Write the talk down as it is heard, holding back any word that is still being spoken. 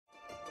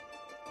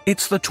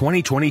It's the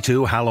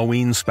 2022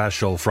 Halloween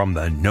special from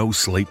the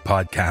NoSleep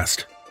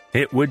podcast.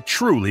 It would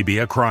truly be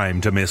a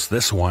crime to miss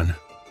this one.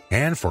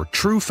 And for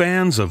true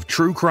fans of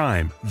true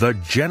crime, the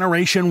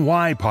Generation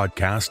Y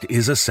podcast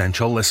is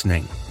essential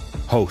listening.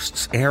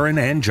 Hosts Aaron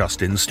and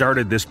Justin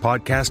started this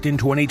podcast in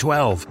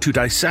 2012 to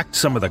dissect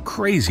some of the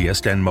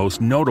craziest and most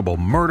notable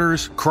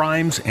murders,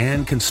 crimes,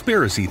 and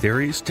conspiracy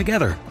theories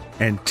together.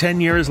 And 10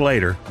 years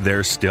later,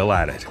 they're still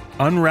at it,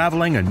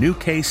 unraveling a new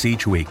case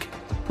each week.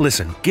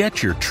 Listen,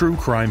 get your true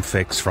crime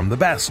fix from the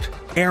best.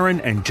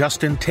 Aaron and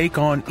Justin take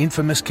on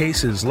infamous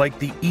cases like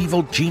the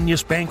evil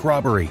genius bank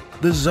robbery,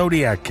 the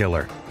Zodiac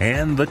killer,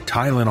 and the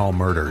Tylenol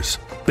murders.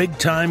 Big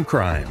time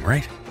crime,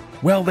 right?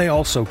 Well, they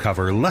also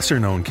cover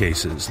lesser-known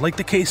cases like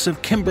the case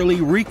of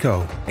Kimberly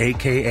Rico,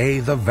 aka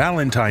the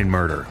Valentine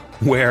murder,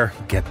 where,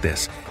 get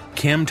this,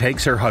 Kim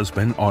takes her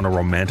husband on a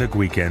romantic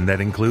weekend that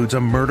includes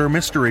a murder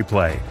mystery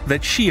play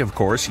that she, of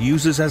course,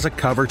 uses as a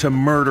cover to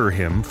murder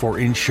him for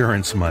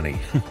insurance money.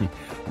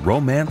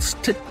 Romance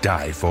to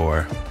die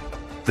for.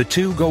 The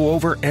two go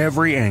over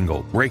every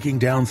angle, breaking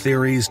down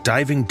theories,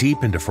 diving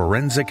deep into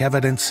forensic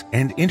evidence,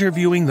 and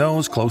interviewing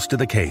those close to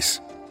the case.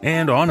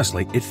 And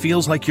honestly, it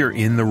feels like you're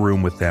in the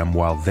room with them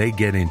while they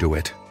get into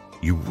it.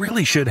 You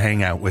really should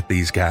hang out with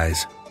these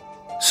guys.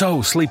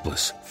 So,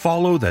 Sleepless,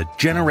 follow the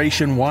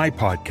Generation Y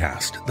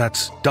podcast,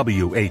 that's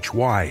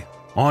WHY,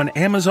 on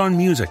Amazon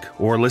Music,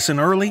 or listen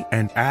early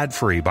and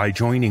ad-free by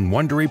joining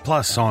Wondery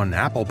Plus on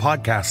Apple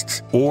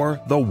Podcasts or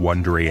the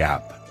Wondery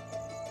app.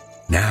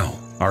 Now,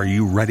 are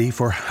you ready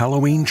for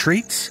Halloween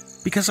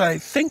treats? Because I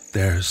think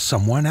there's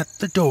someone at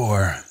the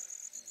door.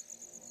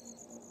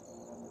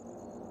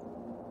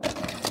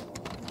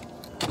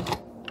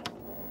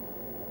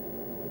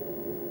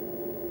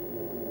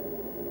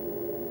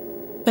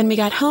 When we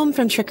got home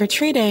from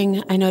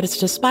trick-or-treating, I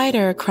noticed a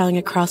spider crawling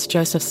across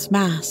Joseph's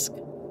mask.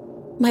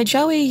 My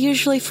Joey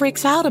usually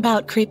freaks out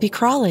about creepy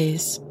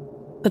crawlies,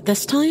 but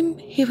this time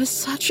he was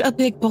such a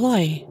big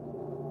boy.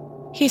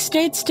 He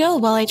stayed still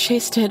while I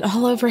chased it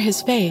all over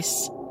his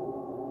face.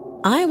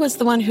 I was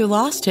the one who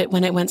lost it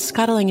when it went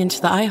scuttling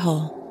into the eye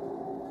hole.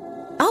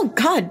 Oh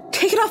God,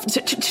 take it off,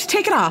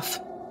 take it off.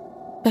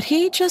 But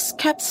he just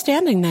kept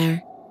standing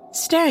there,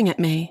 staring at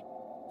me,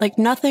 like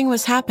nothing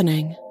was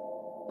happening.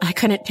 I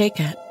couldn't take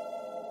it.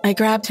 I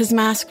grabbed his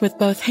mask with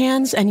both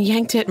hands and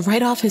yanked it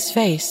right off his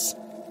face.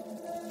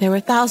 There were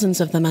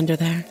thousands of them under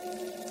there.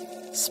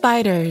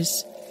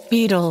 Spiders,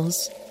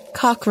 beetles,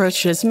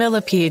 cockroaches,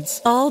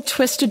 millipedes, all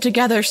twisted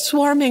together,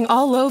 swarming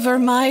all over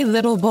my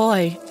little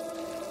boy.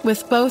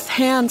 With both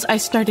hands, I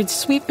started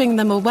sweeping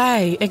them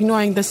away,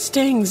 ignoring the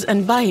stings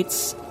and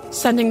bites,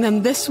 sending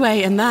them this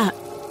way and that.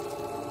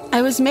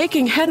 I was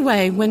making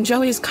headway when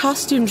Joey's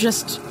costume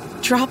just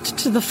dropped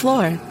to the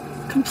floor,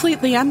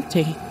 completely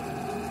empty.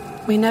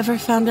 We never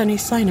found any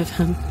sign of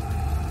him.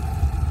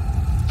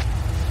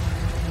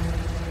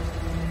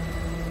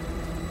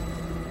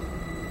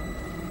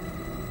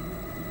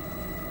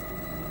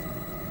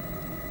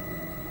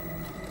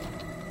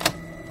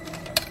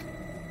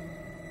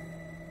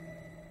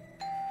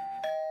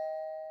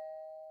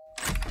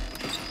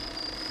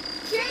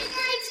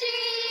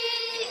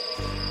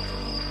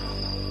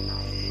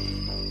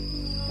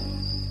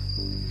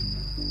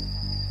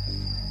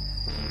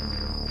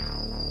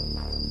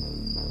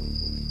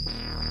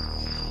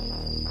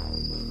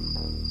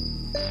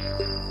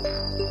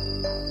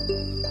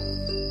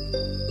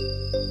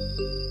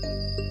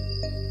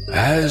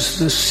 As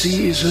the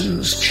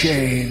seasons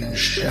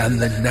change and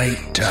the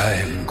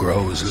nighttime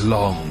grows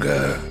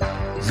longer,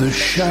 the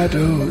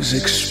shadows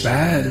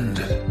expand,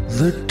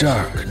 the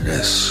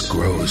darkness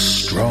grows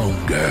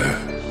stronger.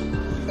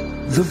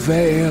 The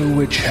veil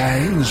which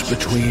hangs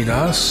between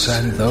us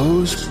and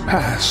those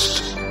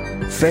past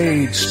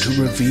fades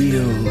to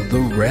reveal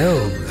the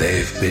realm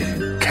they've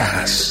been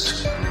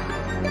cast.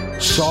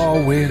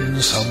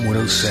 Samhain, some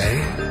will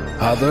say,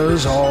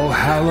 others All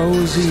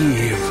Hallows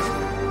Eve.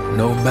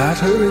 No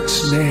matter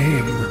its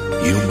name,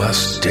 you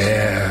must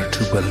dare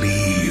to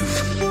believe.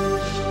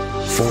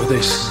 For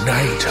this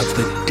night of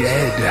the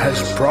dead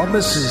has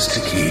promises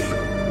to keep.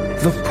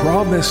 The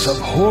promise of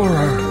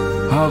horror,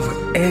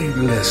 of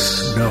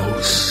endless no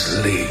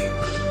sleep.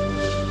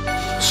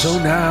 So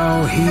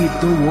now heed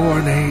the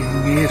warning,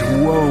 it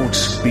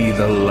won't be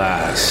the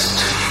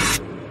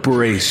last.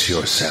 Brace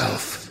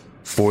yourself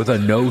for the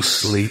No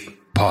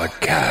Sleep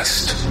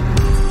podcast.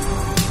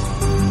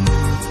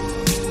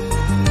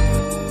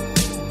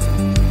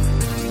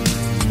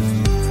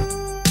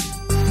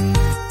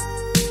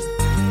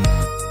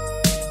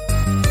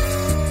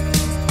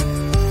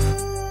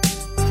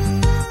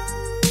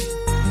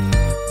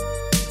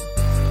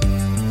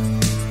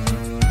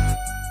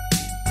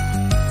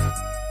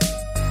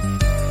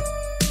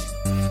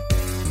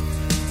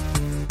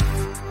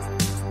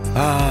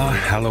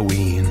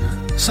 Halloween.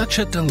 Such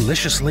a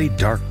deliciously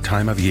dark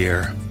time of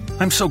year.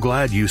 I'm so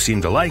glad you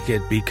seem to like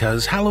it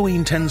because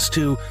Halloween tends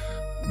to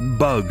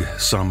bug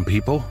some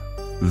people.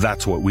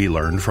 That's what we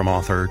learned from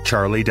author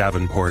Charlie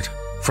Davenport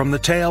from the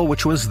tale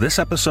which was this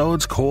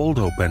episode's cold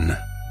open.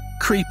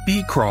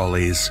 Creepy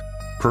crawlies.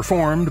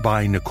 performed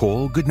by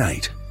Nicole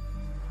Goodnight.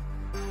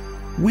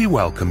 We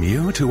welcome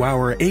you to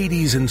our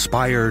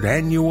 80s-inspired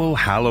annual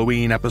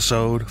Halloween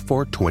episode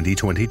for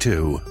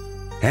 2022.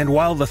 And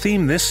while the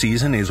theme this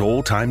season is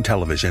old-time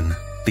television,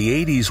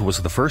 the 80s was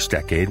the first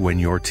decade when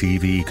your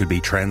TV could be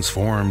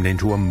transformed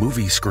into a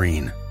movie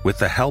screen with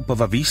the help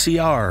of a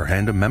VCR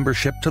and a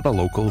membership to the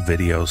local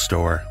video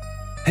store.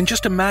 And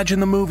just imagine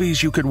the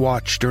movies you could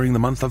watch during the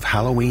month of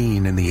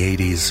Halloween in the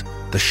 80s.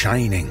 The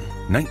Shining,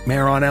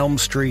 Nightmare on Elm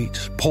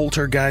Street,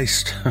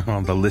 Poltergeist.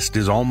 The list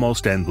is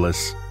almost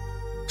endless.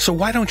 So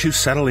why don't you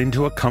settle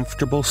into a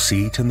comfortable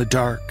seat in the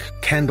dark,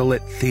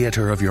 candlelit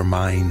theater of your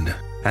mind,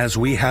 as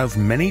we have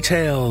many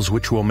tales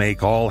which will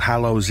make All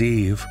Hallows'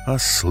 Eve a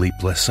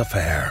sleepless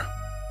affair.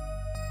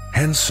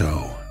 And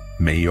so,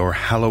 may your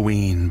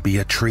Halloween be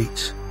a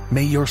treat.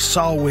 May your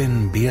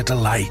Samhain be a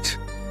delight.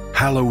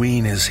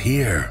 Halloween is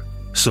here,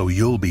 so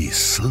you'll be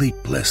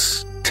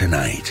sleepless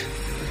tonight.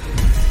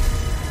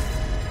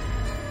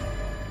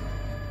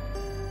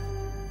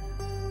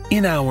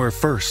 In our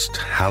first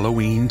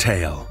Halloween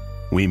tale,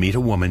 we meet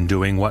a woman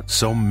doing what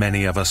so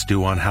many of us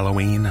do on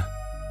Halloween.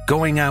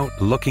 Going out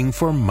looking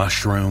for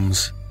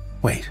mushrooms.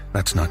 Wait,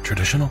 that's not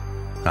traditional?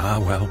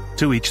 Well,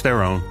 to each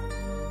their own.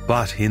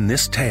 But in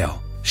this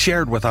tale,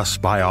 shared with us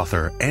by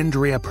author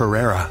Andrea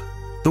Pereira,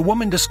 the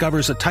woman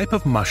discovers a type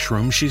of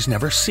mushroom she's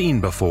never seen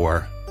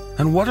before.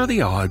 And what are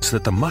the odds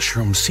that the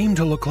mushrooms seem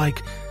to look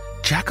like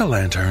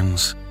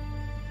jack-o'-lanterns?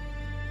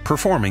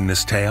 Performing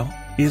this tale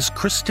is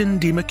Kristen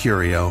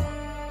DiMercurio.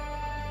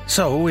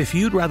 So, if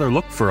you'd rather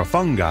look for a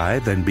fungi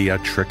than be a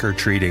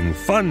trick-or-treating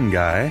fun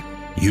guy,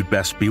 you'd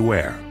best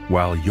beware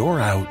while you're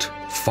out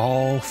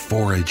fall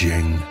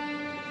foraging.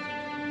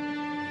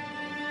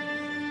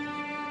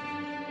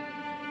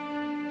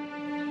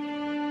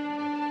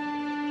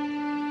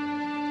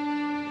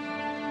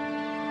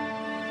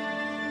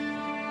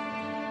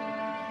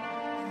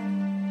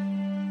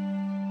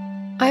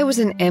 I was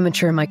an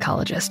amateur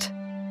mycologist.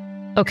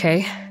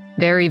 Okay,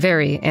 very,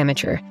 very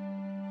amateur.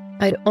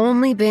 I'd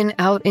only been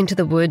out into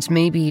the woods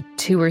maybe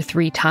 2 or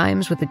 3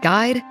 times with a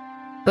guide,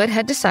 but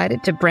had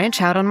decided to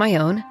branch out on my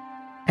own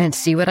and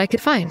see what I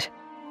could find.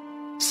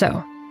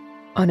 So,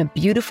 on a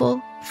beautiful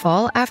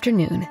fall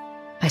afternoon,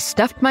 I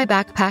stuffed my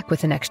backpack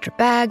with an extra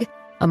bag,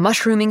 a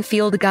mushrooming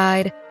field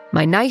guide,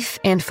 my knife,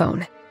 and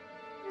phone.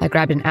 I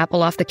grabbed an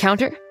apple off the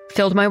counter,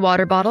 filled my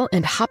water bottle,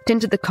 and hopped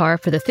into the car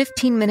for the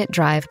 15-minute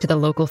drive to the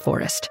local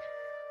forest.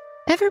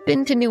 Ever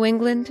been to New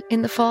England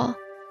in the fall?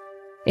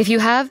 If you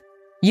have,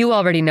 you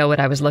already know what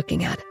I was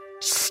looking at.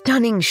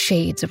 Stunning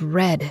shades of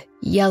red,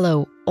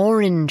 yellow,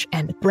 orange,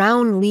 and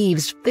brown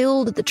leaves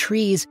filled the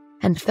trees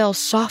and fell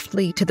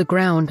softly to the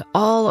ground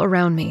all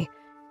around me.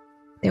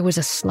 There was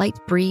a slight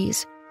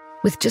breeze,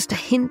 with just a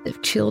hint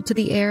of chill to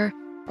the air,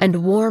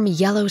 and warm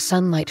yellow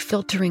sunlight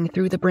filtering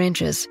through the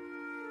branches.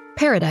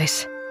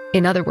 Paradise,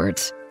 in other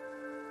words.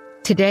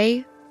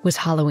 Today was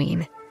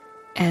Halloween,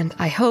 and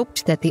I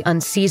hoped that the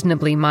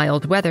unseasonably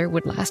mild weather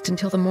would last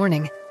until the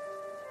morning.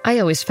 I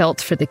always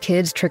felt for the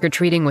kids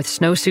trick-or-treating with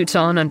snowsuits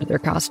on under their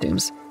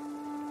costumes.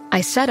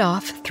 I set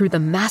off through the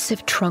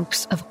massive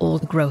trunks of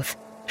old growth,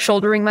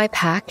 shouldering my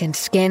pack and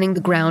scanning the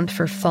ground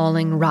for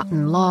falling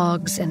rotten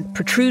logs and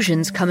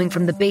protrusions coming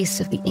from the base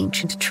of the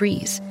ancient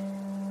trees.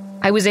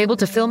 I was able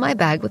to fill my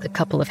bag with a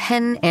couple of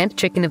hen and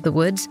chicken of the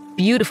woods,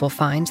 beautiful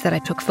finds that I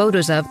took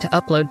photos of to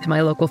upload to my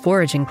local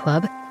foraging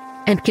club,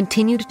 and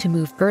continued to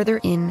move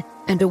further in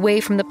and away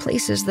from the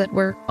places that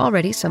were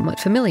already somewhat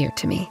familiar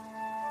to me.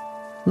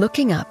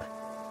 Looking up,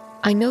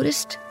 I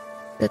noticed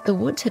that the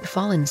woods had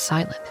fallen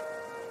silent.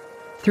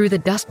 Through the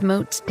dust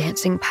motes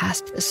dancing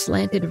past the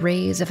slanted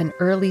rays of an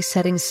early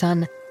setting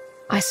sun,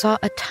 I saw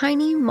a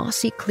tiny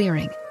mossy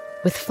clearing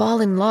with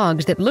fallen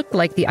logs that looked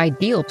like the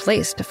ideal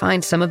place to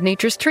find some of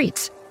nature's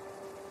treats.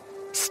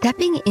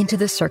 Stepping into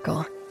the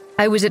circle,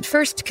 I was at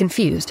first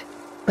confused,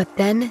 but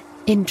then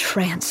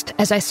entranced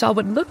as I saw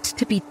what looked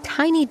to be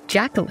tiny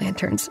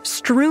jack-o'-lanterns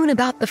strewn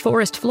about the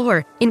forest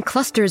floor in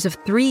clusters of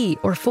 3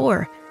 or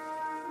 4.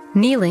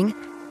 Kneeling,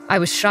 I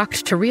was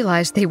shocked to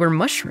realize they were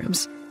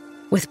mushrooms,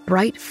 with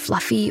bright,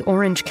 fluffy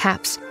orange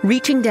caps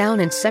reaching down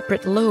in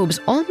separate lobes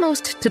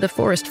almost to the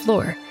forest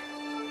floor,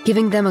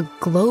 giving them a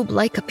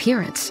globe-like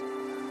appearance.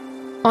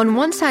 On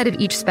one side of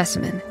each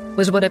specimen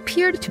was what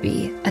appeared to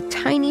be a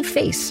tiny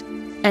face,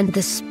 and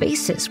the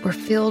spaces were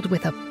filled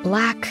with a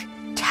black,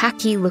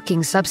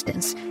 tacky-looking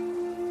substance.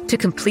 To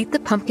complete the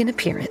pumpkin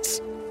appearance,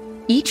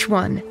 each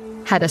one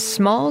had a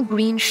small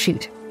green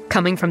shoot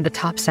coming from the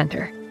top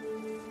center.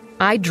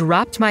 I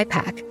dropped my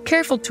pack,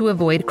 careful to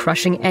avoid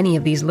crushing any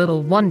of these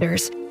little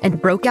wonders,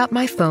 and broke out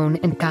my phone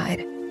and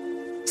guide.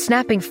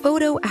 Snapping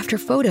photo after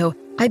photo,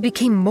 I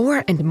became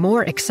more and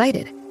more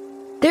excited.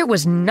 There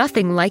was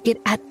nothing like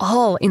it at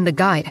all in the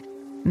guide.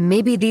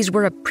 Maybe these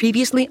were a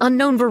previously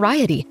unknown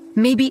variety.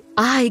 Maybe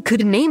I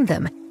could name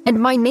them, and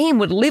my name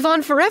would live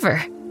on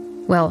forever.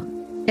 Well,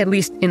 at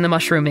least in the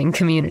mushrooming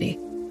community.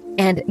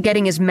 And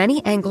getting as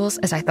many angles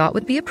as I thought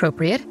would be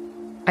appropriate,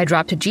 I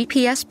dropped a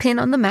GPS pin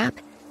on the map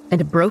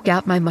and broke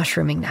out my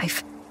mushrooming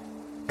knife.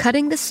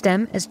 Cutting the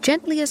stem as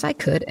gently as I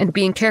could and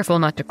being careful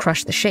not to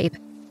crush the shape,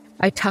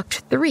 I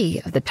tucked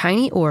 3 of the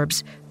tiny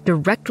orbs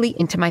directly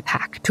into my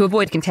pack to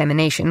avoid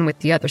contamination with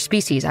the other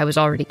species I was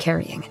already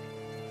carrying.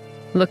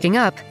 Looking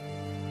up,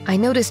 I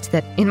noticed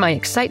that in my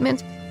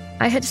excitement,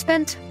 I had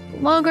spent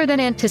longer than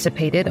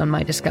anticipated on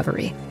my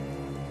discovery.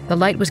 The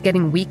light was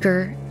getting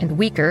weaker and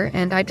weaker,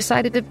 and I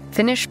decided to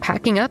finish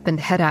packing up and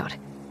head out.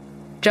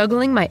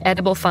 Juggling my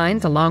edible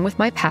finds along with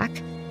my pack,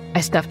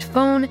 I stuffed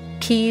phone,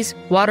 keys,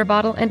 water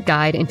bottle, and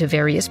guide into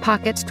various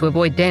pockets to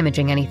avoid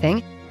damaging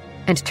anything,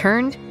 and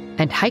turned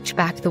and hiked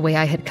back the way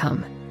I had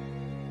come.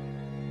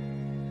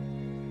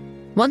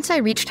 Once I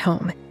reached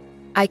home,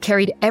 I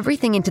carried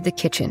everything into the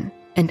kitchen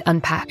and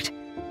unpacked.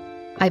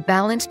 I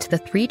balanced the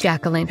 3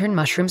 jack-o'-lantern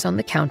mushrooms on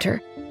the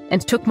counter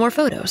and took more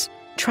photos,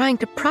 trying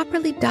to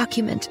properly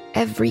document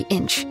every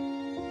inch.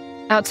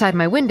 Outside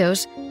my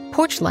windows,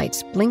 porch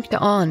lights blinked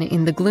on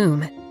in the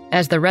gloom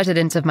as the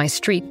residents of my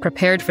street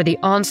prepared for the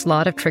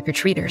onslaught of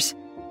trick-or-treaters.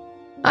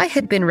 I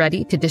had been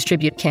ready to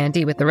distribute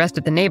candy with the rest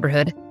of the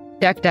neighborhood,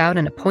 decked out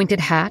in a pointed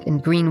hat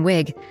and green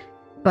wig,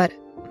 but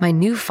my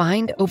new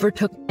find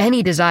overtook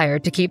any desire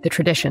to keep the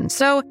tradition,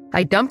 so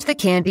I dumped the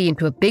candy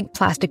into a big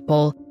plastic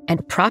bowl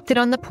and propped it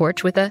on the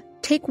porch with a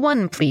 "Take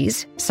one,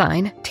 please"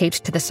 sign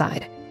taped to the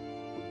side.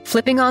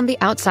 Flipping on the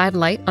outside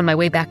light on my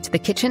way back to the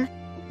kitchen,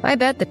 I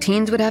bet the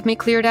teens would have me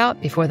cleared out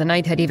before the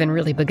night had even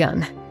really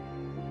begun.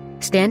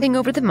 Standing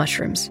over the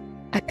mushrooms,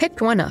 I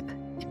picked one up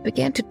and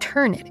began to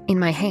turn it in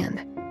my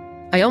hand.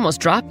 I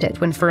almost dropped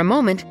it when for a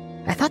moment,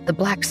 I thought the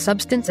black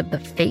substance of the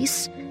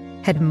face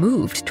had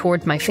moved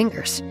towards my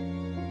fingers.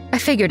 I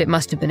figured it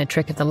must have been a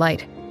trick of the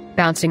light,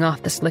 bouncing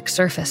off the slick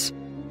surface.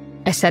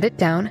 I set it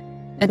down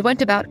and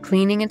went about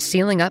cleaning and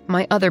sealing up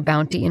my other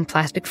bounty in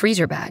plastic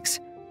freezer bags.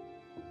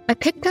 I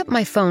picked up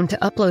my phone to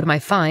upload my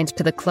finds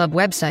to the club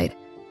website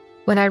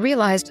when I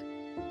realized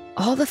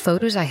all the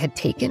photos I had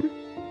taken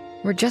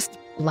were just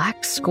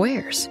black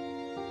squares.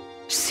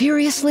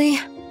 Seriously?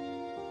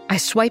 I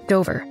swiped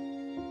over.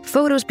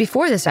 Photos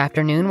before this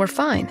afternoon were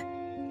fine,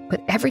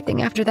 but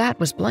everything after that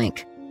was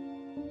blank.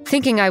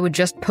 Thinking I would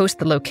just post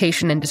the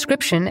location and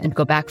description and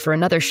go back for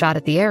another shot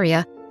at the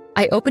area,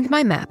 I opened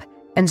my map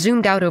and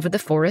zoomed out over the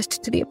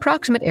forest to the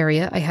approximate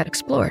area I had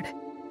explored.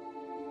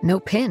 No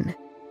pin.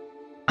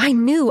 I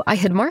knew I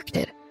had marked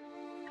it.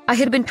 I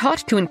had been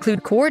taught to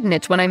include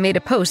coordinates when I made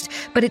a post,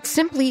 but it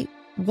simply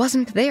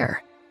wasn't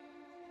there.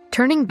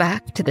 Turning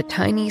back to the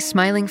tiny,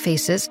 smiling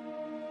faces,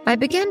 I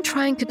began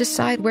trying to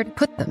decide where to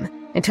put them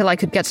until I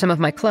could get some of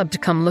my club to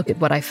come look at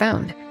what I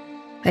found.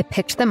 I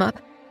picked them up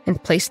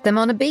and placed them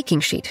on a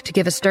baking sheet to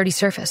give a sturdy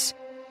surface.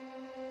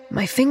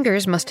 My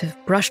fingers must have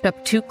brushed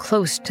up too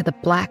close to the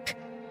black,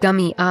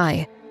 gummy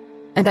eye,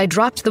 and I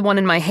dropped the one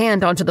in my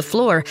hand onto the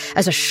floor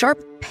as a sharp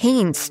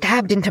pain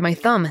stabbed into my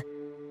thumb.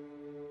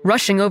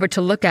 Rushing over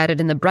to look at it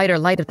in the brighter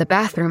light of the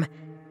bathroom,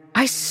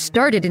 I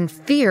started in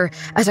fear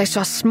as I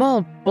saw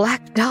small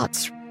black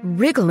dots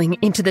wriggling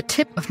into the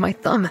tip of my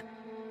thumb.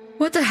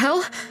 What the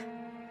hell?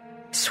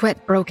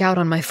 Sweat broke out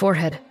on my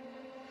forehead.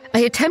 I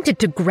attempted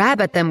to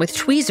grab at them with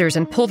tweezers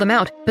and pull them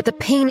out, but the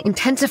pain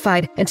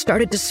intensified and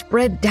started to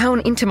spread down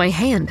into my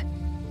hand.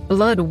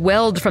 Blood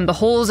welled from the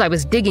holes I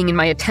was digging in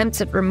my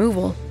attempts at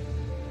removal.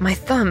 My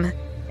thumb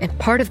and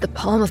part of the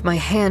palm of my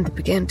hand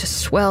began to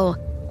swell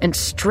and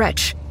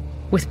stretch,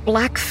 with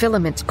black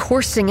filaments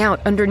coursing out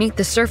underneath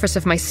the surface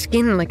of my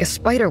skin like a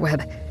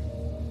spiderweb.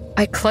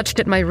 I clutched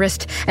at my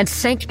wrist and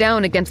sank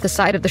down against the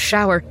side of the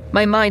shower,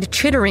 my mind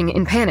chittering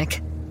in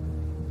panic.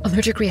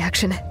 Allergic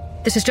reaction.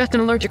 This is just an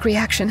allergic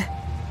reaction.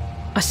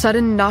 A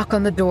sudden knock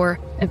on the door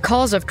and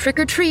calls of trick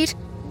or treat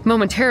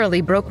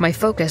momentarily broke my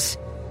focus,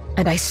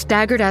 and I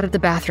staggered out of the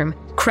bathroom,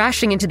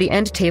 crashing into the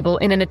end table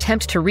in an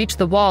attempt to reach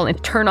the wall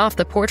and turn off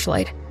the porch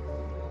light.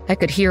 I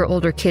could hear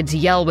older kids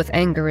yell with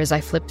anger as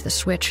I flipped the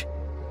switch.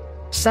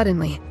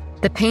 Suddenly,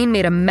 the pain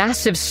made a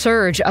massive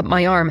surge up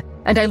my arm,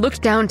 and I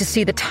looked down to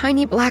see the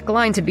tiny black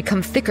lines had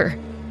become thicker,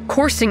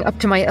 coursing up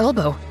to my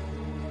elbow.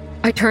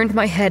 I turned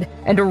my head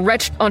and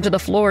retched onto the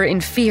floor in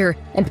fear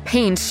and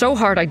pain so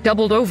hard I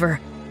doubled over.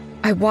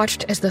 I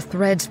watched as the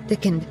threads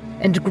thickened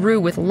and grew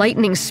with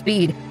lightning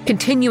speed,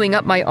 continuing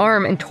up my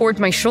arm and towards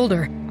my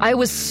shoulder. I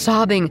was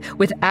sobbing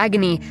with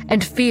agony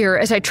and fear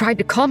as I tried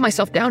to calm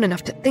myself down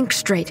enough to think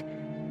straight.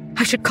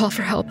 I should call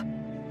for help.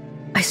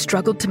 I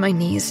struggled to my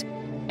knees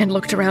and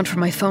looked around for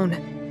my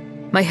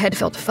phone. My head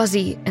felt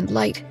fuzzy and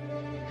light.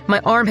 My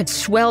arm had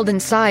swelled in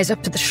size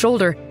up to the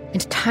shoulder,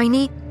 and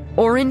tiny,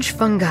 orange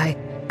fungi,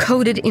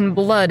 coated in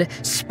blood,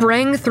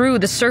 sprang through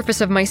the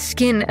surface of my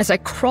skin as I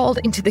crawled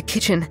into the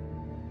kitchen.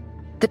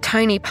 The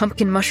tiny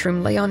pumpkin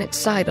mushroom lay on its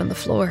side on the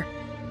floor,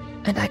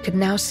 and I could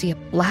now see a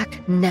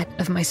black net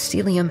of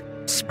mycelium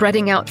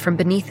spreading out from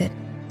beneath it,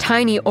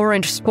 tiny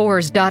orange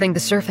spores dotting the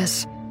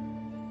surface.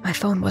 My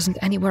phone wasn't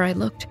anywhere I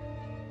looked,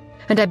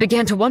 and I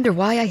began to wonder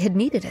why I had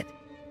needed it.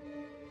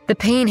 The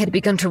pain had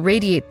begun to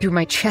radiate through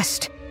my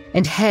chest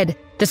and head,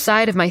 the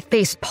side of my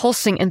face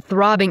pulsing and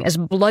throbbing as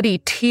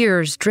bloody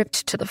tears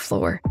dripped to the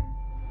floor.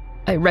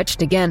 I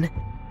retched again,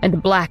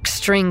 and black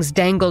strings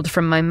dangled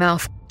from my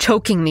mouth,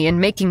 choking me and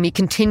making me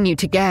continue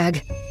to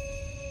gag.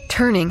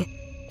 Turning,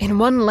 in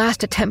one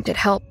last attempt at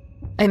help,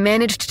 I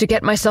managed to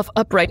get myself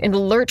upright and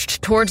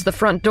lurched towards the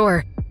front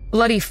door,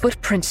 bloody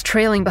footprints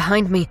trailing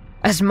behind me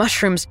as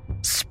mushrooms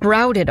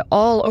sprouted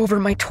all over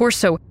my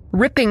torso,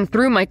 ripping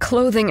through my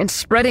clothing and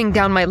spreading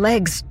down my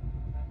legs.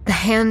 The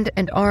hand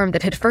and arm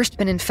that had first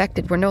been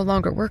infected were no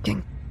longer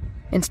working,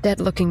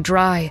 instead looking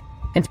dry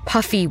and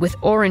puffy with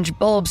orange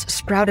bulbs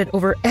sprouted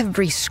over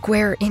every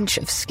square inch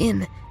of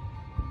skin.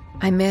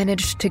 I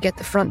managed to get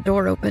the front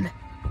door open,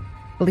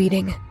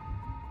 bleeding,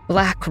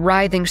 black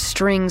writhing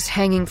strings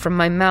hanging from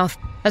my mouth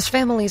as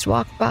families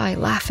walked by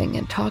laughing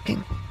and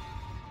talking.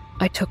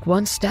 I took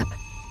one step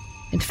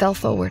and fell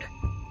forward,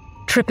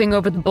 tripping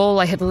over the bowl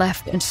I had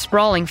left and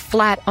sprawling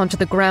flat onto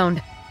the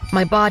ground,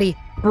 my body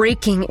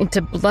breaking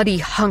into bloody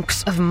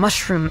hunks of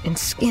mushroom and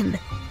skin.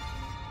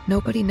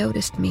 Nobody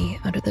noticed me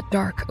under the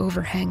dark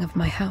overhang of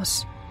my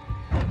house,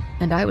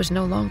 and I was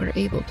no longer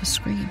able to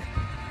scream.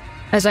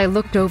 As I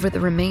looked over the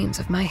remains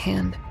of my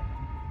hand,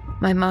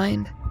 my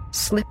mind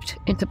slipped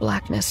into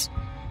blackness,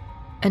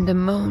 and a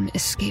moan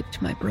escaped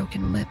my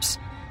broken lips,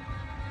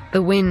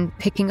 the wind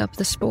picking up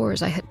the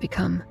spores I had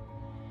become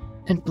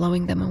and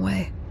blowing them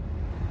away.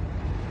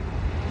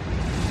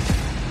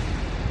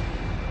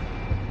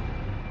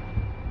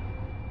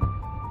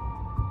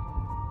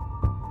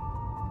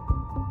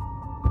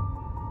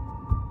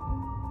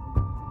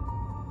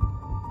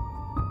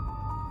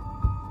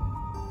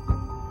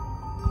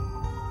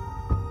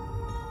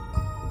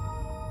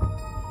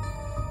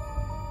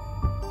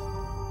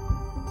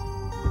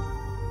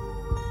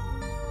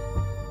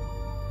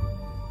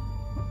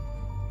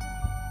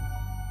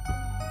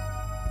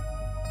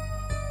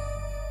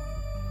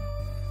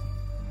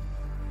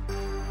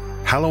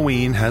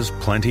 Halloween has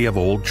plenty of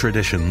old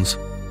traditions,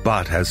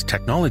 but as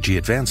technology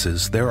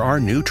advances, there are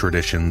new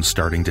traditions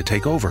starting to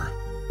take over,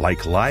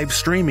 like live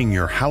streaming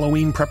your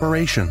Halloween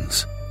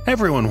preparations.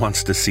 Everyone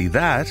wants to see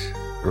that,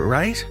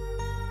 right?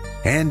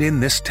 And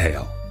in this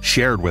tale,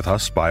 shared with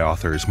us by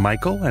authors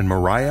Michael and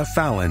Mariah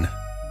Fallon,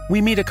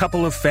 we meet a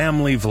couple of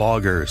family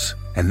vloggers,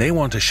 and they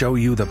want to show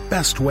you the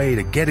best way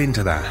to get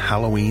into the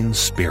Halloween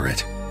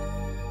spirit.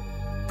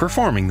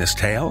 Performing this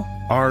tale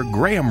are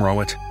Graham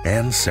Rowett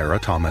and Sarah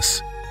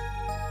Thomas.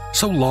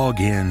 So log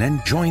in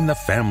and join the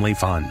family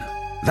fun.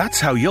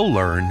 That's how you'll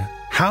learn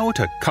how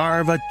to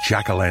carve a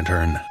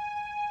jack-o'-lantern.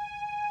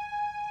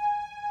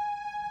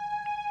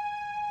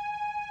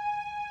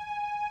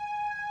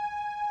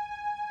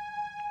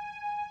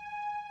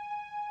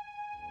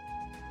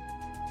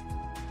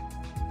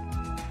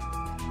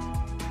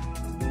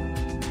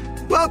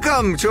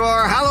 Welcome to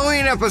our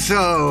Halloween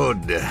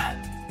episode.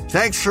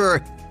 Thanks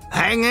for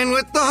hanging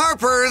with the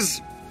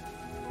Harpers.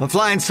 I'm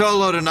flying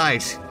solo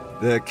tonight.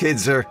 The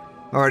kids are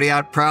already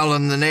out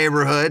prowling the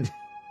neighborhood.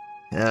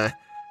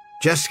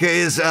 Jessica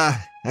is, I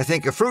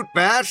think, a fruit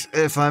bat,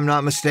 if I'm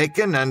not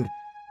mistaken, and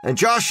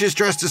Josh is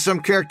dressed as some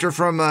character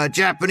from a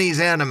Japanese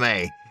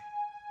anime.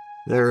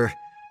 They're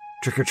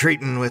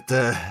trick-or-treating with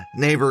the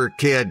neighbor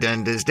kid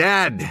and his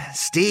dad,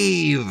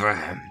 Steve.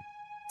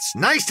 It's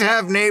nice to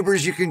have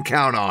neighbors you can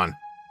count on.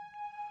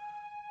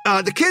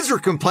 The kids were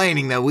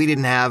complaining that we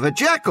didn't have a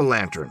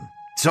jack-o'-lantern.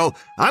 So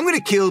I'm going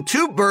to kill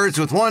 2 birds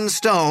with 1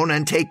 stone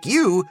and take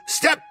you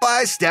step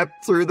by step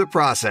through the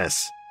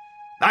process.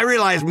 I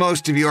realize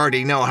most of you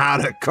already know how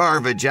to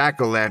carve a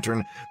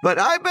jack-o'-lantern, but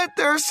I bet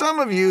there are some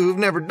of you who've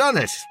never done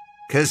it,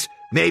 because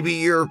maybe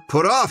you're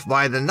put off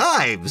by the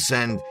knives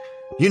and,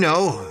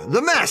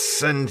 the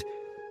mess, and,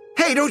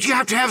 hey, don't you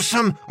have to have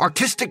some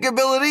artistic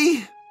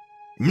ability?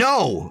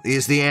 No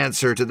is the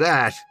answer to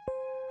that.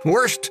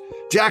 Worst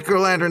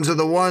jack-o'-lanterns are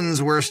the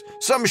ones where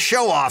some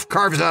show-off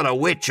carves out a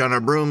witch on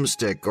a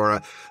broomstick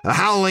or a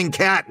howling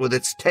cat with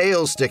its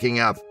tail sticking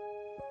up.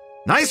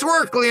 Nice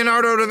work,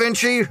 Leonardo da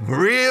Vinci.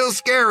 Real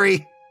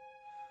scary.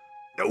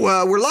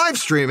 Well, we're live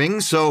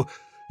streaming, so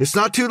it's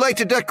not too late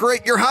to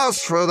decorate your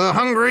house for the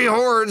hungry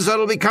hordes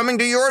that'll be coming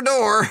to your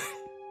door.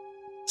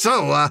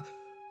 So,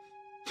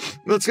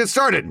 let's get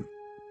started.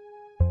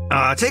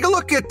 Take a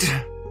look at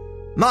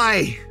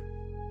my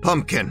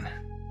pumpkin.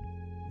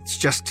 It's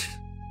just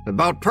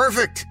about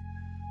perfect.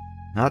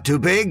 Not too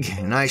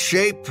big, nice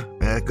shape,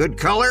 good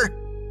color.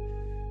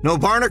 No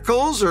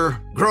barnacles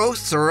or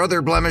growths or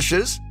other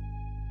blemishes.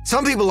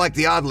 Some people like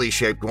the oddly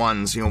shaped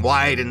ones,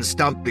 wide and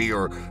stumpy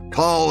or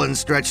tall and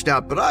stretched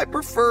out, but I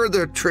prefer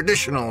the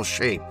traditional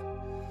shape.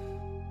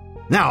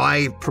 Now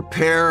I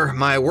prepare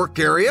my work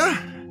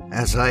area,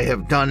 as I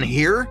have done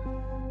here.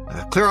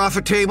 Clear off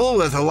a table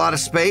with a lot of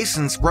space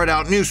and spread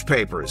out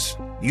newspapers.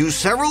 Use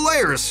several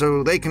layers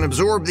so they can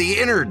absorb the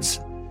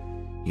innards.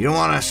 You don't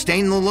want to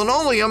stain the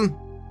linoleum.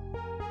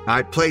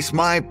 I place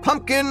my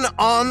pumpkin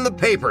on the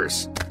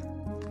papers.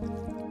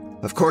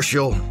 Of course,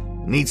 you'll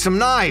need some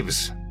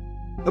knives.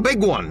 A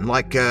big one,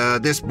 like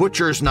this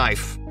butcher's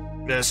knife,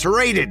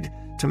 serrated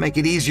to make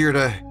it easier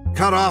to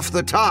cut off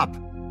the top.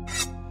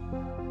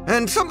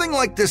 And something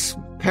like this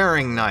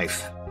paring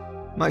knife,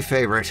 my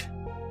favorite,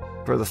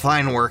 for the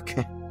fine work.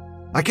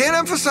 I can't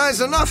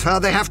emphasize enough how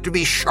they have to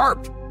be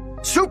sharp,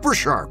 super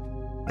sharp.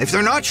 If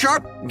they're not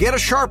sharp, get a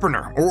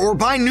sharpener or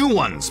buy new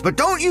ones, but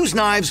don't use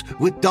knives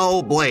with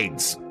dull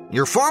blades.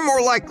 You're far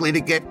more likely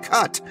to get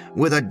cut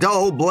with a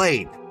dull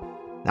blade.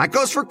 That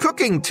goes for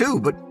cooking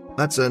too, but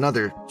that's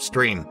another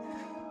stream.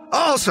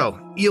 Also,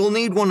 you'll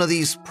need one of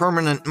these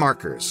permanent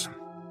markers.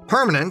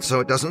 Permanent so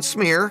it doesn't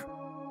smear,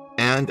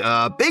 and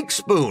a big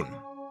spoon.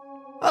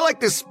 I like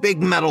this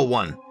big metal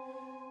one.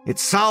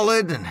 It's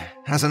solid and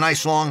has a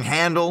nice long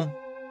handle.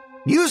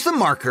 Use the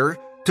marker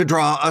to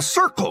draw a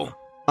circle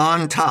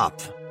on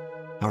top,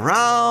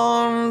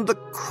 around the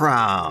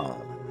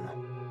crown.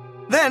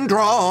 Then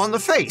draw on the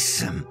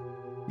face.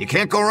 You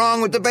can't go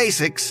wrong with the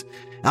basics.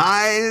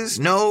 Eyes,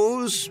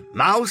 nose,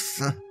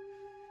 mouth.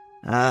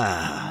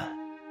 Don't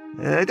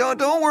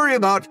worry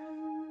about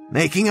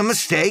making a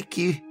mistake.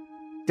 You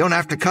don't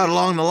have to cut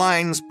along the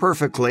lines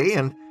perfectly,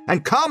 and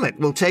Comet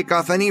will take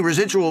off any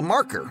residual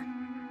marker.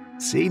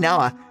 See,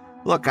 now,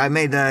 look, I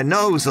made the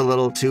nose a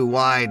little too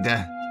wide.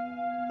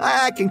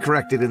 I can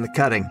correct it in the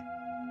cutting.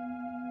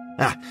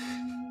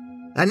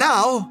 And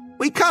now,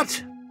 we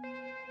cut.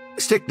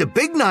 Stick the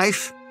big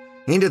knife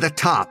into the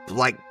top,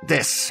 like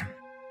this.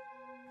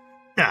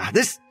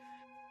 This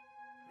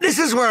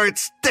is where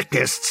it's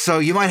thickest, so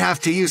you might have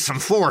to use some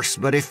force,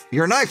 but if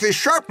your knife is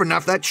sharp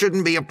enough, that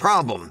shouldn't be a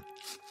problem.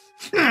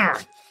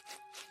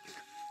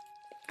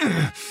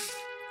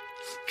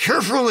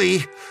 Carefully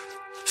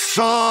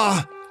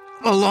saw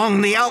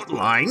along the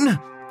outline.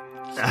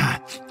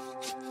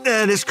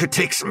 This could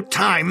take some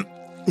time.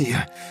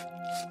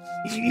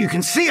 You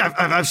can see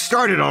I've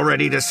started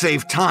already to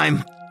save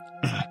time.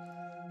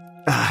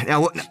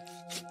 Now,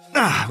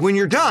 when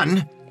you're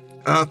done,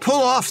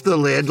 pull off the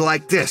lid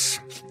like this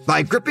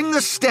by gripping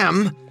the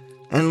stem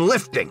and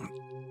lifting.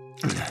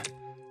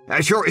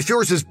 If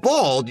yours is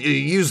bald, you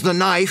use the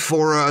knife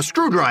or a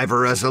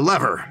screwdriver as a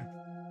lever.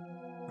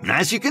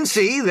 As you can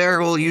see, there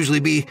will usually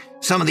be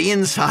some of the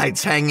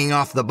insides hanging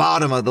off the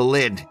bottom of the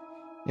lid.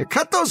 You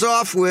cut those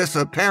off with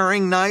a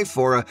paring knife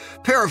or a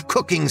pair of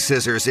cooking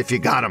scissors if you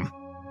got them.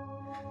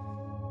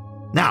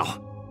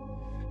 Now,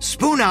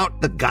 spoon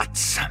out the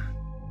guts.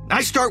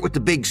 I start with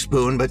the big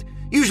spoon, but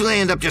usually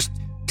end up just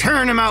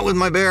tearing them out with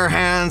my bare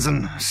hands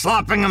and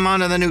slopping them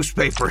onto the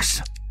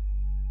newspapers.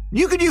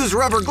 You could use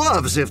rubber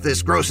gloves if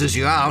this grosses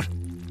you out.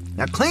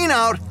 Now clean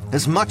out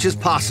as much as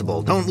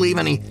possible. Don't leave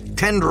any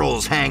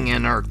tendrils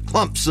hanging or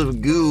clumps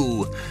of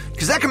goo,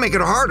 because that can make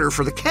it harder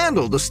for the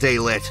candle to stay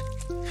lit.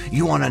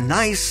 You want a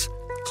nice,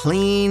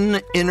 clean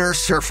inner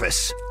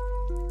surface.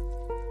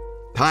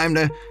 Time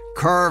to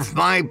carve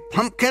my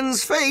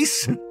pumpkin's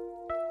face.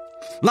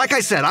 Like I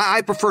said,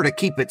 I prefer to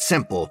keep it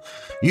simple.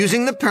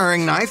 Using the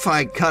paring knife,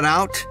 I cut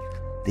out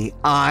the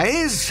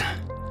eyes,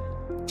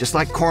 just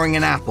like coring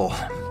an apple.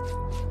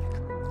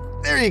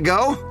 There you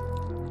go.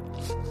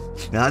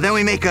 Then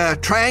we make a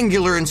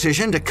triangular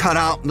incision to cut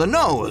out the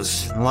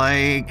nose,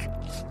 like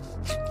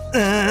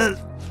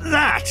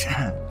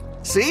that.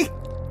 See?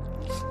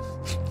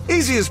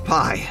 Easy as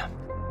pie.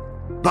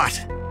 But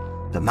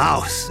the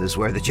mouth is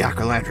where the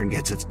jack-o'-lantern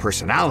gets its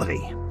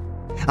personality.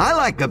 I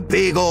like a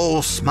big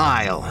old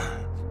smile.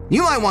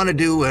 You might want to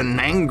do an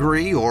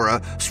angry or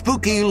a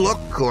spooky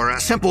look or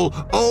a simple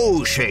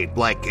O shape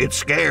like it's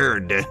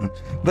scared.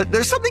 But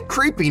there's something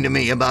creepy to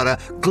me about a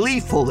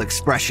gleeful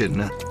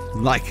expression,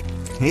 like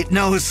it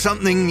knows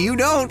something you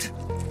don't.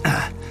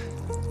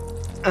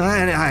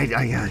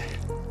 I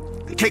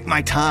take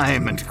my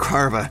time and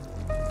carve a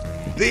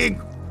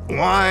big,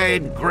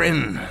 wide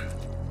grin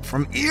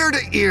from ear to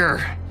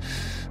ear,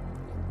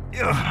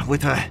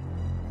 with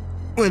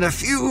a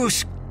few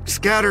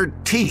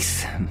scattered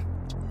teeth.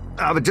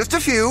 But just a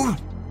few.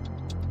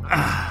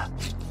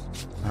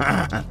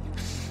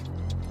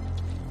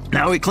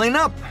 Now we clean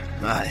up.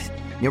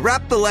 You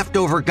wrap the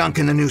leftover gunk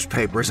in the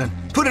newspapers and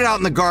put it out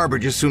in the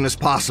garbage as soon as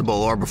possible,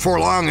 or before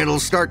long it'll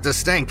start to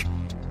stink.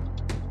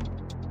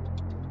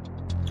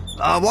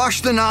 Wash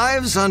the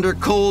knives under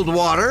cold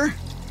water.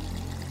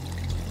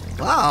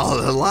 Wow,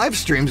 the live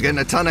stream's getting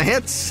a ton of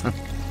hits.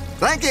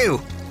 Thank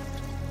you.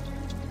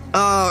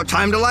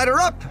 Time to light her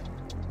up.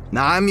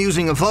 Now I'm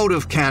using a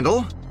votive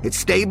candle. It's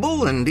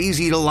stable and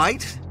easy to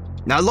light.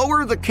 Now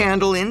lower the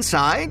candle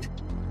inside.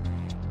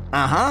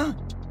 And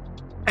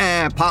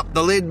pop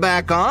the lid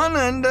back on,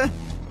 and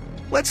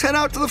let's head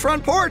out to the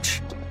front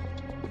porch.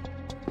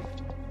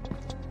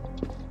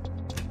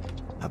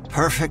 A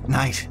perfect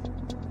night.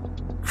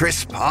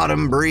 Crisp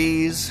autumn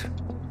breeze,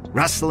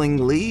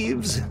 rustling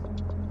leaves.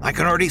 I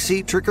can already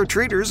see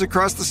trick-or-treaters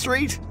across the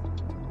street.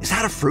 Is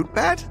that a fruit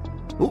bat?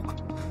 Ooh,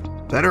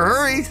 better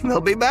hurry,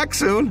 they'll be back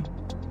soon.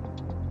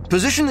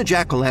 Position the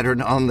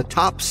jack-o'-lantern on the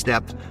top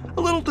step,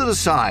 a little to the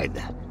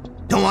side.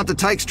 Don't want the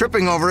tykes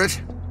tripping over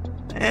it.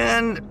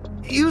 And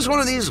use one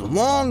of these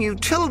long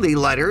utility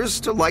lighters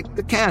to light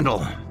the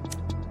candle.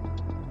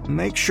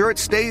 Make sure it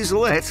stays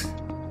lit.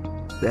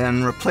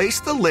 Then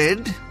replace the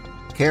lid,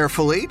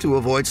 carefully to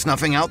avoid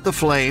snuffing out the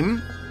flame.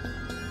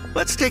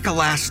 Let's take a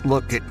last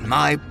look at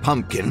my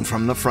pumpkin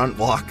from the front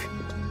walk,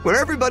 where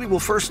everybody will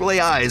first lay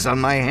eyes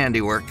on my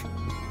handiwork.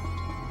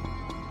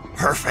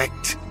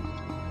 Perfect.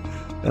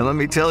 And let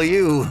me tell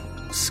you,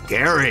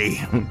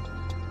 scary.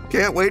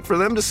 Can't wait for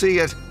them to see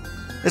it.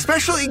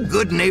 Especially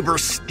good neighbor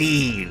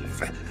Steve,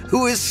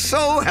 who is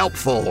so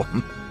helpful.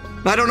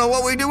 I don't know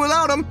what we'd do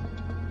without him.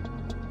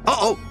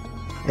 Uh-oh,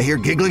 I hear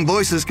giggling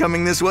voices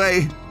coming this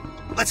way.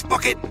 Let's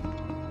book it.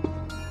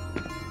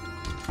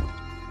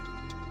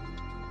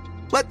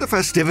 Let the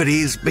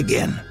festivities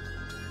begin.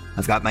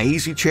 I've got my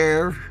easy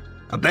chair,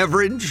 a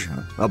beverage,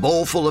 a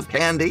bowl full of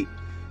candy,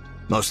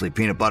 mostly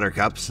peanut butter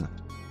cups.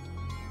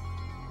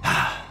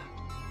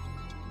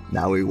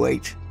 Now we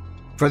wait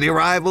for the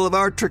arrival of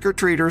our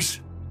trick-or-treaters.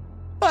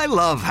 I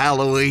love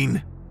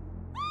Halloween.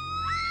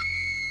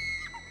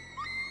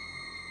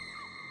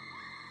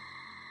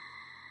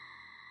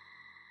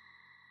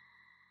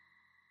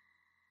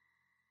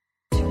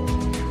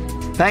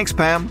 Thanks,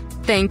 Pam.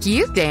 Thank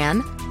you,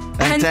 Dan.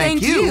 And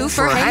thank you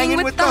for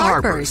hanging with the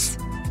Harpers,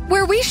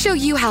 where we show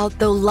you how,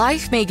 though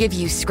life may give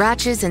you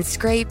scratches and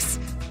scrapes,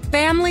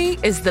 family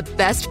is the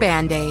best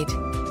Band-Aid.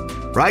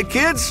 Right,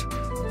 kids?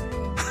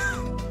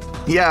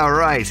 Yeah,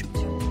 right.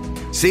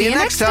 See you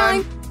next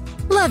time.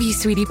 Love you,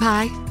 sweetie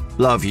pie.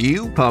 Love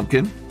you,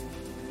 pumpkin.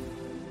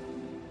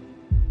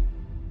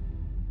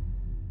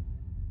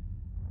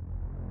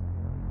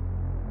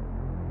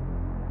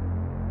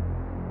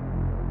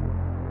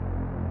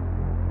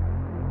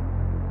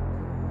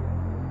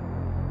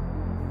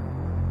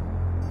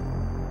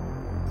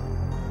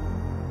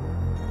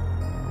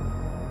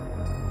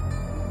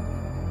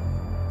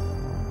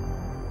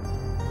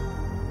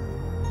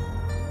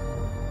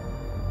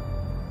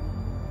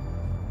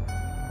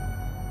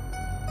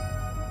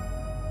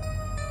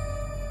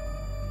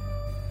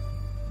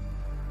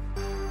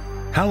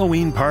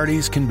 Halloween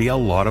parties can be a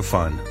lot of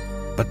fun,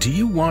 but do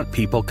you want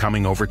people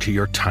coming over to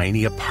your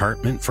tiny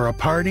apartment for a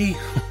party?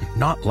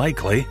 Not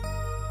likely.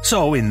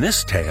 So in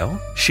this tale,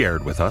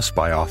 shared with us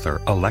by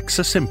author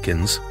Alexa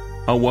Simpkins,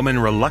 a woman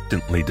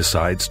reluctantly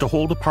decides to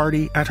hold a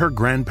party at her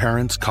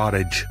grandparents'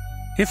 cottage.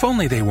 If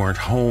only they weren't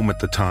home at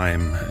the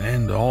time,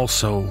 and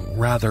also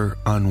rather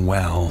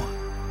unwell.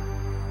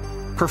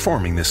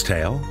 Performing this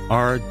tale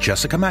are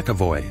Jessica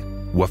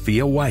McAvoy,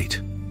 Wafia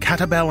White,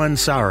 Katabel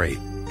Ansari,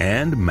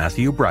 and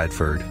Matthew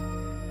Bradford.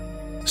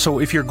 So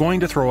if you're going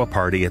to throw a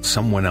party at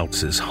someone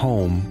else's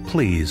home,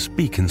 please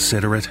be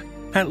considerate.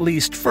 At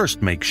least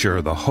first make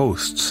sure the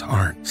hosts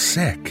aren't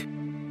sick.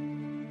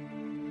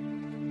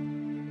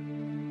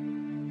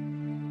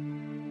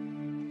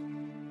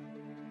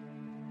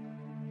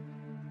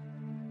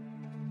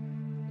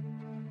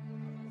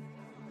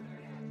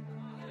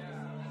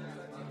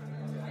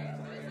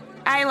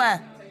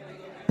 Isla.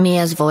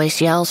 Mia's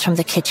voice yells from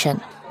the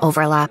kitchen,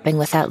 overlapping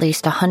with at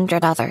least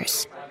 100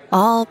 others,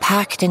 all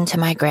packed into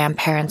my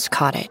grandparents'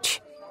 cottage.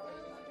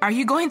 Are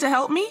you going to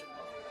help me?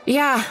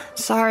 Yeah,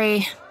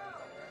 sorry.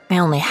 I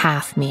only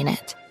half mean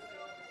it.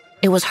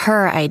 It was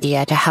her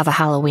idea to have a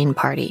Halloween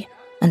party,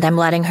 and I'm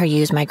letting her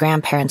use my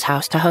grandparents'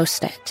 house to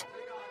host it.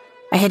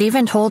 I had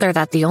even told her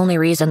that the only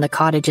reason the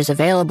cottage is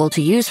available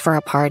to use for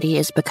a party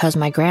is because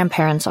my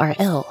grandparents are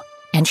ill,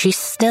 and she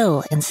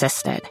still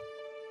insisted.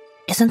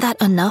 Isn't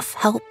that enough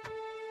help?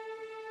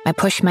 I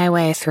pushed my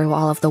way through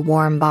all of the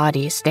warm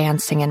bodies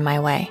dancing in my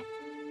way.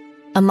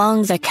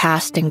 Among the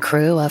cast and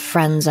crew of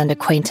friends and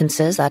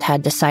acquaintances that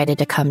had decided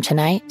to come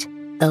tonight,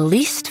 the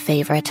least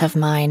favorite of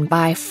mine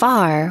by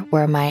far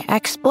were my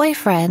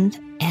ex-boyfriend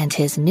and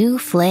his new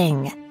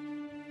fling.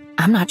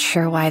 I'm not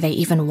sure why they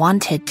even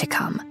wanted to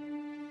come.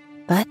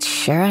 But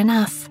sure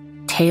enough,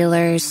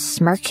 Taylor's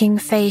smirking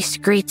face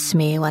greets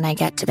me when I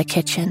get to the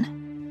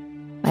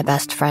kitchen. My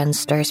best friend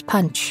stirs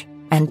punch,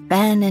 and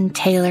Ben and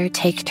Taylor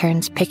take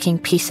turns picking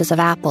pieces of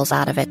apples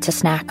out of it to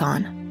snack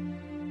on.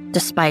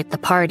 Despite the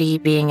party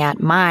being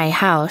at my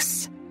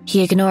house,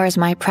 he ignores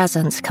my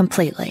presence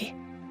completely.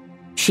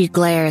 She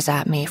glares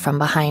at me from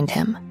behind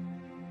him.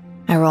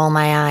 I roll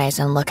my eyes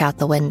and look out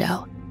the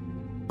window.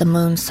 The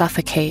moon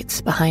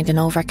suffocates behind an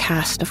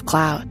overcast of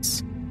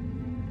clouds.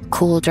 A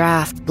cool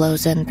draft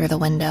blows in through the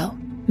window,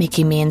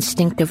 making me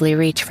instinctively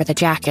reach for the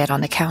jacket on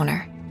the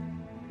counter.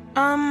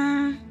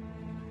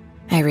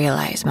 I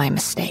realize my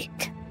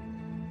mistake.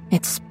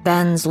 It's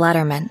Ben's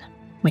Letterman,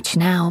 which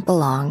now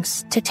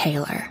belongs to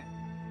Taylor.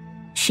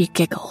 She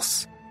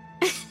giggles.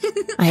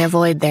 I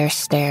avoid their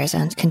stares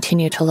and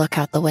continue to look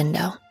out the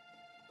window.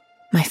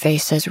 My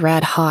face is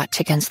red hot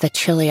against the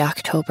chilly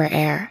October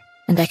air,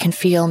 and I can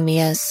feel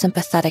Mia's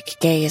sympathetic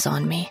gaze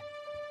on me.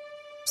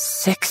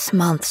 6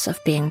 months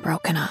of being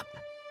broken up.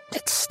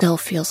 It still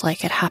feels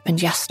like it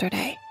happened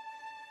yesterday.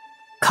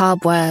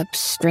 Cobwebs,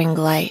 string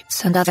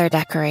lights, and other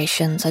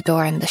decorations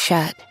adorn the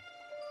shed.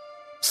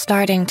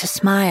 Starting to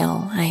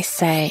smile, I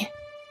say,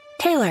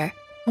 "Taylor,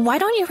 why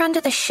don't you run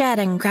to the shed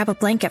and grab a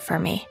blanket for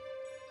me?"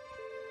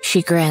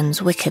 She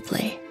grins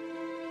wickedly.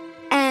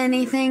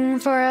 Anything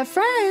for a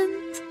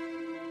friend.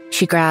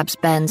 She grabs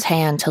Ben's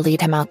hand to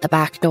lead him out the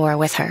back door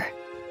with her.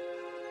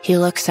 He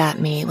looks at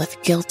me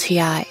with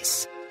guilty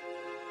eyes.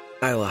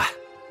 Isla.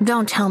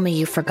 Don't tell me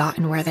you've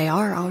forgotten where they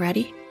are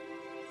already.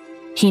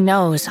 He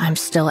knows I'm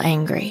still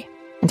angry,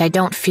 and I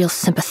don't feel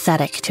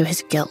sympathetic to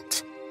his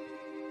guilt.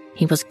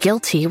 He was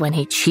guilty when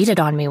he cheated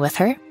on me with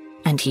her,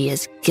 and he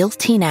is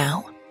guilty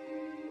now.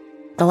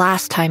 The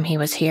last time he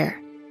was here,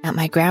 at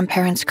my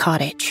grandparents'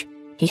 cottage,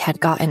 he had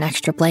gotten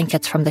extra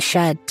blankets from the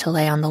shed to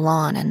lay on the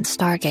lawn and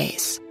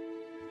stargaze.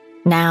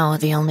 Now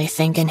the only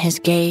thing in his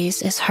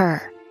gaze is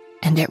her,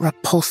 and it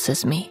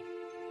repulses me.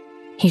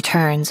 He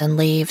turns and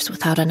leaves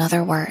without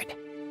another word.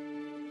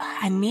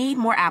 I need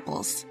more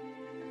apples.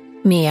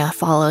 Mia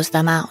follows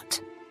them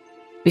out.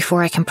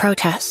 Before I can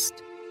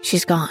protest,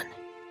 she's gone.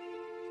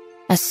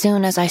 As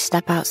soon as I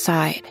step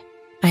outside,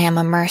 I am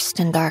immersed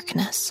in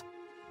darkness.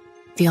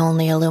 The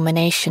only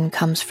illumination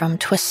comes from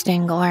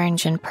twisting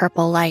orange and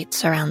purple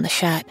lights around the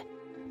shed.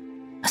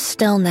 A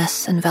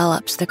stillness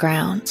envelops the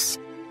grounds,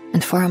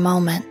 and for a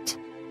moment,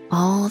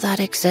 all that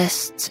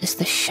exists is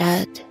the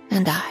shed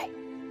and I.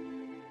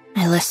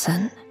 I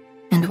listen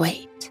and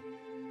wait.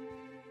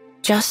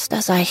 Just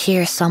as I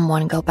hear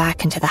someone go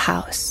back into the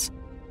house,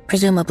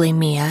 presumably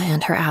Mia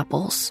and her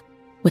apples,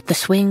 with the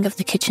swing of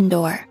the kitchen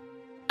door,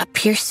 a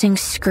piercing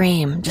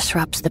scream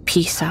disrupts the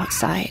peace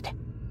outside.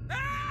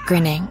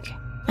 Grinning,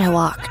 I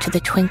walk to the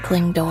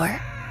twinkling door.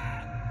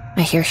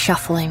 I hear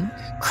shuffling,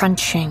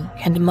 crunching,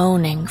 and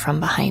moaning from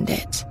behind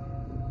it.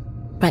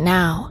 But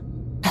now,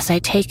 as I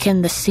take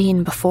in the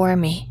scene before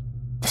me,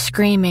 the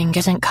screaming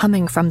isn't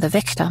coming from the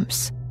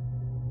victims.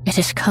 It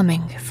is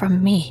coming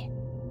from me.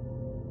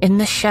 In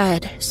the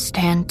shed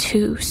stand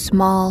two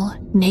small,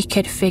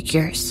 naked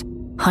figures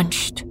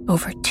hunched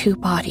over two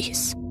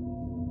bodies.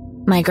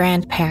 My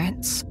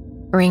grandparents,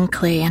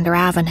 wrinkly and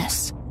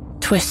ravenous,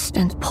 twist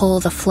and pull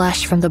the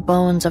flesh from the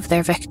bones of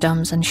their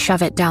victims and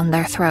shove it down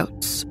their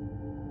throats.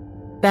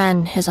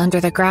 Ben is under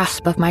the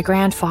grasp of my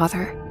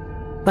grandfather,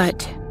 but,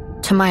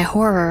 to my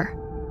horror,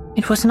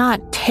 it was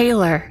not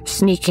Taylor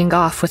sneaking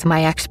off with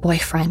my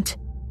ex-boyfriend,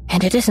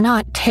 and it is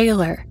not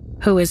Taylor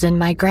who is in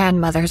my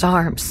grandmother's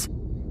arms.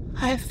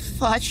 I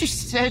thought you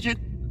said your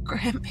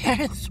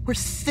grandparents were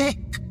sick.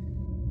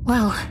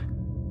 Well,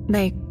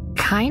 they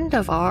kind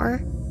of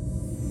are.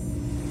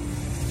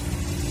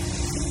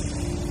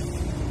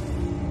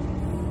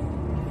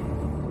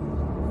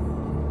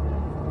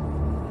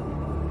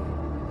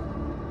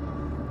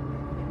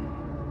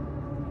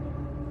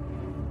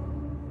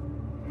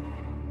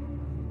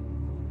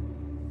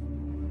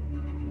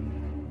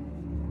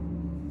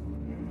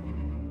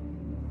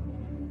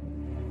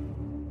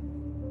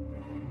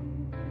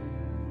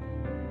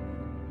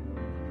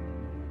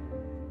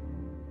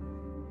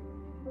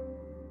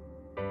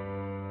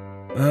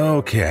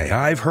 Okay,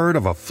 I've heard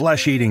of a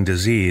flesh-eating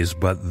disease,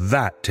 but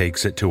that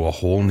takes it to a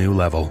whole new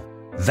level.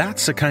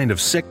 That's a kind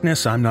of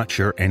sickness I'm not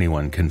sure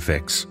anyone can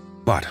fix.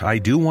 But I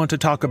do want to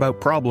talk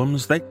about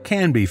problems that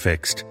can be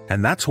fixed,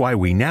 and that's why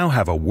we now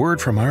have a word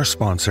from our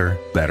sponsor,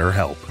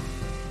 BetterHelp.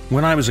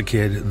 When I was a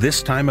kid,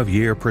 this time of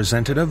year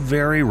presented a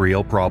very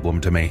real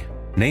problem to me.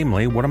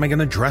 Namely, what am I going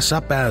to dress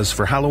up as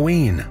for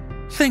Halloween?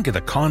 Think of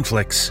the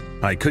conflicts.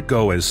 I could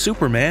go as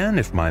Superman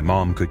if my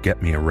mom could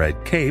get me a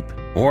red cape,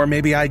 or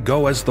maybe I'd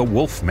go as the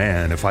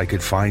Wolfman if I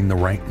could find the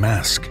right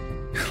mask.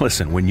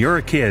 Listen, when you're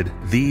a kid,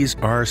 these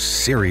are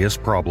serious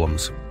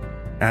problems.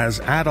 As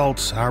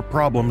adults, our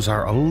problems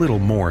are a little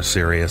more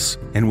serious,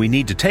 and we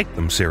need to take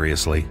them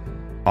seriously.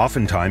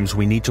 Oftentimes,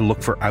 we need to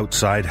look for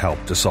outside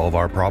help to solve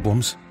our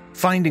problems,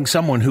 finding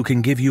someone who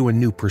can give you a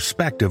new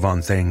perspective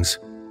on things.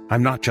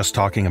 I'm not just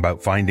talking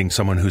about finding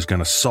someone who's going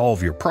to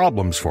solve your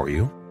problems for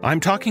you. I'm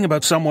talking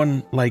about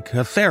someone like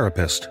a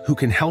therapist who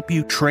can help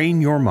you train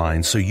your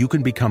mind so you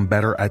can become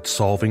better at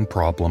solving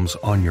problems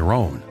on your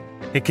own.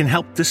 It can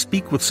help to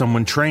speak with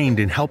someone trained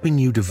in helping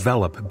you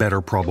develop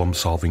better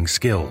problem-solving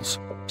skills.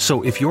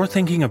 So if you're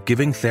thinking of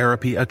giving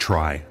therapy a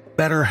try,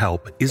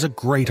 BetterHelp is a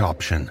great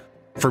option.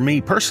 For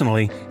me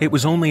personally, it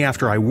was only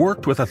after I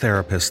worked with a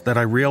therapist that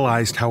I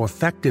realized how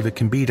effective it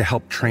can be to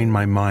help train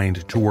my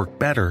mind to work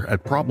better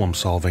at problem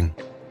solving.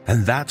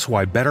 And that's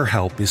why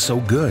BetterHelp is so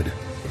good.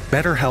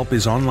 BetterHelp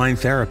is online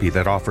therapy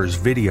that offers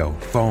video,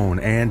 phone,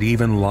 and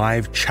even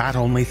live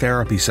chat-only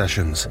therapy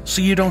sessions,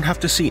 so you don't have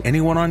to see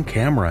anyone on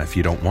camera if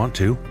you don't want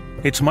to.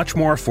 It's much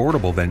more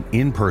affordable than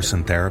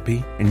in-person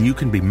therapy, and you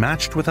can be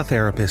matched with a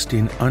therapist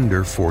in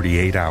under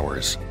 48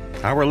 hours.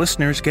 Our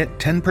listeners get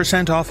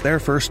 10% off their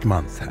first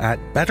month at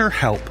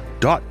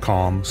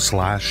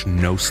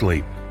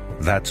betterhelp.com/nosleep.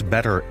 That's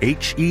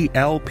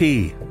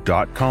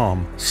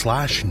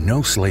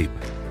betterhelp.com/nosleep.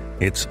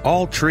 It's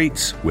all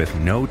treats with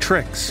no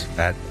tricks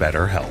at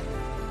BetterHelp.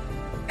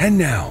 And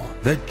now,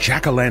 the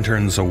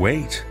jack-o'-lanterns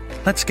await.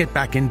 Let's get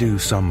back into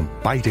some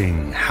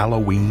biting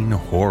Halloween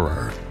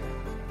horror.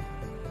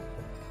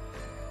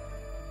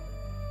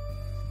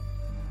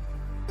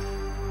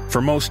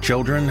 For most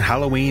children,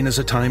 Halloween is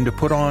a time to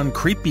put on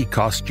creepy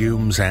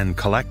costumes and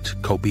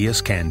collect copious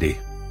candy.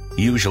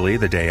 Usually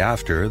the day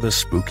after, the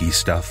spooky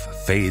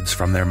stuff fades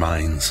from their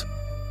minds.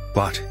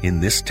 But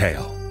in this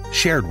tale,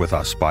 shared with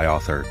us by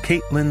author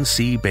Caitlin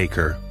C.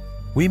 Baker,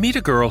 we meet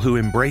a girl who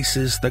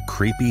embraces the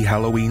creepy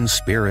Halloween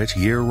spirit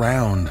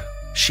year-round.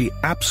 She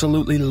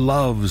absolutely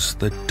loves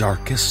the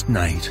darkest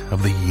night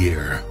of the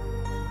year.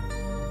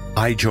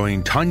 I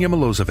joined Tanya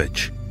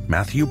Milosevic,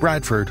 Matthew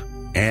Bradford,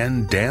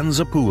 and Dan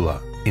Zapula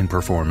in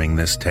performing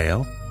this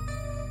tale.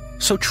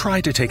 so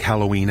try to take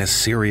Halloween as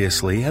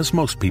seriously as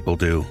most people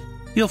do.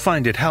 You'll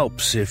find it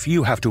helps if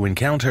you have to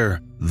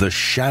encounter the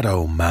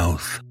Shadow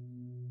Mouth.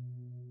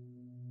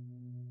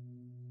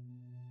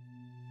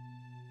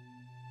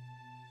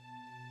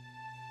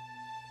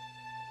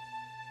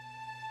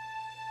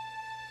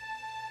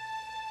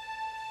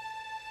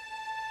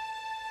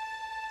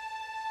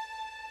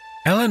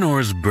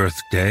 Eleanor's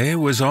birthday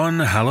was on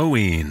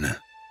Halloween.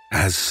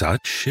 As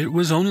such, it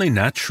was only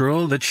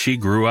natural that she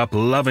grew up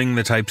loving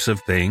the types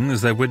of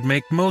things that would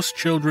make most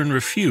children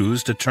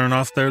refuse to turn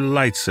off their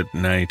lights at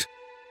night.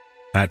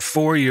 At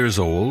 4 years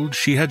old,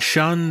 she had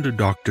shunned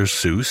Dr.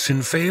 Seuss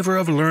in favor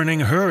of learning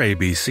her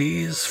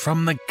ABCs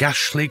from the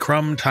Gashly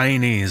Crumb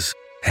Tinies,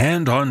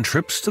 and on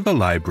trips to the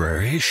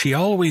library, she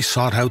always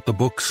sought out the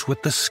books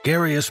with the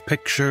scariest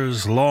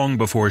pictures long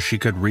before she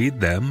could read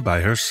them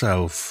by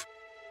herself.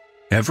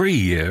 Every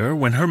year,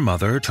 when her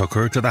mother took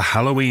her to the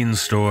Halloween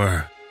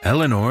store,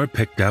 Eleanor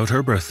picked out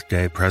her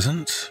birthday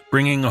present,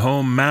 bringing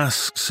home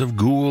masks of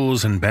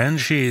ghouls and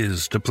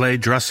banshees to play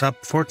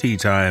dress-up for tea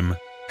time,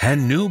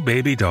 and new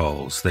baby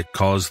dolls that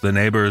caused the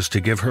neighbors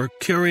to give her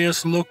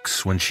curious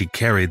looks when she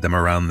carried them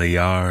around the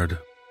yard.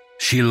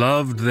 She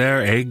loved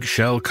their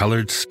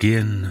eggshell-colored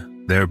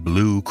skin, their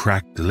blue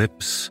cracked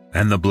lips,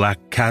 and the black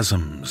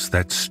chasms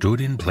that stood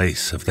in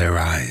place of their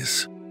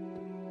eyes.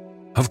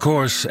 Of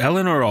course,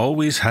 Eleanor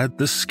always had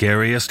the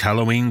scariest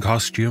Halloween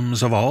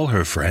costumes of all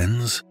her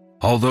friends,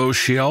 although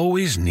she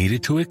always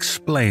needed to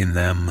explain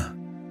them.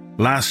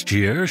 Last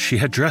year, she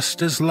had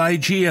dressed as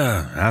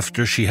Ligeia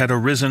after she had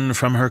arisen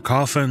from her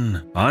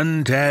coffin,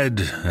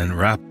 undead and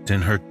wrapped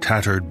in her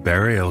tattered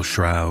burial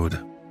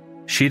shroud.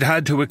 She'd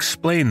had to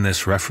explain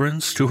this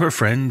reference to her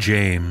friend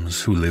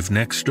James, who lived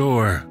next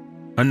door,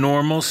 a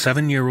normal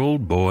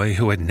 7-year-old boy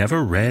who had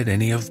never read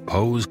any of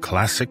Poe's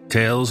classic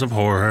tales of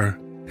horror,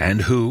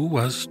 and who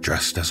was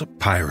dressed as a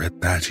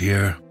pirate that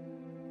year.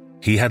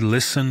 He had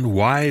listened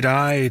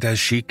wide-eyed as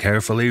she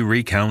carefully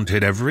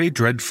recounted every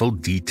dreadful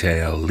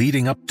detail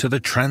leading up to the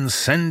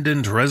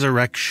transcendent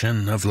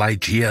resurrection of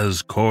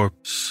Ligeia's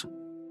corpse.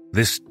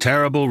 This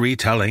terrible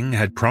retelling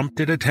had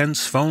prompted a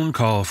tense phone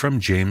call from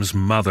James'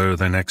 mother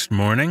the next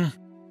morning.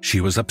 She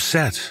was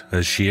upset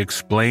as she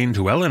explained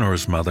to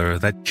Eleanor's mother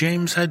that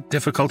James had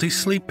difficulty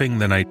sleeping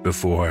the night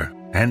before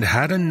and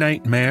had a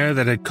nightmare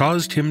that had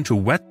caused him to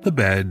wet the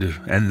bed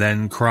and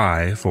then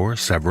cry for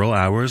several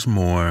hours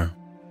more.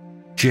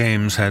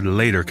 James had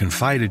later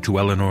confided to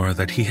Eleanor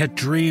that he had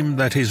dreamed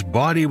that his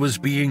body was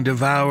being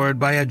devoured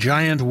by a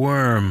giant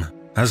worm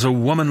as a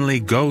womanly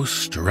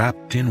ghost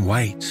wrapped in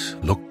white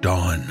looked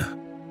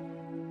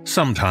on.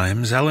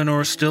 Sometimes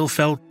Eleanor still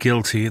felt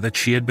guilty that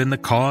she had been the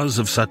cause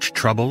of such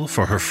trouble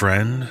for her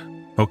friend.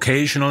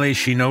 Occasionally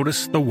she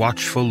noticed the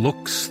watchful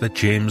looks that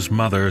James'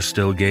 mother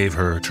still gave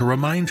her to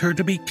remind her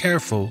to be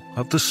careful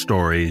of the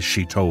stories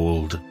she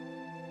told.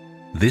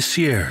 This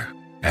year,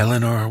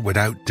 Eleanor would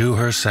outdo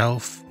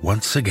herself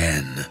once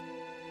again.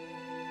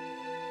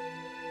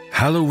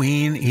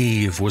 Halloween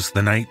Eve was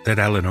the night that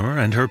Eleanor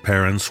and her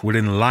parents would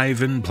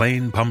enliven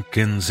plain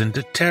pumpkins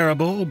into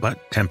terrible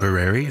but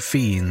temporary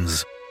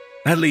fiends.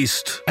 At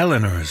least,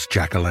 Eleanor's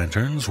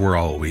jack-o'-lanterns were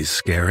always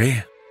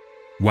scary.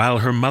 While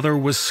her mother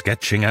was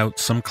sketching out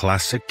some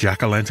classic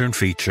jack-o'-lantern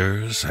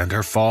features and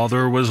her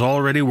father was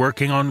already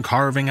working on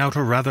carving out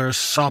a rather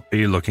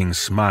soppy-looking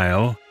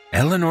smile,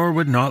 Eleanor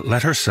would not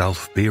let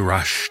herself be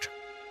rushed.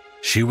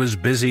 She was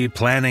busy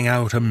planning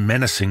out a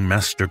menacing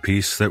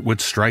masterpiece that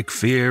would strike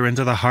fear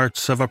into the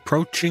hearts of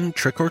approaching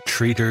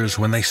trick-or-treaters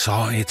when they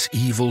saw its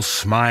evil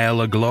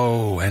smile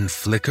aglow and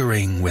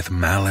flickering with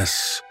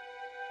malice.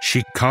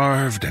 She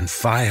carved and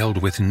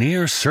filed with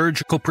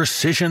near-surgical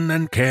precision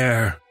and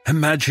care,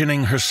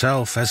 imagining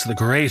herself as the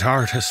great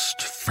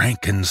artist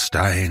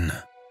Frankenstein.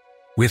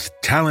 With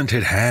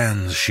talented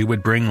hands, she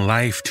would bring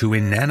life to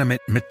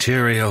inanimate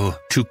material,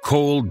 to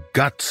cold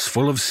guts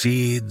full of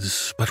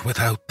seeds, but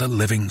without the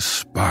living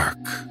spark.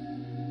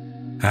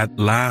 At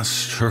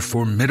last, her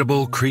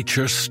formidable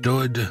creature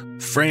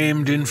stood,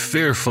 framed in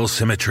fearful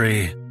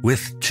symmetry,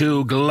 with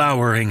 2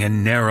 glowering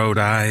and narrowed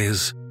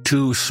eyes,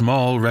 2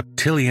 small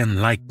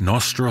reptilian-like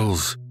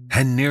nostrils,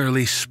 and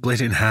nearly split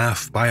in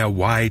half by a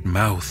wide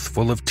mouth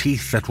full of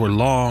teeth that were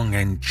long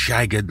and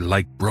jagged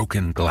like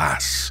broken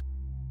glass.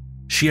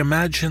 She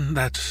imagined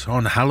that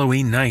on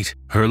Halloween night,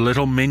 her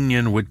little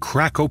minion would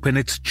crack open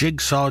its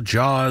jigsaw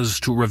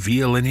jaws to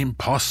reveal an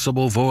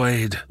impossible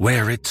void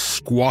where its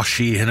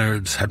squashy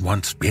innards had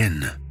once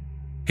been.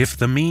 If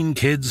the mean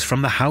kids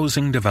from the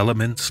housing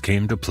developments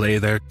came to play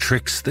their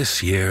tricks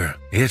this year,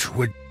 it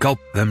would gulp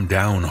them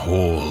down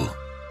whole.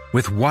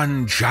 With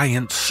one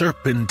giant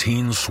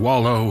serpentine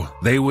swallow,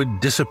 they would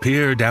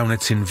disappear down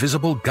its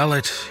invisible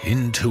gullet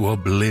into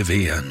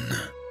oblivion.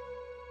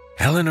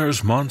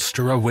 Eleanor's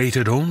monster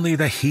awaited only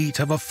the heat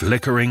of a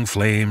flickering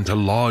flame to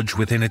lodge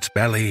within its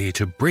belly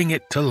to bring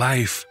it to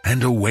life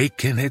and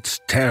awaken its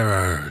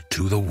terror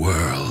to the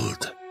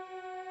world.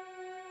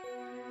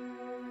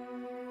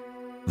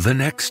 The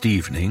next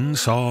evening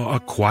saw a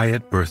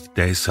quiet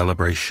birthday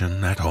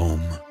celebration at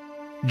home.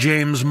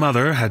 James'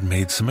 mother had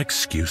made some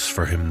excuse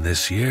for him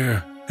this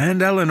year,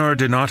 and Eleanor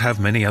did not have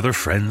many other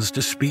friends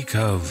to speak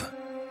of.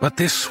 But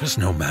this was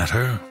no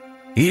matter.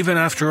 Even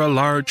after a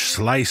large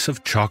slice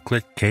of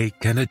chocolate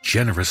cake and a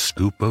generous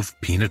scoop of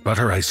peanut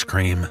butter ice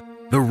cream,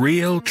 the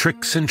real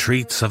tricks and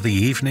treats of the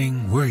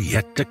evening were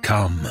yet to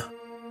come.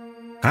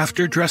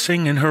 After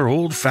dressing in her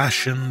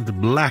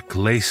old-fashioned black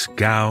lace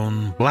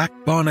gown, black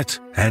bonnet,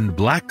 and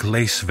black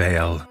lace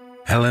veil,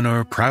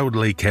 Eleanor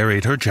proudly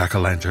carried her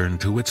jack-o'-lantern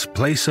to its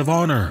place of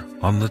honor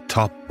on the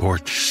top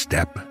porch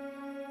step.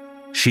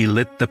 She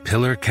lit the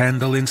pillar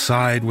candle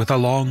inside with a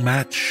long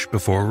match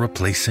before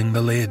replacing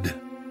the lid.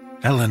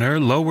 Eleanor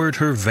lowered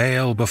her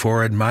veil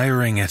before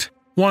admiring it,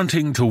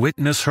 wanting to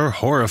witness her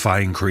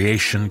horrifying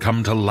creation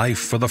come to life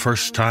for the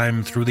first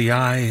time through the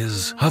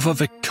eyes of a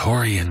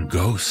Victorian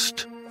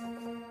ghost.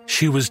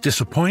 She was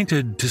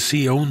disappointed to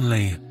see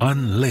only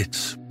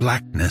unlit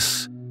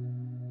blackness.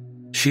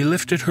 She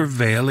lifted her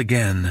veil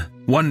again,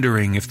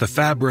 wondering if the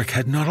fabric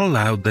had not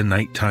allowed the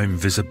nighttime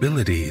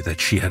visibility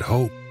that she had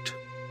hoped.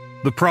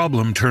 The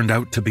problem turned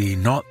out to be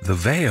not the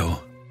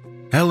veil.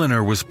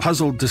 Eleanor was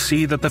puzzled to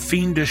see that the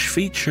fiendish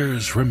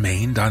features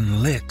remained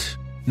unlit.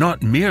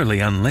 Not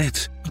merely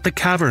unlit, but the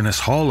cavernous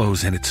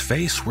hollows in its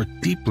face were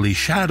deeply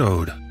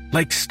shadowed,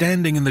 like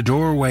standing in the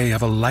doorway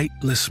of a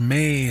lightless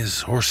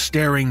maze or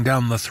staring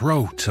down the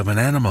throat of an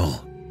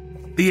animal.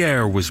 The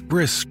air was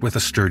brisk with a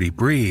sturdy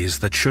breeze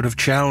that should have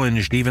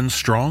challenged even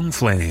strong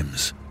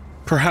flames.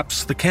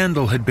 Perhaps the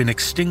candle had been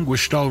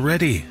extinguished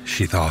already,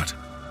 she thought.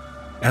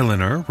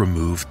 Eleanor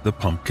removed the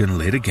pumpkin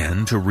lid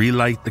again to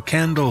relight the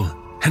candle,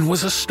 and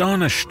was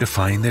astonished to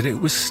find that it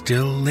was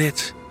still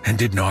lit and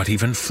did not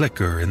even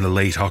flicker in the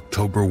late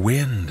October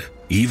wind,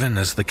 even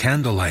as the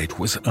candlelight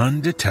was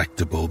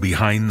undetectable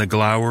behind the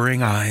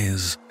glowering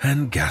eyes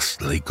and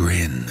ghastly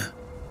grin.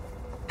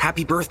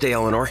 Happy birthday,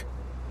 Eleanor.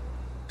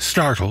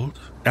 Startled,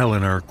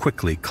 Eleanor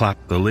quickly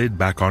clapped the lid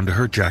back onto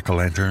her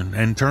jack-o'-lantern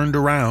and turned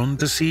around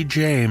to see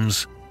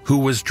James, who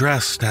was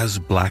dressed as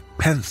Black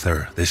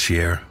Panther this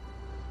year.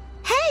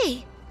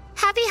 Hey!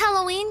 Happy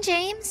Halloween,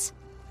 James.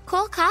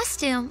 Cool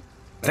costume.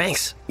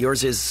 Thanks.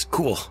 Yours is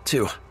cool,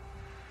 too.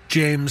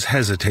 James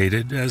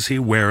hesitated as he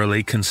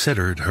warily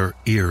considered her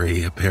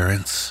eerie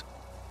appearance.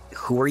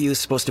 Who are you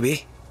supposed to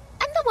be?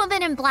 I'm the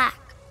woman in black.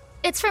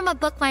 It's from a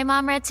book my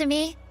mom read to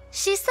me.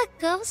 She's the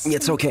ghost.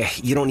 It's okay.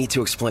 You don't need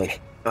to explain.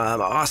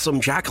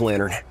 Awesome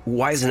jack-o'-lantern.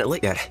 Why isn't it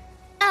lit yet?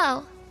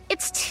 Oh,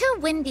 it's too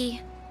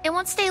windy. It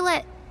won't stay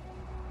lit.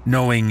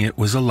 Knowing it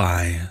was a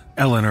lie,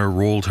 Eleanor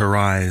rolled her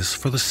eyes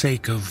for the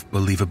sake of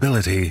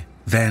believability,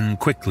 then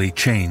quickly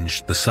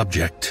changed the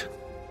subject.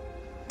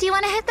 Do you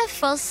want to hit the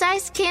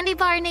full-size candy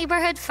bar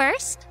neighborhood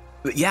first?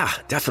 Yeah,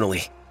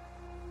 definitely.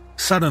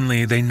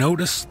 Suddenly, they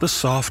noticed the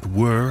soft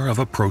whir of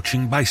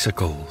approaching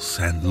bicycles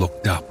and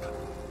looked up.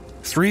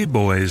 3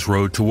 boys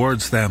rode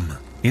towards them,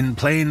 in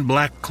plain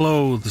black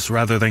clothes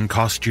rather than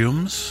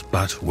costumes,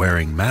 but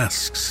wearing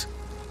masks.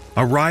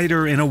 A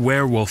rider in a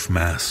werewolf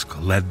mask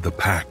led the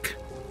pack.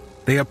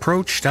 They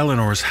approached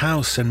Eleanor's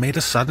house and made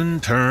a sudden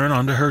turn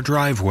onto her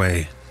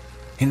driveway.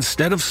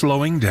 Instead of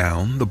slowing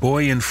down, the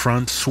boy in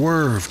front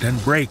swerved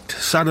and braked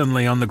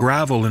suddenly on the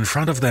gravel in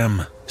front of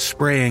them,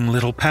 spraying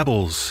little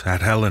pebbles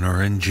at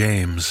Eleanor and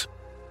James.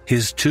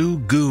 His 2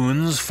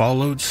 goons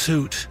followed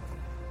suit.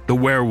 The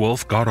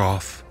werewolf got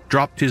off,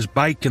 dropped his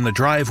bike in the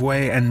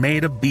driveway, and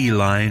made a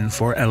beeline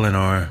for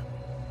Eleanor.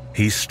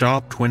 He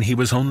stopped when he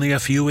was only a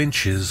few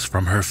inches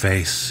from her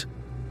face.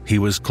 He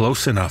was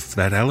close enough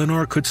that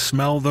Eleanor could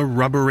smell the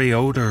rubbery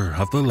odor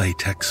of the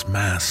latex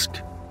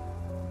mask.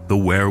 The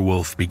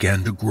werewolf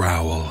began to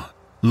growl,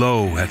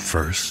 low at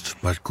first,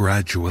 but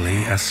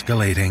gradually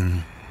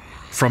escalating.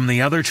 From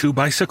the other 2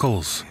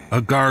 bicycles, a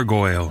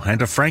gargoyle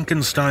and a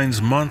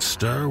Frankenstein's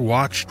monster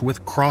watched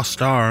with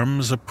crossed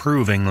arms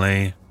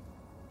approvingly.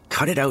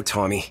 Cut it out,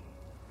 Tommy.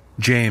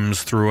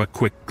 James threw a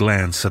quick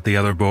glance at the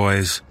other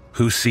boys,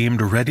 who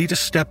seemed ready to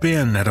step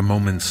in at a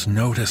moment's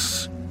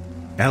notice.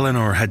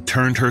 Eleanor had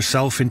turned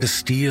herself into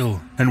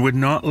steel and would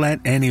not let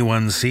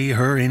anyone see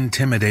her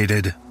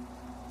intimidated.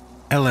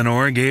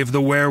 Eleanor gave the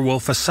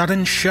werewolf a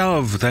sudden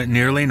shove that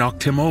nearly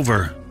knocked him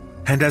over,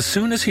 and as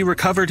soon as he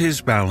recovered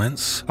his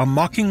balance, a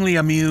mockingly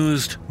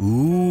amused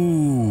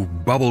 "ooh"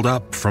 bubbled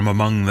up from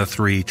among the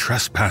 3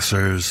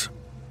 trespassers.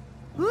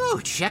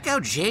 Ooh, check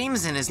out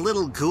James and his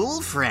little ghoul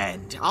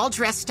friend, all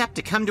dressed up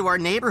to come to our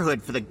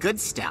neighborhood for the good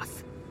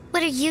stuff.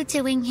 What are you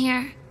doing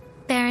here,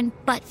 Baron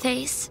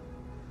Buttface?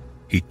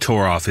 He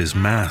tore off his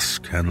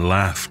mask and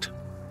laughed.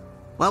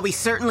 Well, we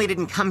certainly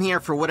didn't come here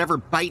for whatever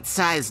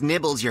bite-sized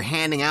nibbles you're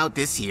handing out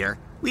this year.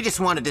 We just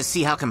wanted to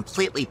see how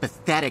completely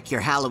pathetic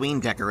your Halloween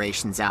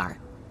decorations are.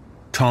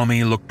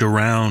 Tommy looked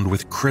around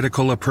with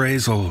critical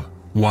appraisal,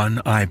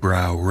 one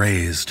eyebrow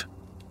raised.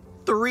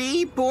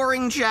 3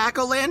 boring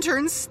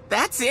jack-o'-lanterns?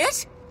 That's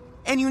it?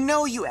 And you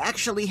know you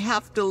actually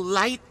have to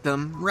light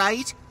them,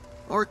 right?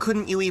 Or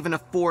couldn't you even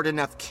afford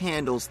enough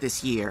candles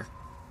this year?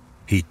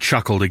 He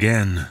chuckled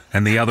again,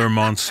 and the other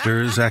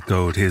monsters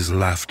echoed his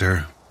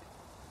laughter.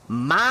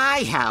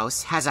 My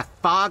house has a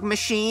fog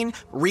machine,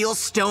 real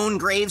stone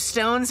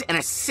gravestones, and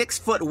a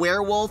 6-foot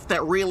werewolf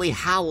that really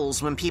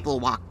howls when people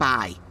walk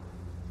by.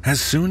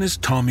 As soon as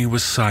Tommy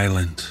was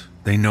silent,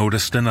 they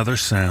noticed another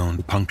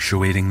sound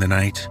punctuating the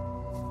night.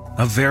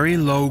 A very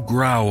low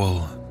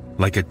growl,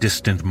 like a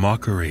distant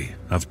mockery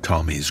of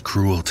Tommy's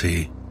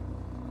cruelty.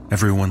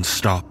 Everyone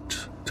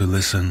stopped to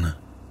listen.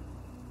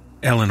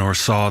 Eleanor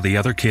saw the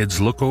other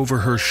kids look over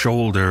her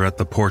shoulder at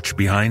the porch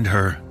behind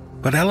her,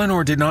 but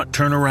Eleanor did not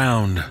turn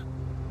around.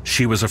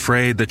 She was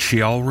afraid that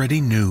she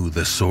already knew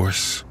the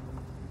source.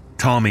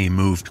 Tommy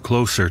moved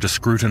closer to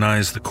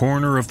scrutinize the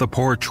corner of the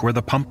porch where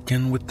the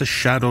pumpkin with the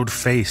shadowed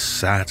face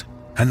sat,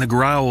 and the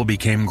growl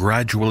became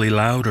gradually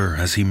louder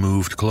as he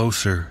moved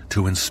closer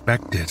to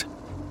inspect it.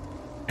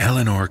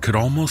 Eleanor could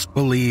almost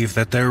believe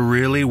that there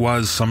really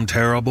was some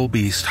terrible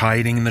beast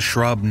hiding in the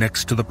shrub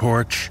next to the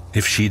porch,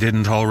 if she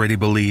didn't already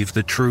believe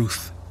the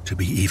truth to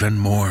be even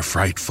more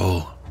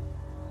frightful.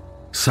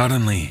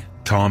 Suddenly,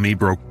 Tommy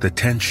broke the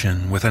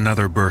tension with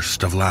another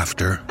burst of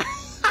laughter.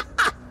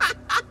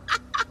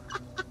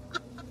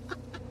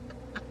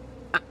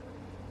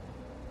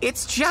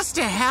 It's just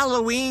a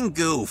Halloween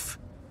goof.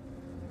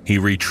 He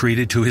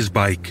retreated to his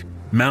bike,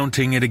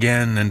 mounting it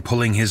again and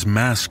pulling his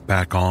mask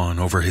back on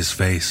over his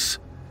face.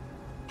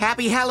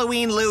 Happy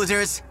Halloween,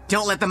 losers.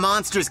 Don't let the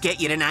monsters get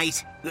you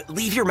tonight.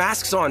 Leave your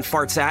masks on,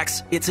 fart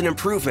sacks. It's an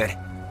improvement.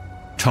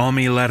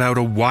 Tommy let out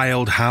a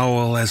wild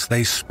howl as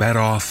they sped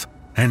off,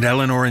 and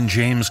Eleanor and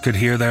James could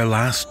hear their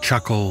last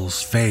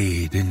chuckles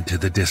fade into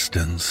the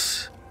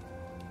distance.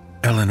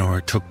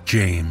 Eleanor took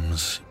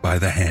James by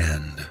the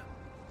hand.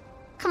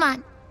 Come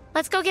on,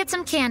 let's go get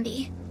some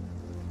candy.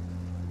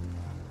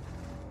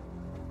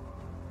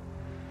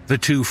 The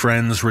two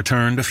friends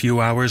returned a few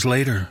hours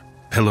later,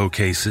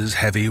 pillowcases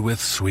heavy with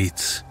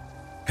sweets.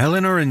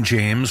 Eleanor and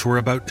James were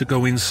about to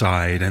go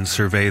inside and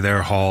survey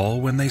their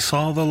haul when they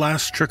saw the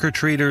last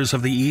trick-or-treaters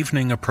of the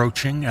evening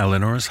approaching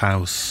Eleanor's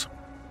house.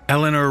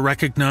 Eleanor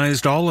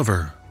recognized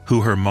Oliver, who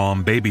her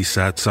mom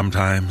babysat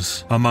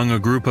sometimes, among a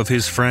group of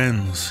his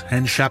friends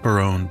and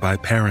chaperoned by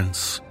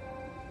parents.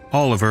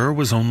 Oliver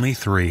was only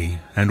 3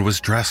 and was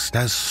dressed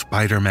as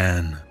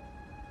Spider-Man.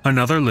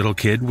 Another little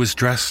kid was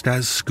dressed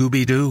as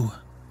Scooby-Doo.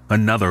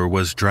 Another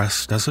was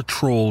dressed as a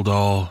troll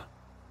doll.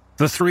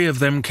 The 3 of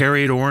them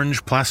carried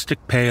orange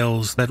plastic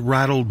pails that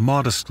rattled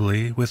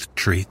modestly with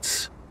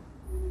treats.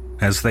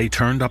 As they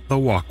turned up the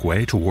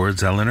walkway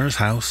towards Eleanor's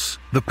house,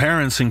 the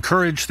parents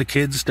encouraged the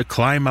kids to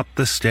climb up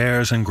the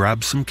stairs and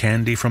grab some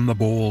candy from the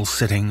bowl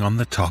sitting on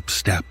the top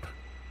step.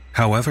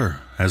 However,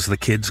 as the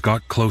kids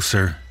got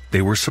closer,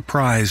 they were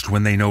surprised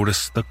when they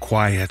noticed the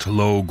quiet,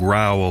 low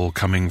growl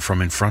coming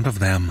from in front of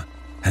them,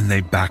 and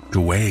they backed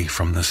away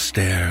from the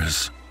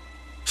stairs.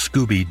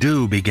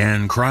 Scooby-Doo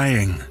began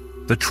crying.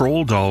 The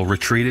troll doll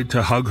retreated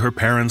to hug her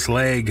parents'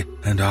 leg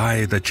and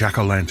eyed the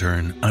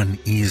jack-o'-lantern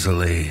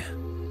uneasily.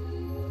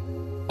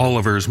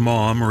 Oliver's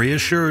mom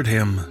reassured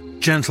him,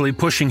 gently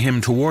pushing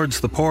him towards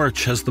the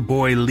porch as the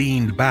boy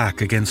leaned back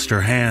against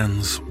her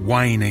hands,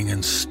 whining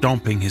and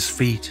stomping his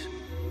feet.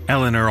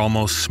 Eleanor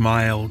almost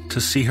smiled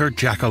to see her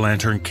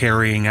jack-o'-lantern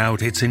carrying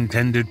out its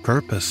intended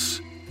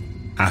purpose.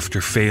 After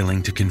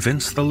failing to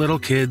convince the little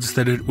kids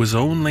that it was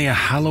only a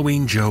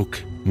Halloween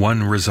joke,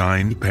 one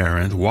resigned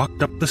parent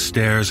walked up the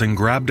stairs and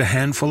grabbed a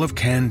handful of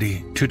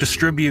candy to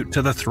distribute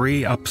to the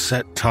 3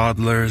 upset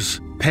toddlers,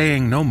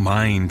 paying no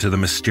mind to the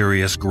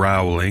mysterious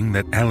growling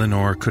that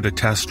Eleanor could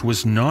attest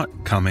was not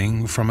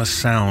coming from a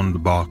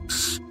sound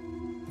box.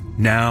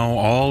 Now,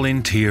 all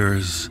in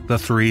tears, the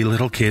 3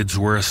 little kids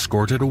were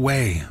escorted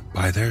away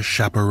by their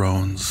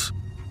chaperones.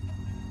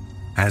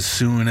 As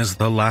soon as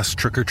the last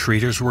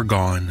trick-or-treaters were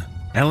gone,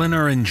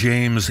 Eleanor and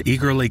James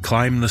eagerly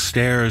climbed the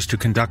stairs to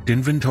conduct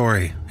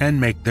inventory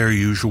and make their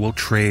usual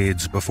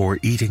trades before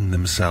eating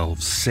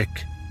themselves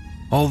sick.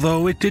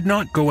 Although it did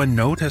not go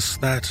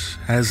unnoticed that,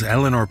 as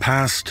Eleanor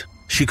passed,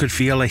 she could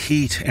feel a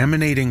heat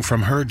emanating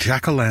from her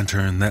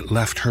jack-o'-lantern that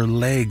left her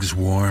legs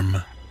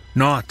warm.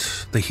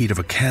 Not the heat of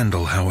a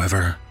candle,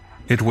 however.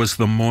 It was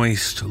the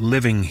moist,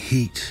 living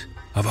heat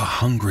of a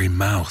hungry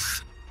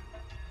mouth.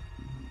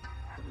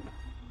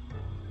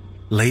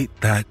 Late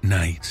that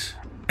night,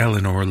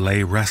 Eleanor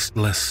lay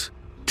restless,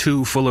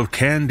 too full of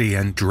candy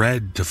and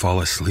dread to fall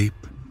asleep.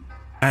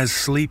 As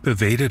sleep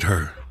evaded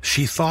her,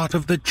 she thought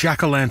of the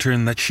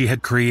jack-o'-lantern that she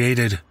had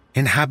created,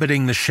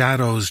 inhabiting the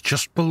shadows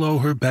just below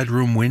her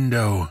bedroom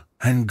window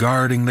and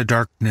guarding the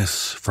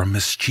darkness from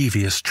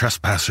mischievous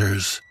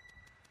trespassers.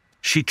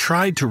 She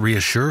tried to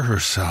reassure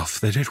herself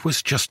that it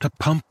was just a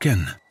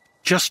pumpkin,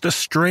 just a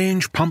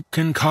strange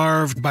pumpkin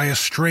carved by a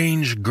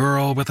strange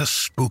girl with a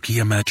spooky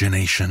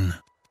imagination.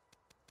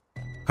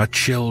 A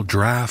chill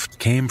draft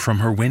came from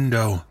her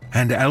window,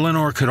 and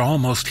Eleanor could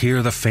almost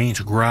hear the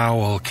faint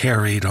growl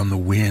carried on the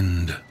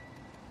wind.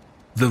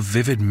 The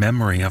vivid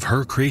memory of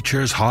her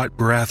creature's hot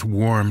breath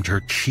warmed her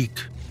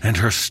cheek, and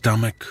her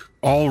stomach,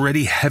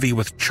 already heavy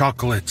with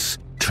chocolates,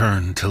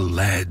 turned to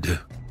lead.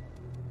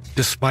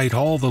 Despite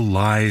all the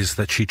lies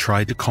that she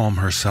tried to calm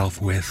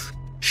herself with,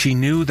 She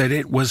knew that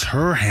it was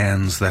her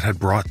hands that had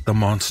brought the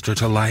monster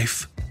to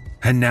life,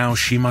 and now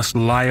she must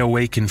lie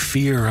awake in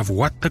fear of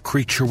what the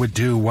creature would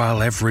do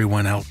while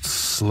everyone else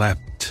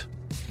slept.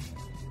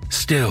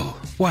 Still,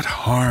 what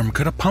harm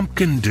could a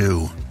pumpkin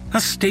do?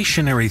 A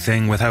stationary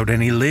thing without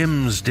any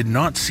limbs did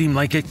not seem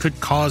like it could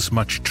cause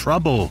much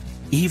trouble,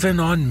 even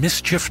on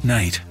mischief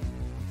night.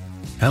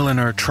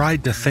 Eleanor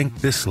tried to think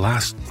this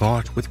last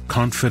thought with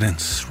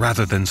confidence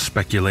rather than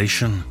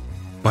speculation,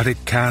 but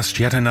it cast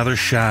yet another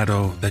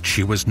shadow that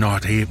she was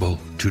not able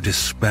to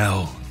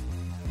dispel.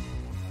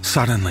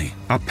 Suddenly,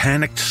 a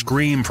panicked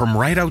scream from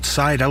right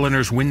outside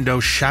Eleanor's window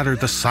shattered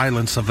the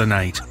silence of the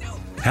night.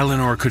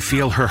 Eleanor could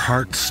feel her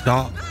heart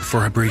stop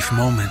for a brief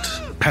moment,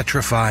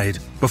 petrified,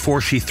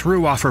 before she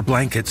threw off her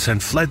blankets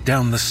and fled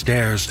down the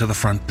stairs to the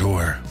front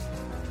door.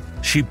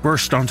 She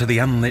burst onto the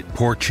unlit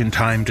porch in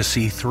time to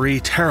see 3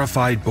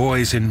 terrified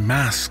boys in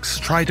masks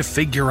try to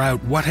figure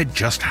out what had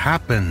just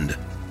happened.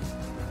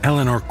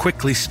 Eleanor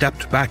quickly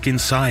stepped back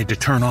inside to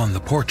turn on the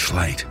porch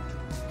light.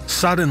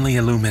 Suddenly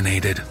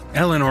illuminated,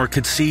 Eleanor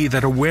could see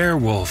that a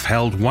werewolf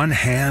held one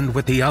hand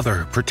with the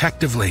other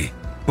protectively,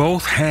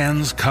 both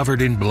hands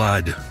covered in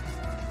blood.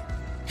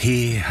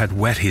 He had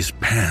wet his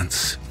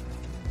pants.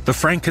 The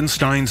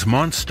Frankenstein's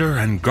monster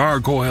and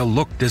gargoyle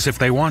looked as if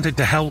they wanted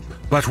to help,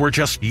 but were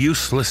just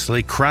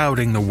uselessly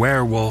crowding the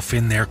werewolf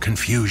in their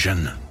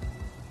confusion.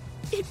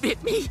 It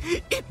bit me!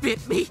 It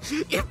bit me!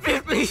 It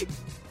bit me!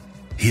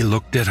 He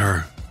looked at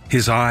her,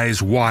 his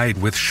eyes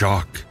wide with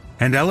shock,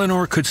 and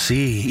Eleanor could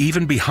see,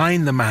 even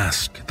behind the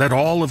mask, that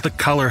all of the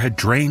color had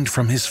drained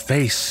from his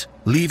face,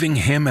 leaving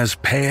him as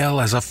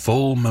pale as a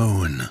full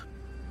moon.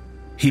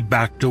 He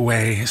backed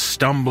away,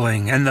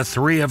 stumbling, and the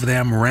 3 of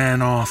them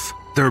ran off.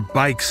 Their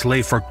bikes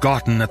lay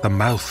forgotten at the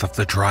mouth of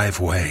the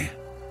driveway.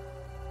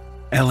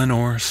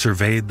 Eleanor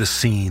surveyed the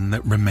scene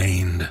that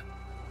remained.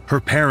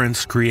 Her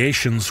parents'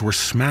 creations were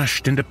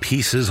smashed into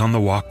pieces on the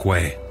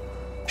walkway.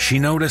 She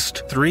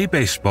noticed 3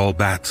 baseball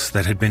bats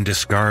that had been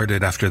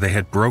discarded after they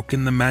had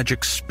broken the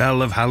magic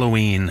spell of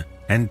Halloween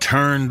and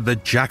turned the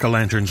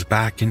jack-o'-lanterns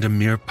back into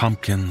mere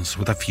pumpkins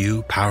with a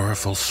few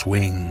powerful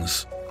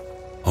swings.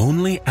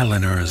 Only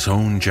Eleanor's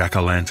own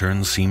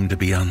jack-o'-lantern seemed to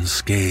be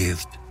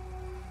unscathed.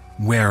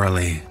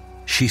 Warily,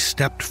 she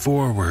stepped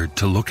forward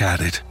to look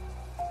at it.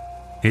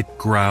 It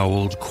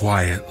growled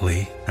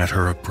quietly at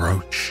her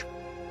approach.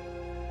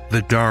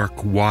 The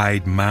dark,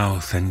 wide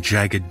mouth and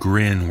jagged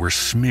grin were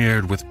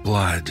smeared with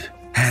blood,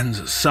 and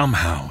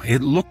somehow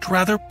it looked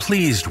rather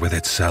pleased with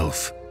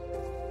itself.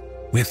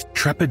 With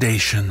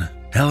trepidation,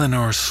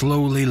 Eleanor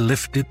slowly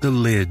lifted the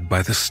lid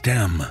by the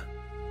stem.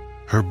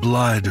 Her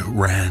blood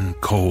ran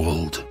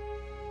cold.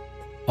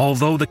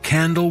 Although the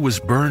candle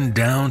was burned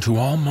down to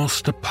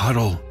almost a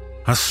puddle,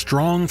 a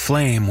strong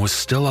flame was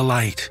still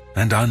alight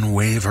and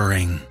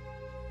unwavering.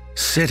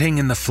 Sitting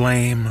in the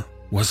flame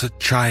was a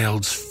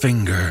child's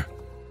finger,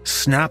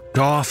 snapped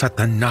off at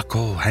the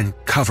knuckle and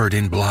covered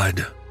in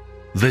blood,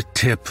 the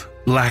tip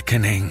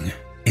blackening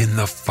in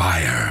the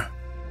fire.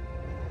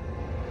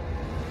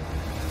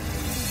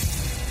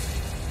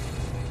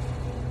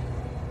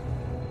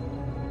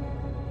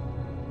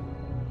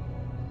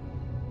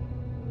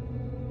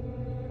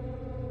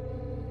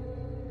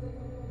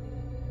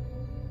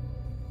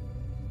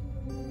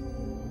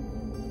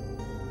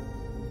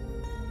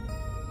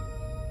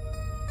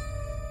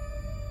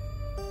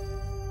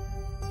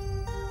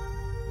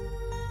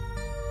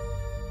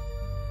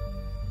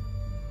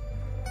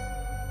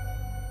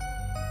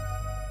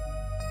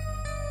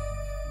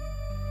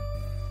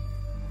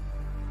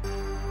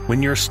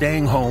 When you're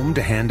staying home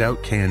to hand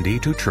out candy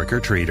to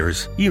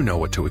trick-or-treaters, you know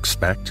what to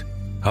expect.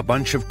 A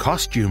bunch of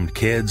costumed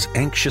kids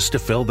anxious to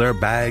fill their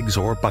bags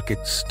or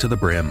buckets to the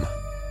brim.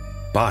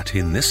 But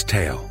in this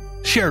tale,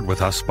 shared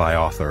with us by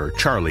author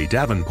Charlie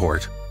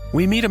Davenport,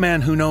 we meet a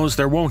man who knows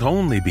there won't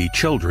only be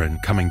children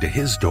coming to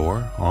his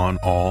door on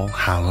All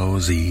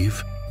Hallows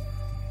Eve.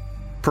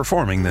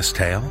 Performing this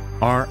tale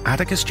are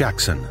Atticus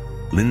Jackson,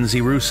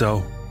 Lindsay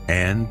Russo,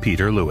 and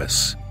Peter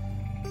Lewis.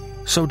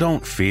 So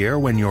don't fear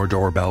when your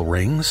doorbell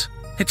rings.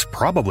 It's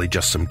probably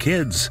just some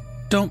kids.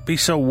 Don't be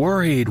so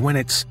worried when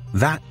it's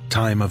that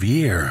time of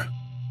year.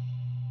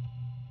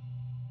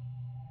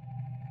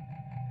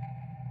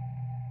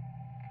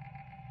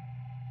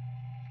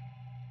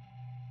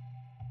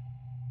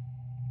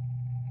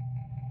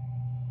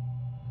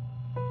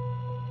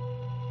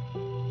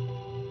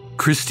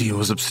 Christy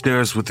was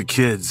upstairs with the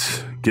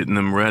kids, getting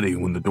them ready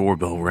when the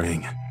doorbell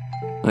rang.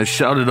 I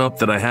shouted up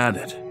that I had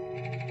it.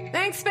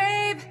 Thanks,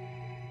 babe!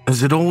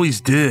 As it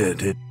always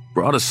did, it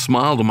brought a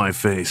smile to my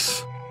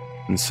face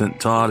and sent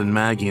Todd and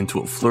Maggie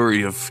into a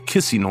flurry of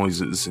kissy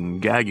noises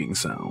and gagging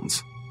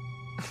sounds.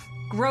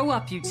 Grow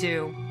up, you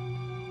two.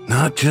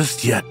 Not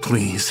just yet,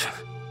 please.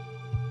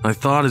 I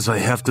thought as I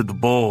hefted the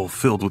bowl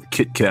filled with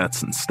Kit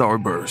Kats and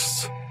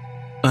Starbursts.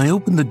 I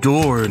opened the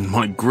door and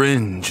my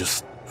grin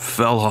just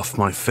fell off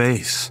my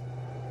face.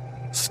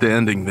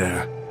 Standing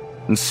there,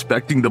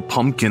 inspecting the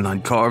pumpkin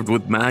I'd carved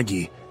with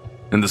Maggie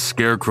and the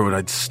scarecrow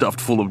I'd stuffed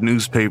full of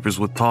newspapers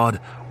with Todd,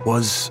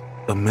 was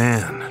a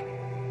man.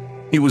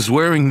 He was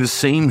wearing the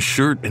same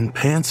shirt and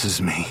pants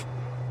as me.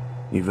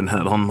 Even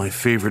had on my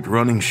favorite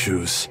running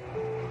shoes.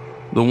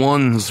 The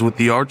ones with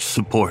the arch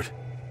support.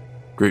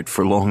 Great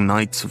for long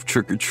nights of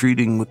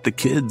trick-or-treating with the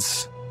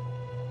kids.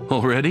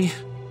 Already?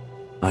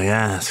 I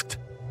asked,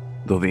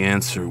 though the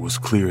answer was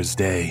clear as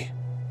day.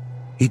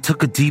 He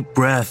took a deep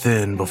breath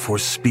in before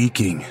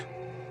speaking,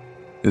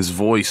 his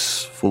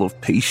voice full of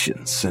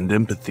patience and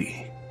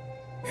empathy.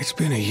 It's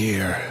been a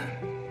year.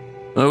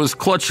 I was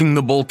clutching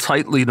the bowl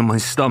tightly to my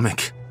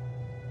stomach,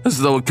 as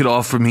though it could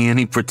offer me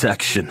any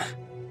protection.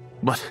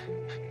 But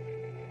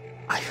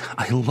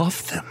I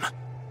loved him.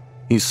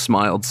 He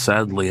smiled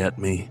sadly at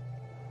me,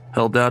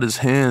 held out his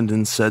hand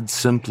and said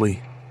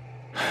simply,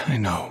 I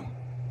know.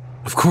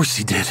 Of course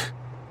he did.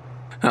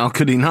 How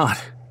could he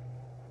not?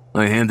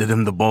 I handed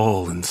him the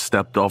bowl and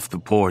stepped off the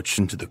porch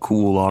into the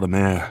cool autumn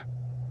air.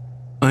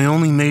 I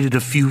only made it a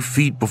few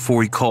feet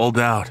before he called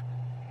out,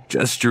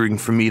 gesturing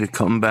for me to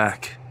come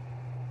back.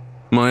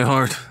 My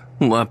heart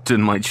leapt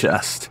in my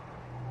chest,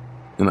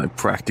 and I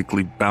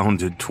practically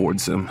bounded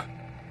towards him.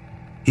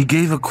 He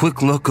gave a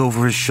quick look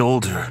over his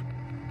shoulder,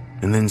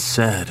 and then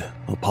said,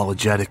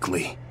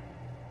 apologetically,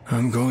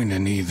 I'm going to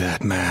need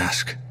that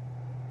mask.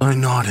 I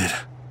nodded,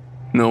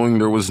 knowing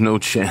there was no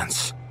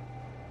chance.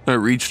 I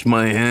reached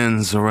my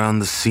hands around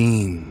the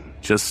seam,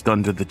 just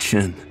under the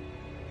chin.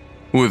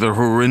 With a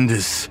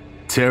horrendous,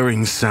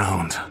 tearing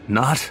sound,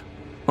 not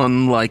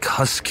unlike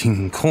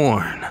husking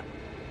corn,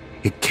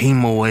 it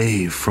came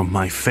away from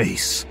my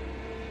face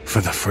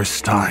for the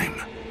first time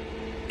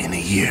in a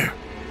year.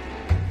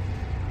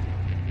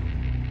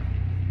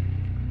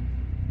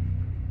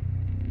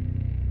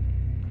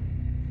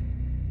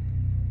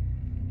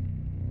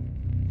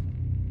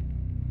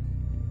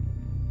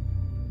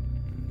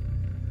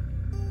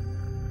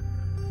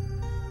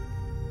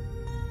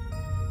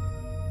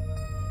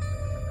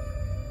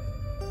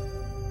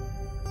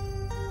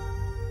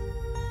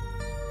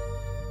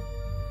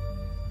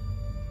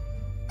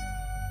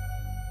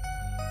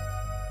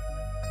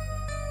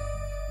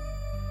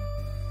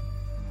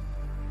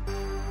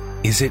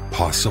 Is it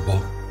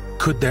possible?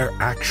 Could there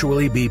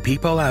actually be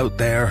people out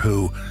there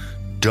who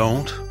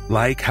don't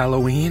like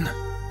Halloween?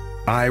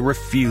 I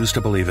refuse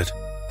to believe it.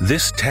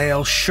 This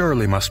tale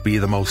surely must be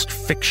the most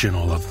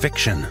fictional of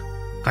fiction.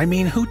 I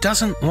mean, who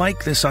doesn't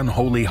like this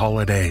unholy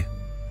holiday?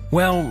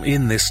 Well,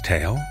 in this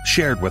tale,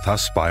 shared with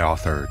us by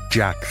author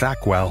Jack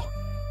Thackwell,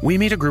 we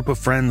meet a group of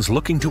friends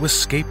looking to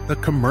escape the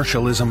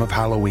commercialism of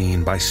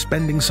Halloween by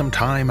spending some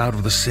time out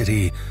of the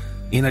city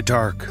in a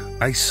dark,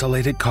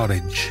 isolated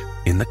cottage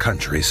in the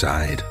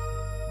countryside.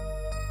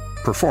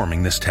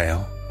 Performing this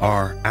tale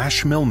are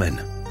Ash Millman,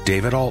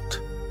 David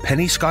Alt,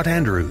 Penny Scott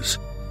Andrews,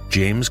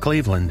 James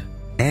Cleveland,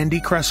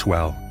 Andy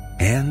Cresswell,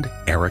 and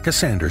Erica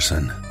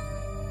Sanderson.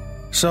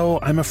 So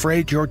I'm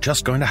afraid you're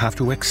just going to have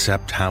to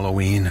accept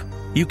Halloween.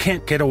 You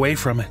can't get away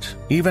from it,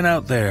 even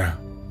out there,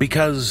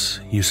 because,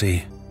 you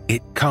see,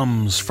 it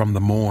comes from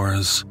the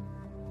moors.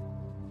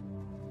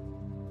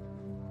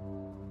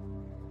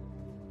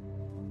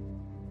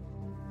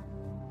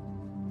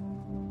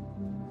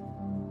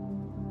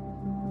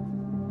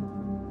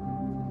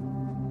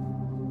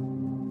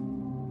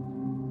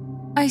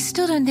 I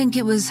still don't think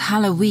it was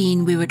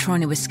Halloween we were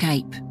trying to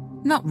escape.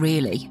 Not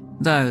really,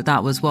 though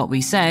that was what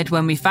we said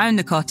when we found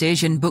the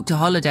cottage and booked a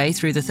holiday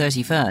through the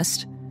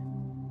 31st.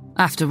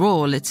 After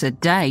all, it's a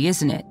day,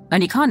 isn't it?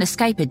 And you can't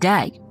escape a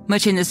day,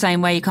 much in the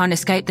same way you can't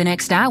escape the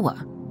next hour.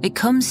 It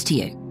comes to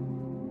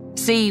you.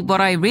 See,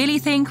 what I really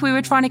think we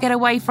were trying to get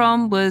away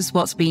from was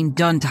what's been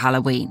done to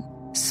Halloween.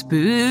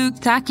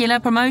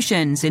 Spooktacular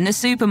promotions in the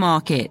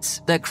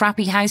supermarkets, the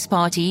crappy house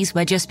parties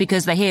where just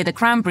because they hear the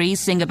Cranberries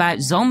sing about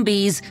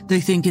zombies,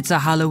 they think it's a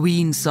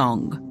Halloween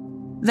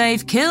song.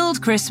 They've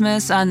killed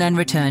Christmas and then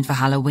returned for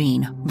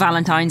Halloween.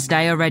 Valentine's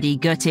Day already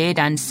gutted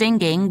and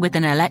singing with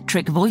an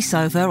electric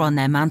voiceover on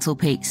their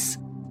mantelpiece.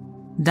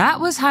 That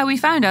was how we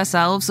found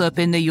ourselves up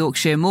in the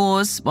Yorkshire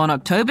moors on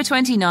October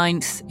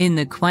 29th in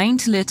the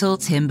quaint little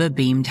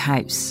timber-beamed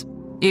house.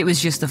 It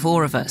was just the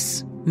four of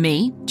us.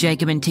 Me,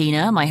 Jacob and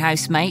Tina, my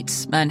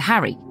housemates, and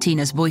Harry,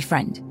 Tina's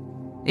boyfriend.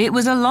 It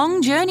was a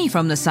long journey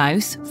from the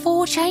south,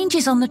 4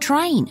 changes on the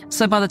train,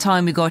 so by the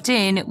time we got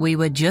in, we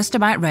were just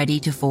about ready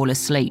to fall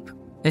asleep.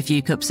 A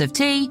few cups of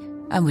tea,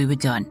 and we were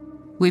done.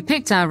 We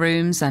picked our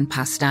rooms and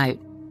passed out.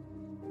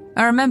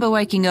 I remember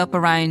waking up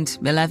around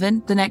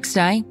 11 the next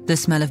day, the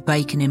smell of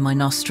bacon in my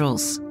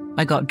nostrils.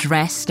 I got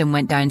dressed and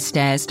went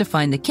downstairs to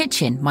find the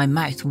kitchen, my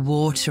mouth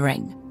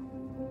watering.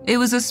 It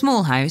was a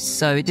small house,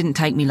 so it didn't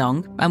take me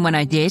long, and when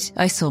I did,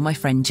 I saw my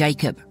friend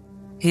Jacob.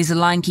 His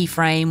lanky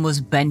frame was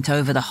bent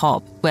over the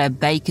hob, where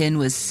bacon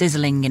was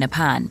sizzling in a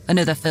pan,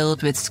 another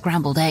filled with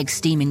scrambled eggs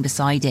steaming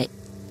beside it.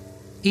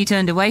 He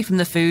turned away from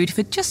the food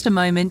for just a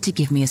moment to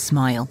give me a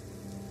smile.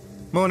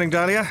 Morning,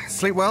 Dahlia.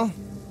 Sleep well?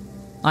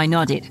 I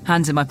nodded,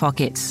 hands in my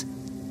pockets.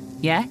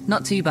 Yeah,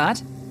 not too bad.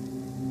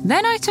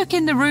 Then I took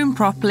in the room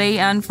properly,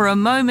 and for a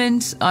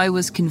moment, I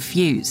was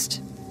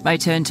confused. I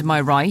turned to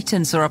my right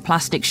and saw a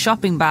plastic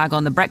shopping bag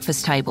on the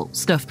breakfast table,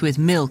 stuffed with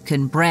milk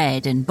and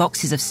bread and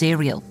boxes of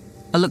cereal.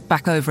 I looked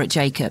back over at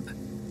Jacob.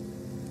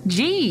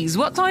 Geez,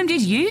 what time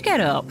did you get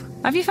up?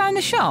 Have you found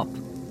the shop?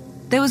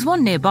 There was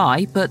one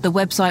nearby, but the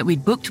website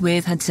we'd booked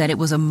with had said it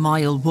was a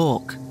mile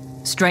walk.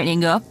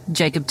 Straightening up,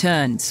 Jacob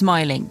turned,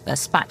 smiling, a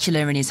spatula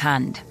in his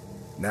hand.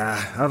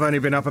 Nah, I've only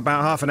been up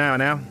about half an hour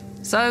now.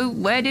 So,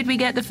 where did we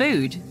get the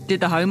food? Did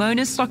the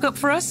homeowners stock up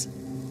for us?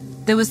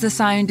 There was the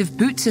sound of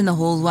boots in the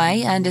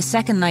hallway, and a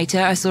second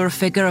later I saw a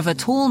figure of a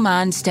tall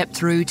man step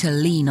through to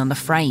lean on the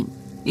frame.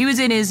 He was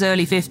in his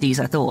early 50s,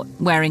 I thought,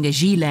 wearing a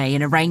gilet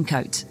and a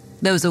raincoat.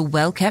 There was a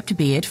well-kept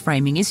beard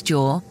framing his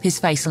jaw, his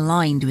face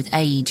lined with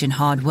age and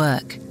hard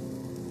work.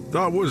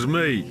 That was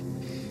me.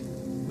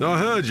 I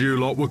heard you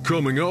lot were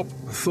coming up.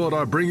 Thought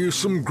I'd bring you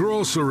some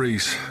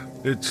groceries.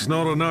 It's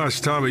not a nice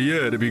time of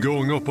year to be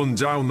going up and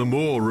down the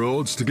moor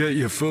roads to get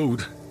your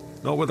food.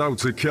 Not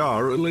without a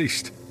car, at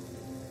least.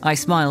 I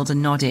smiled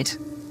and nodded.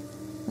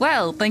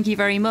 Well, thank you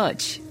very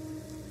much.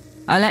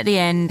 I let the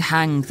end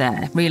hang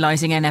there,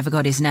 realising I never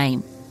got his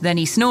name. Then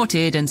he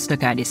snorted and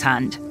stuck out his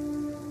hand.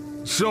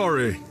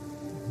 Sorry.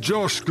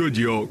 Josh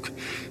Goodyoke.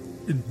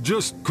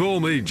 Just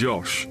call me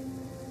Josh.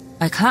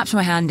 I clapped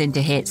my hand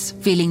into his,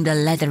 feeling the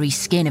leathery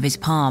skin of his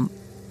palm.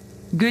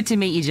 Good to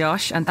meet you,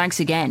 Josh, and thanks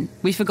again.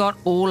 We forgot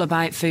all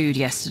about food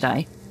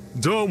yesterday.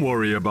 Don't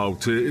worry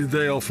about it,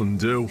 they often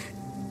do.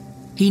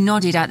 He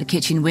nodded out the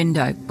kitchen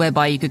window,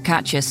 whereby you could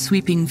catch a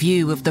sweeping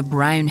view of the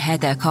brown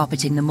heather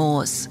carpeting the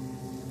moors.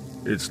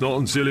 It's not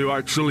until you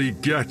actually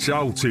get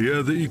out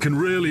here that you can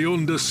really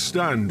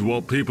understand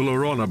what people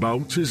are on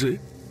about, is it?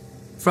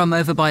 From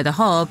over by the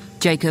hob,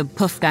 Jacob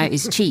puffed out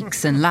his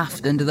cheeks and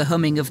laughed under the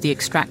humming of the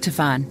extractor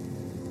fan.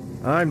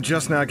 I'm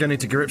just now getting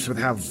to grips with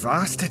how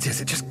vast it is.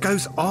 It just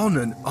goes on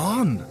and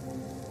on.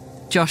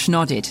 Josh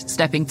nodded,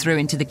 stepping through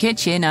into the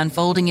kitchen and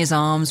folding his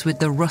arms with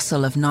the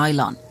rustle of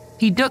nylon.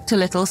 He ducked a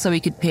little so he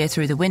could peer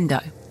through the window.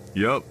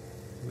 Yep,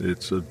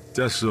 it's a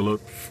desolate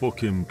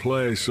fucking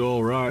place,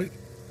 all right,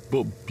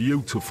 but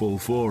beautiful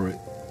for it.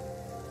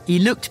 He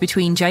looked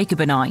between Jacob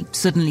and I,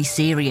 suddenly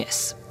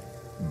serious.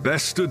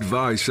 Best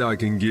advice I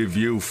can give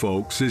you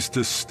folks is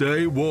to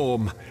stay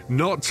warm,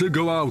 not to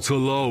go out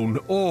alone,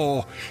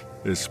 or,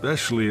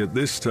 especially at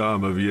this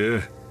time of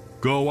year,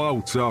 go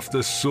out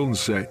after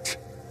sunset.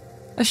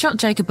 I shot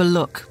Jacob a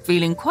look,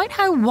 feeling quite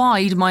how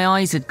wide my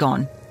eyes had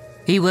gone.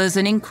 He was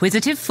an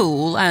inquisitive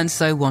fool and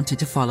so wanted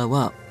to follow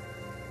up.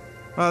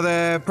 Are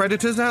there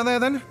predators out there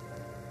then?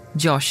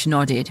 Josh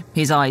nodded,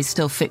 his eyes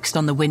still fixed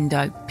on the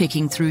window,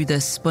 picking through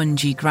the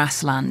spongy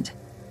grassland.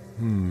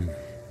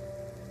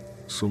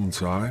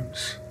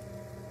 Sometimes.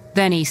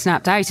 Then he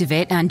snapped out of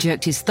it and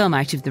jerked his thumb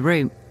out of the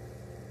room.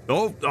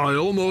 Oh, I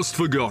almost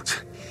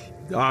forgot.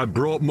 I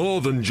brought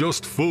more than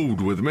just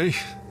food with me.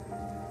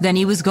 Then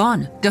he was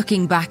gone,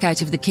 ducking back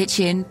out of the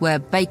kitchen, where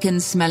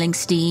bacon-smelling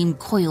steam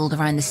coiled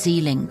around the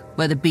ceiling,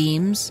 where the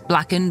beams,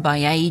 blackened by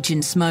age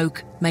and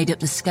smoke, made up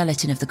the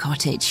skeleton of the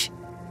cottage.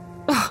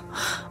 Oh,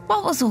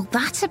 what was all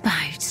that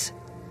about?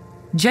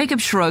 Jacob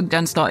shrugged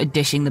and started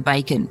dishing the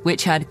bacon,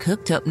 which had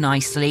cooked up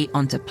nicely,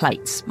 onto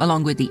plates,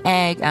 along with the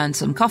egg and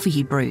some coffee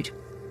he brewed.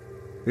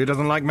 Who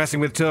doesn't like messing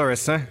with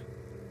tourists, eh?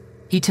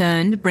 He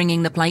turned,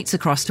 bringing the plates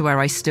across to where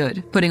I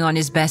stood, putting on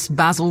his best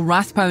Basil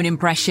Rathbone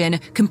impression,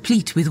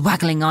 complete with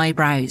waggling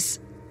eyebrows.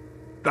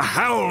 The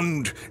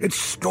hound, it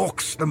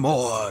stalks the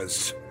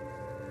moors.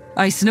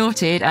 I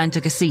snorted and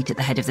took a seat at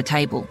the head of the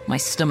table, my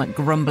stomach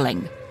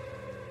grumbling.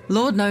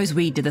 Lord knows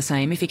we'd do the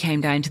same if he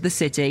came down to the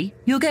city.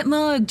 You'll get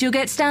mugged, you'll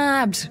get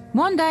stabbed.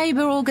 One day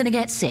we're all going to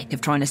get sick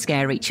of trying to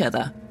scare each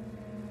other.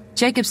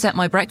 Jacob set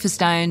my breakfast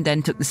down,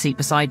 then took the seat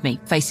beside me,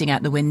 facing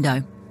out the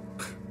window.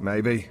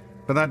 Maybe.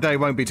 But that day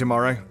won't be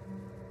tomorrow.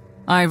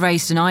 I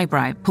raised an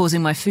eyebrow,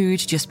 pausing my food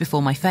just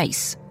before my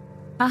face.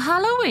 A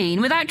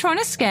Halloween without trying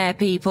to scare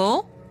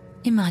people?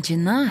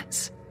 Imagine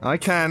that. I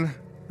can.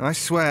 I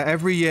swear,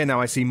 every year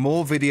now I see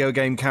more video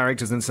game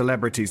characters and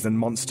celebrities than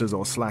monsters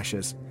or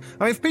slashers.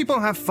 I mean, if people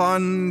have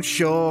fun,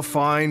 sure,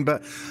 fine,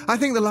 but I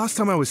think the last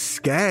time I was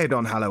scared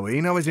on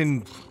Halloween, I was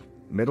in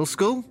middle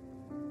school.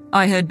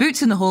 I heard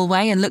boots in the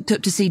hallway and looked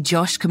up to see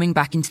Josh coming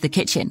back into the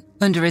kitchen.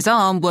 Under his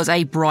arm was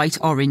a bright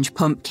orange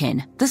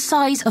pumpkin, the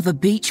size of a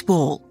beach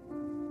ball.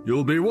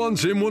 You'll be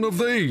wanting one of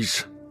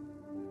these.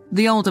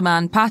 The older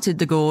man patted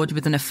the gourd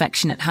with an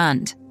affectionate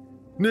hand.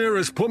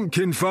 Nearest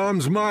pumpkin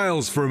farm's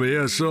miles from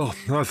here, so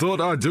I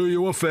thought I'd do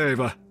you a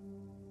favour.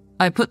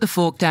 I put the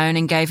fork down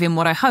and gave him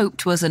what I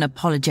hoped was an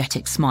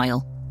apologetic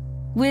smile.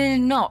 We're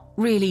not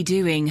really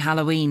doing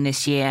Halloween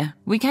this year.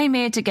 We came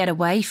here to get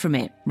away from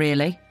it,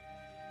 really.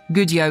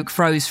 Goodyoke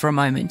froze for a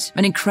moment,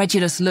 an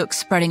incredulous look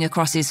spreading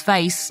across his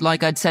face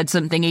like I'd said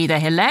something either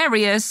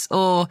hilarious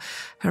or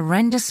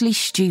horrendously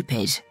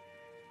stupid.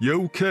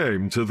 You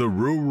came to the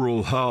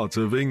rural heart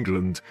of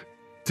England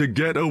to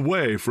get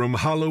away from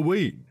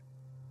Halloween.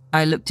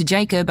 I looked to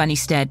Jacob and he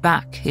stared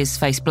back, his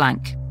face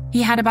blank.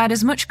 He had about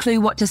as much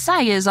clue what to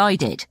say as I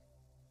did.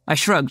 I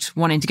shrugged,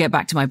 wanting to get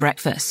back to my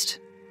breakfast.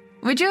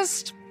 We're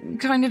just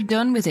kind of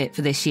done with it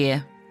for this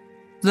year.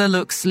 The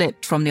look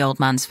slipped from the old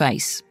man's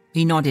face.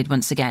 He nodded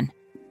once again.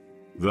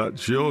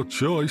 That's your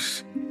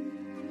choice.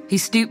 He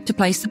stooped to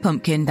place the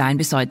pumpkin down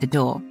beside the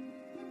door.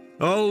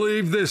 I'll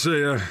leave this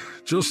here,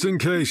 just in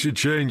case you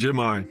change your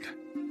mind.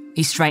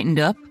 He straightened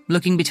up,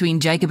 looking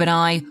between Jacob and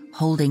I,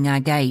 holding our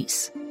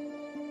gaze.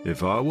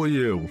 If I were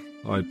you,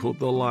 I'd put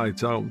the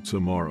light out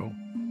tomorrow.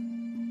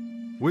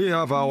 We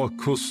have our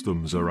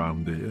customs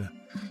around here,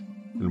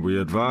 and we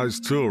advise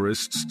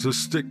tourists to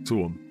stick to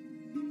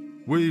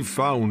them. We've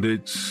found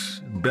it's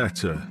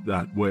better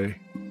that way,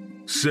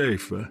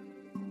 safer.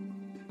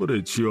 But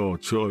it's your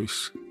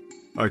choice.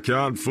 I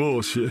can't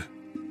force you.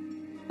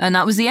 And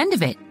that was the end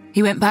of it.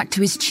 He went back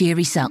to his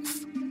cheery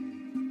self.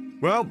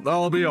 Well,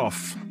 I'll be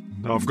off.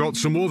 I've got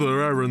some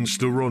other errands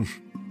to run.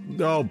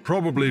 I'll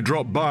probably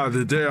drop by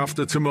the day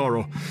after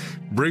tomorrow,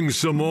 bring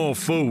some more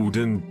food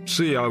and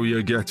see how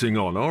you're getting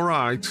on, all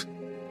right?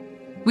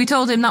 We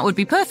told him that would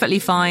be perfectly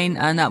fine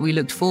and that we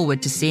looked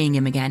forward to seeing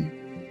him again.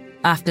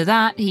 After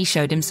that, he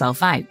showed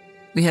himself out.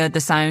 We heard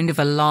the sound of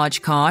a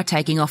large car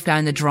taking off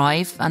down the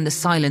drive and the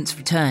silence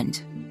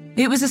returned.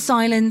 It was a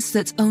silence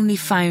that's only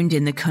found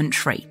in the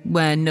country,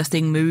 where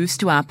nothing moves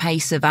to our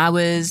pace of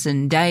hours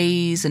and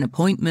days and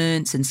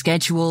appointments and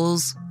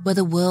schedules, where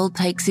the world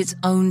takes its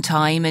own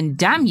time and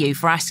damn you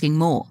for asking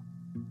more.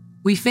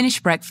 We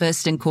finished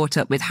breakfast and caught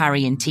up with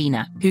Harry and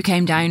Tina, who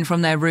came down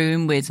from their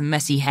room with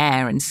messy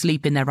hair and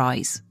sleep in their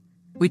eyes.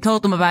 We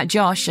told them about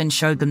Josh and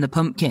showed them the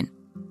pumpkin.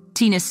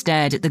 Tina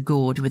stared at the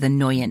gourd with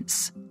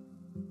annoyance.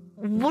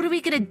 What are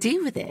we going to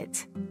do with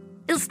it?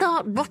 It'll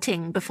start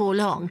rotting before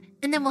long,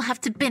 and then we'll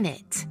have to bin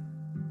it.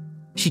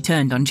 She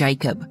turned on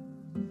Jacob.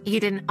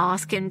 You didn't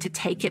ask him to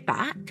take it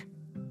back?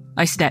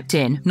 I stepped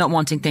in, not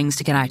wanting things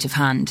to get out of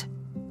hand.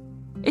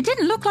 It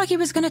didn't look like he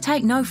was going to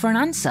take no for an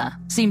answer.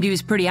 Seemed he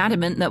was pretty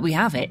adamant that we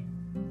have it.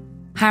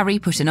 Harry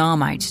put an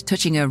arm out,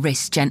 touching her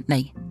wrist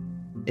gently.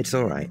 It's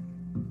all right.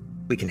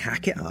 We can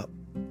hack it up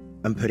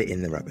and put it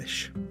in the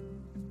rubbish.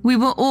 We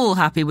were all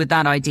happy with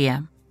that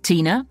idea.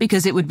 Tina,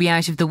 because it would be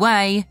out of the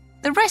way.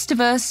 The rest of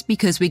us,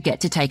 because we'd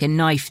get to take a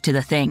knife to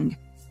the thing.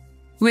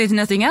 With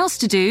nothing else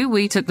to do,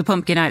 we took the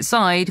pumpkin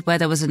outside where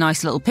there was a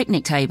nice little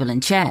picnic table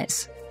and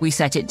chairs. We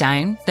set it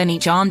down, then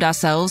each armed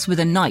ourselves with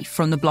a knife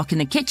from the block in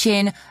the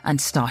kitchen and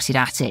started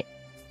at it.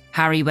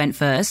 Harry went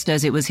first,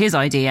 as it was his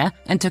idea,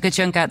 and took a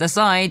chunk out the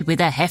side with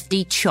a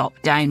hefty chop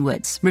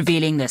downwards,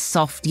 revealing the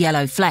soft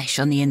yellow flesh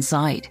on the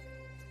inside.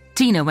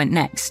 Tina went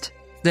next.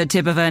 The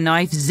tip of her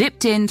knife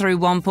zipped in through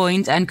one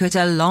point and cut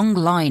a long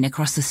line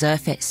across the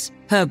surface.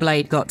 Her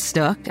blade got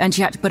stuck, and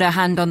she had to put her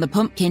hand on the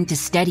pumpkin to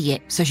steady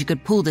it so she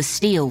could pull the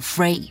steel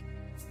free.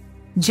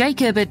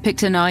 Jacob had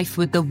picked a knife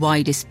with the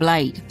widest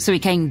blade, so he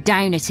came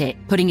down at it,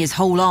 putting his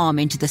whole arm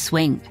into the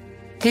swing.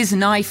 His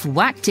knife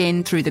whacked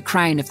in through the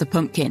crown of the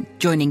pumpkin,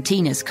 joining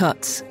Tina's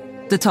cuts.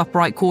 The top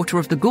right quarter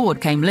of the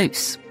gourd came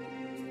loose.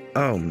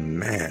 Oh,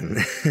 man.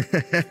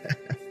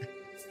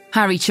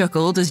 Harry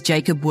chuckled as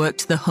Jacob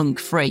worked the hunk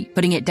free,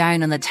 putting it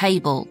down on the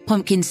table,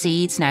 pumpkin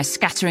seeds now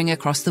scattering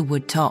across the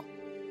wood top.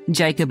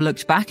 Jacob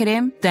looked back at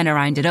him, then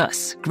around at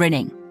us,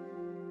 grinning.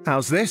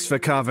 How's this for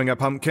carving a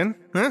pumpkin,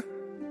 huh?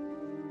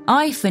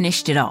 I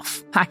finished it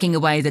off, hacking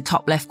away the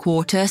top left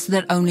quarter so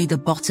that only the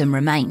bottom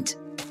remained.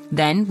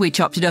 Then we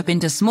chopped it up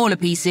into smaller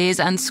pieces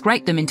and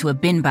scraped them into a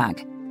bin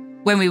bag.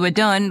 When we were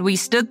done, we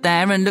stood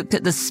there and looked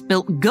at the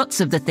spilt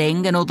guts of the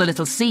thing and all the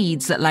little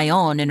seeds that lay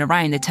on and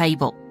around the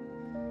table.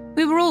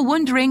 We were all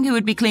wondering who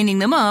would be cleaning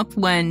them up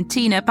when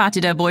Tina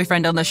patted her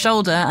boyfriend on the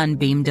shoulder and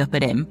beamed up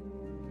at him.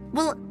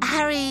 Well,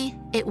 Harry,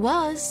 it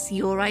was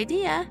your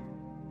idea.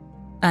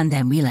 And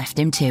then we left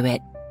him to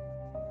it.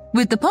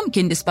 With the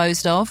pumpkin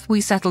disposed of,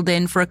 we settled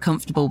in for a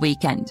comfortable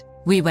weekend.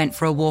 We went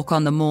for a walk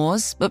on the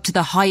moors, up to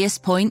the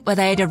highest point where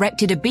they had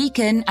erected a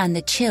beacon and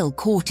the chill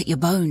caught at your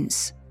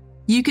bones.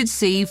 You could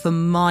see for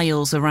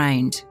miles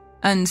around,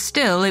 and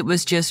still it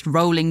was just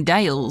rolling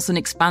dales and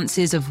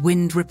expanses of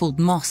wind-rippled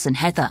moss and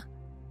heather.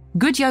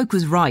 Goodyoke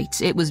was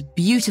right, it was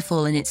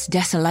beautiful in its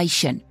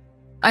desolation.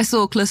 I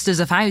saw clusters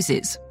of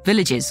houses,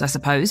 villages I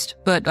supposed,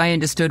 but I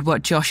understood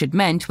what Josh had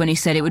meant when he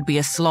said it would be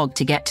a slog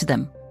to get to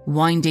them.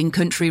 Winding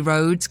country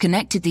roads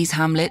connected these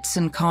hamlets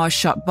and cars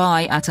shot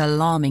by at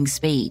alarming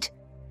speed.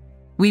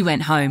 We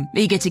went home,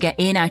 eager to get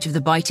in out of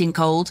the biting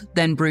cold,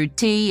 then brewed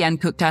tea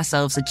and cooked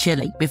ourselves a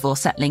chili before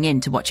settling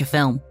in to watch a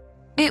film.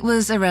 It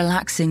was a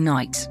relaxing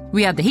night.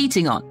 We had the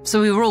heating on,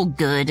 so we were all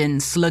good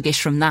and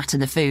sluggish from that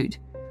and the food.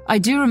 I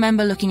do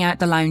remember looking out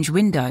the lounge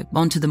window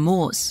onto the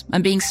moors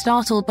and being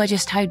startled by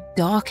just how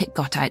dark it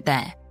got out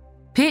there.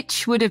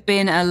 Pitch would have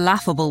been a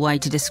laughable way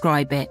to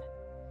describe it.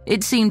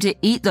 It seemed to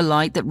eat the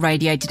light that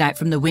radiated out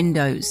from the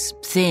windows,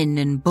 thin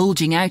and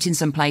bulging out in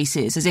some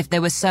places as if they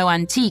were so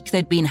antique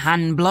they'd been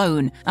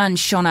hand-blown and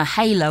shone a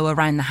halo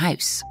around the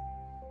house.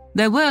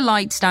 There were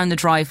lights down the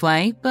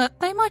driveway, but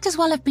they might as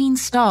well have been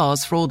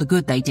stars for all the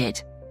good they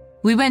did.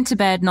 We went to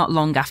bed not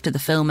long after the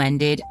film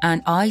ended,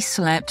 and I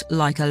slept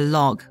like a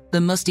log, the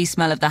musty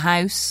smell of the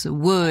house,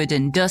 wood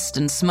and dust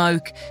and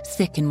smoke,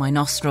 thick in my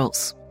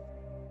nostrils.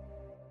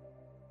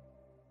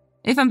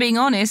 If I'm being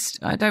honest,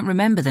 I don't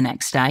remember the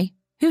next day.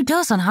 Who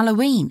does on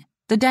Halloween?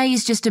 The day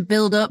is just a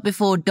build-up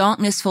before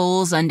darkness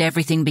falls and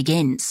everything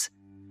begins.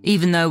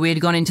 Even though we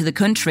had gone into the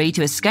country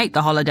to escape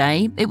the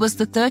holiday, it was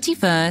the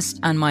 31st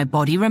and my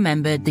body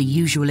remembered the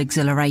usual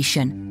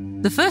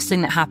exhilaration. The first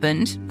thing that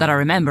happened, that I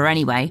remember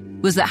anyway,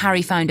 was that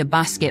Harry found a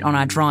basket on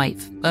our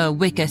drive, a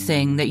wicker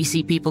thing that you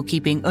see people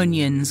keeping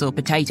onions or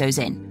potatoes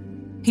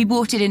in. He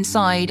brought it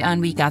inside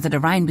and we gathered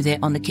around with it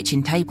on the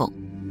kitchen table.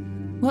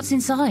 What's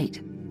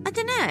inside? I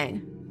don't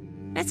know.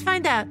 Let's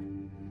find out.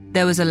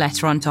 There was a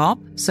letter on top,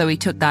 so he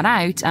took that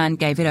out and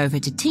gave it over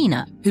to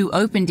Tina, who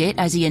opened it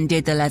as he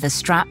undid the leather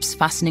straps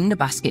fastening the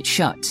basket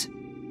shut.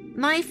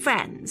 My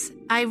friends,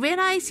 I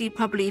realise you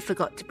probably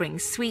forgot to bring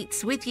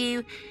sweets with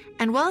you,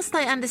 and whilst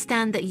I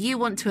understand that you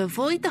want to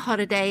avoid the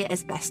holiday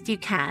as best you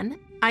can,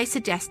 I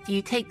suggest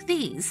you take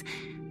these,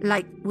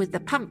 like with the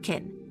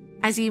pumpkin,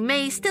 as you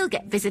may still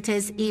get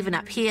visitors even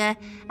up here,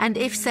 and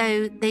if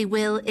so, they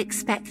will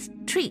expect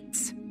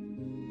treats.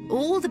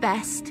 All the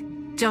best,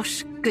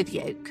 Josh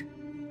Goodyoke.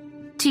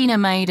 Tina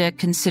made a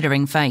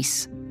considering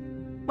face.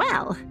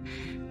 Well,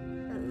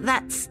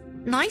 that's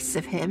nice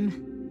of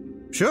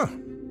him. Sure.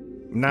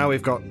 Now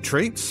we've got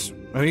treats.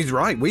 Oh, he's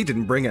right, we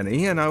didn't bring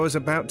any, and I was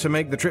about to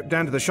make the trip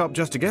down to the shop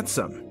just to get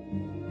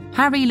some.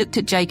 Harry looked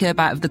at Jacob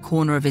out of the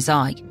corner of his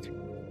eye.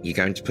 You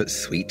going to put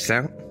sweets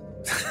out?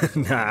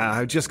 Nah,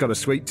 I've just got a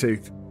sweet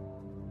tooth.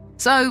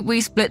 So we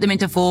split them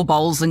into 4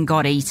 bowls and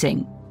got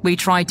eating. We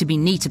tried to be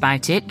neat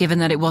about it, given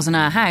that it wasn't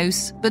our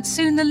house, but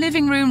soon the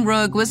living room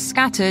rug was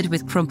scattered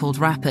with crumpled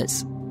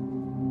wrappers.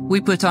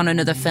 We put on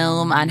another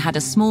film and had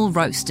a small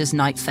roast as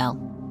night fell.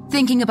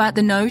 Thinking about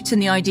the note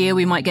and the idea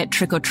we might get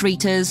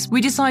trick-or-treaters, we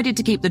decided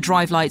to keep the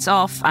drive lights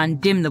off and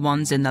dim the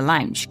ones in the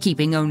lounge,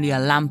 keeping only a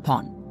lamp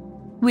on.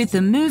 With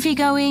the movie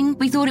going,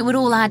 we thought it would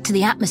all add to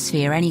the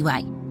atmosphere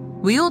anyway.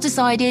 We all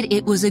decided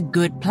it was a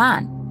good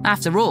plan.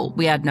 After all,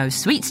 we had no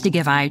sweets to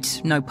give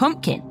out, no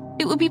pumpkin.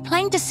 It would be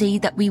plain to see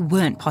that we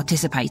weren't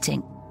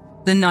participating.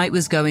 The night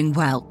was going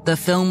well. The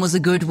film was a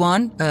good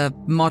one, a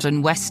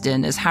modern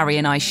western, as Harry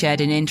and I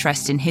shared an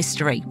interest in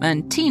history,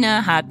 and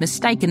Tina had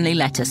mistakenly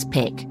let us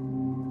pick.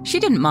 She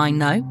didn't mind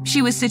though.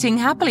 She was sitting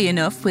happily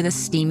enough with a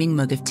steaming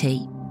mug of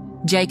tea.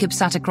 Jacob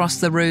sat across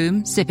the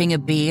room, sipping a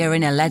beer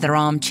in a leather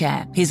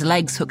armchair, his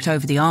legs hooked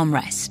over the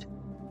armrest.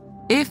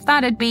 If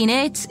that had been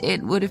it,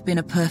 it would have been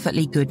a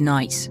perfectly good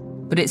night.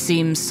 But it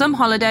seems some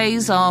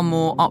holidays are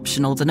more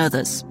optional than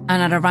others,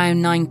 and at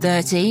around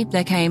 9:30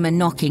 there came a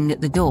knocking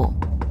at the door.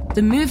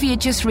 The movie had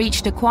just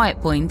reached a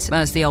quiet point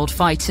as the old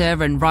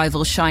fighter and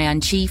rival Cheyenne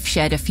chief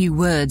shared a few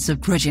words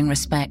of grudging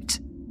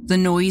respect. The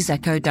noise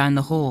echoed down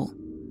the hall.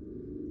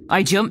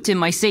 I jumped in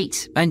my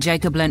seat and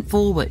Jacob leant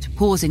forward,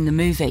 pausing the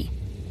movie.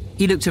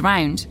 He looked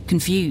around,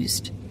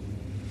 confused.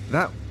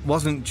 That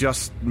wasn't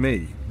just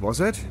me, was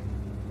it?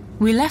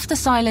 We left the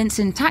silence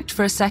intact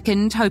for a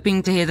second,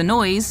 hoping to hear the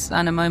noise,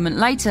 and a moment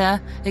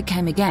later, it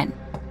came again.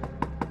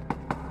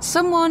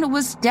 Someone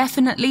was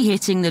definitely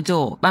hitting the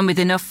door, and with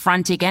enough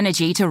frantic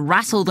energy to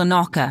rattle the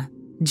knocker.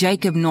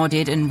 Jacob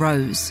nodded and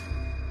rose.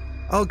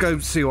 I'll go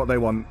see what they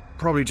want.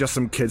 Probably just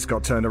some kids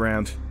got turned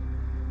around.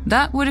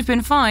 That would have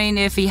been fine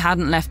if he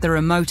hadn't left the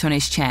remote on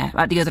his chair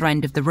at the other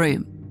end of the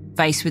room.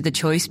 Faced with the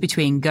choice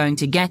between going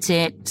to get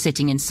it,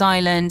 sitting in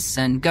silence,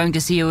 and going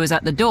to see who was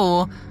at the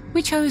door,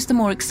 we chose the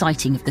more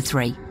exciting of the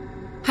three.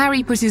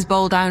 Harry put his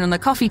bowl down on the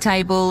coffee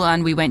table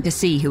and we went to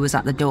see who was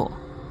at the door.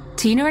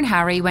 Tina and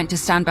Harry went to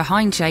stand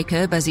behind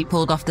Jacob as he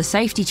pulled off the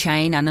safety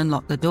chain and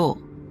unlocked the door.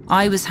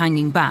 I was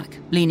hanging back,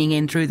 leaning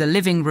in through the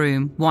living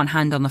room, one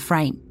hand on the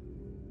frame.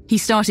 He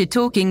started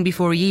talking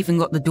before he even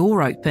got the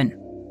door open.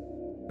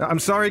 I'm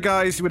sorry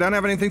guys, we don't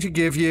have anything to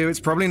give you. It's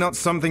probably not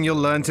something you'll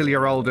learn till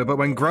you're older, but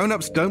when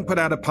grown-ups don't put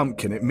out a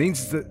pumpkin, it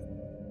means that...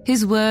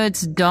 His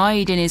words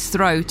died in his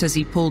throat as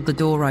he pulled the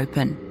door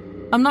open.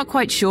 I'm not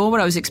quite sure what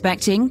I was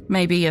expecting.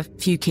 Maybe a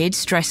few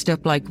kids dressed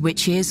up like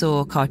witches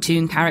or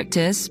cartoon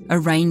characters, a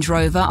Range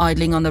Rover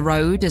idling on the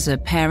road as a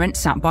parent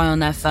sat by on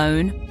their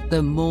phone,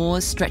 the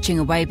moors stretching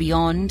away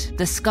beyond,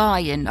 the sky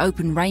an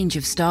open range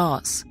of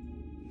stars.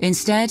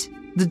 Instead,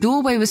 the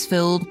doorway was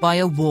filled by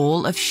a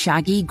wall of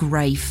shaggy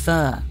grey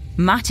fur,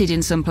 matted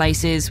in some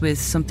places with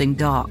something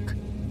dark.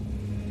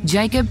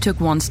 Jacob took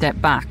one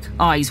step back,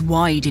 eyes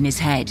wide in his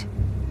head.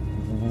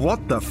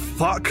 What the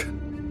fuck?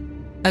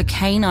 A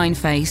canine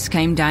face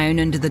came down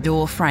under the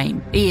door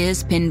frame,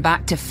 ears pinned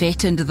back to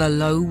fit under the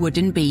low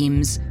wooden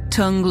beams,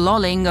 tongue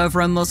lolling over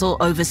a muzzle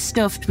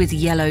overstuffed with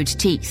yellowed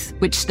teeth,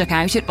 which stuck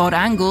out at odd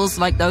angles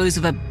like those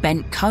of a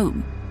bent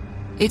comb.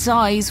 Its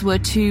eyes were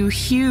 2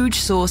 huge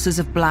saucers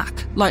of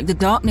black, like the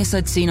darkness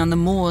I'd seen on the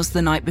moors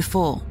the night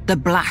before, the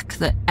black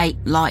that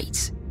ate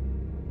light.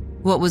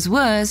 What was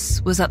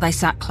worse was that they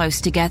sat close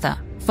together,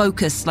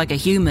 focused like a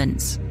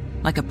human's,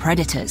 like a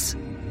predator's.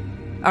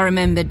 I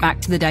remembered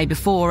back to the day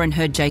before and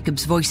heard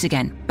Jacob's voice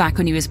again, back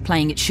when he was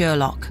playing at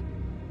Sherlock.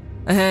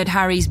 I heard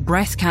Harry's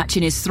breath catch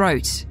in his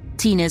throat,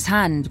 Tina's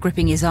hand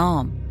gripping his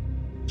arm.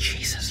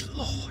 Jesus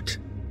Lord.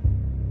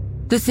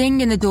 The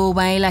thing in the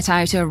doorway let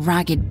out a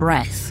ragged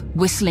breath,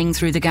 whistling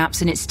through the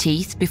gaps in its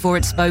teeth before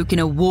it spoke in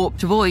a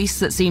warped voice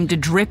that seemed to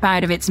drip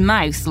out of its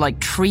mouth like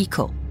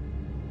treacle.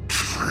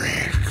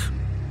 Trick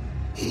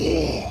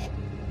or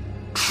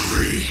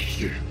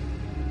treat.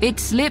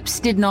 Its lips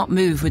did not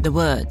move with the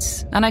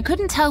words, and I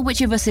couldn't tell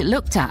which of us it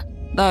looked at,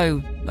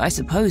 though I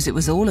suppose it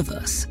was all of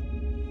us.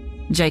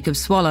 Jacob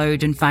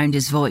swallowed and found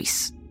his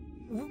voice.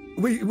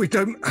 We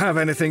don't have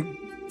anything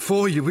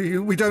for you.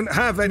 We don't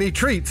have any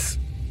treats.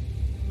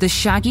 The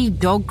shaggy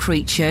dog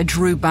creature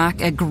drew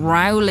back a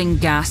growling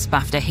gasp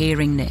after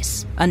hearing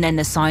this, and then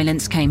the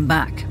silence came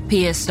back,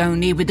 pierced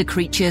only with the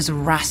creature's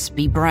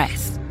raspy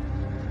breath.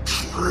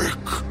 Trick,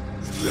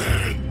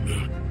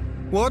 then.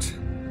 What?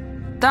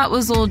 That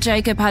was all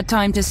Jacob had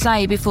time to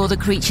say before the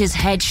creature's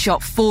head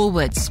shot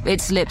forwards,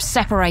 its lips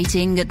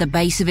separating at the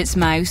base of its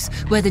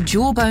mouth, where the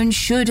jawbone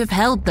should have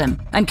held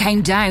them, and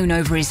came down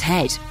over his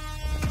head.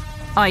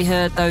 I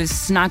heard those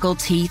snaggle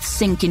teeth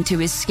sink into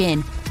his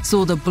skin,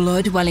 saw the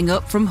blood welling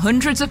up from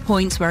hundreds of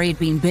points where he'd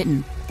been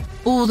bitten.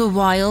 All the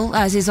while,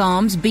 as his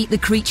arms beat the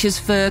creature's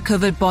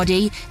fur-covered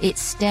body, it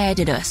stared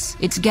at us,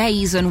 its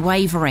gaze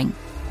unwavering.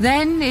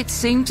 Then it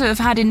seemed to have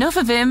had enough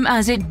of him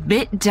as it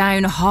bit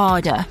down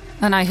harder,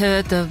 and I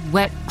heard the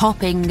wet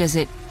popping as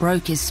it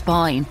broke his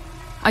spine.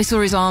 I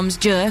saw his arms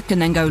jerk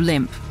and then go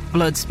limp,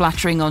 blood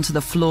splattering onto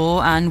the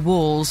floor and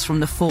walls from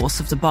the force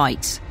of the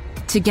bite.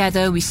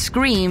 Together we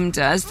screamed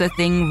as the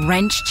thing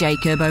wrenched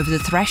Jacob over the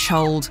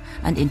threshold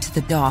and into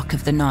the dark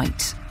of the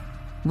night.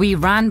 We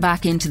ran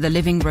back into the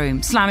living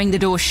room, slamming the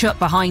door shut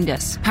behind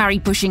us, Harry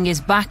pushing his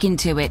back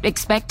into it,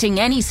 expecting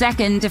any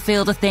second to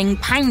feel the thing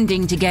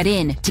pounding to get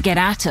in, to get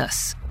at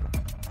us.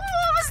 What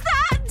was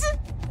that?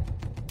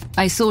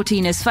 I saw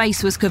Tina's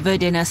face was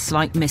covered in a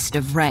slight mist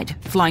of red,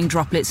 flying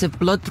droplets of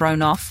blood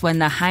thrown off when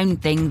the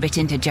hound thing bit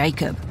into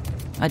Jacob.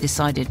 I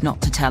decided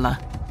not to tell her.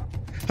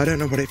 I don't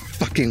know what it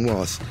fucking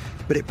was,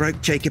 but it broke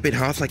Jacob in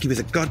half like he was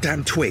a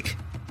goddamn twig.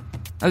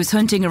 I was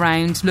hunting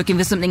around, looking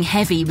for something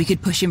heavy we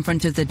could push in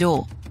front of the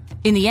door.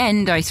 In the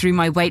end, I threw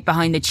my weight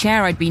behind the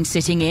chair I'd been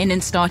sitting in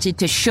and started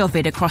to shove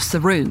it across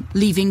the room,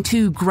 leaving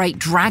 2 great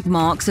drag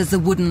marks as the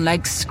wooden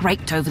legs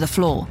scraped over the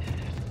floor.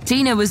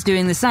 Tina was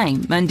doing the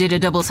same and did a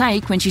double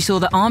take when she saw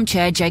the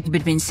armchair Jacob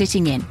had been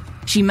sitting in.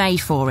 She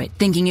made for it,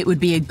 thinking it would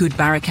be a good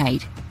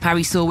barricade.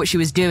 Harry saw what she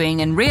was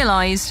doing and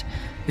realised,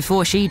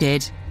 before she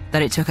did,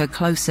 that it took her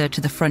closer to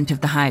the front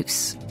of the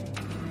house.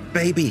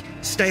 Baby,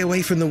 stay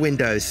away from the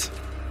windows.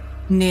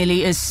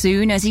 Nearly as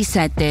soon as he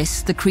said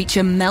this, the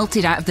creature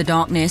melted out of the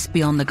darkness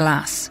beyond the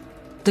glass.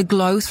 The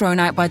glow thrown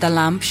out by the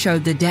lamp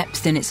showed the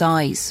depth in its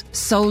eyes,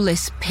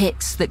 soulless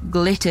pits that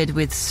glittered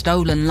with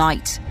stolen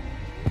light.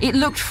 It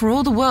looked for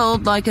all the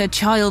world like a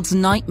child's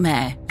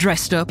nightmare,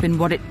 dressed up in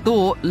what it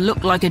thought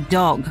looked like a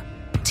dog.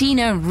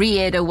 Tina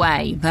reared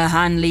away, her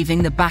hand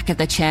leaving the back of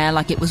the chair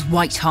like it was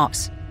white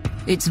hot.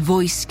 Its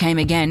voice came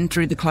again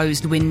through the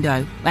closed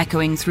window,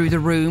 echoing through the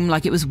room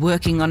like it was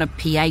working on a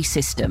PA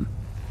system.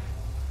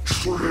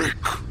 Trick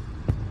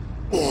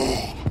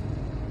or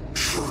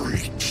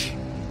treat.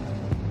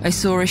 I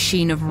saw a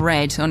sheen of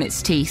red on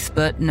its teeth,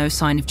 but no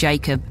sign of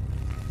Jacob.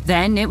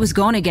 Then it was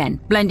gone again,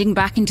 blending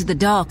back into the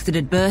dark that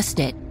had burst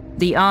it.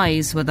 The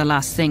eyes were the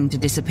last thing to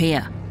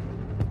disappear.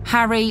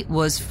 Harry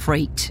was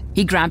freaked.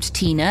 He grabbed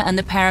Tina and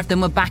the pair of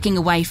them were backing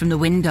away from the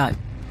window.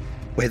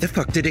 Where the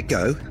fuck did it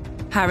go?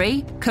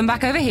 Harry, come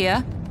back over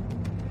here.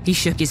 He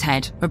shook his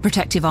head, a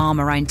protective arm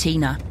around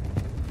Tina.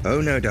 Oh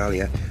no,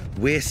 Dahlia.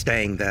 We're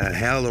staying the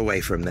hell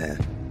away from there.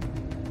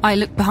 I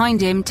looked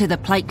behind him to the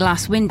plate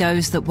glass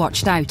windows that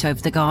watched out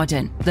over the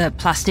garden, the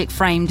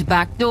plastic-framed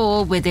back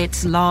door with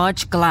its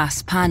large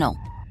glass panel.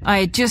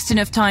 I had just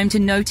enough time to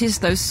notice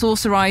those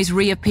saucer eyes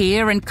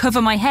reappear and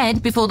cover my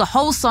head before the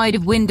whole side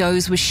of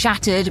windows was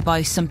shattered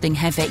by something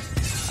heavy.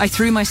 I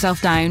threw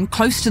myself down,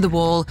 close to the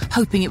wall,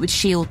 hoping it would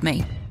shield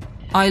me.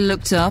 I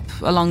looked up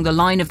along the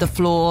line of the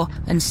floor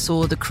and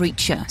saw the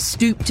creature,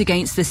 stooped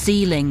against the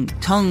ceiling,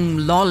 tongue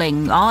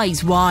lolling,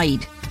 eyes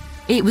wide.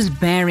 It was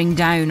bearing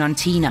down on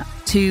Tina,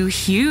 2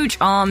 huge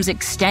arms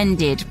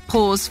extended,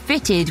 paws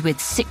fitted with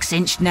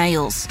 6-inch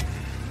nails.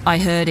 I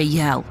heard a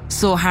yell,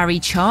 saw Harry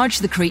charge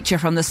the creature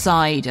from the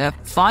side, a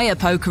fire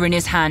poker in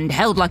his hand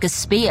held like a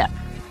spear.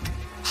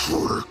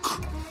 Trick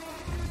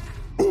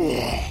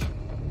or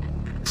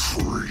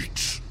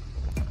treat.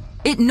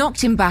 It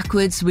knocked him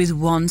backwards with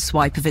one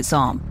swipe of its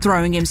arm,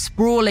 throwing him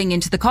sprawling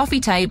into the coffee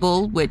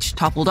table, which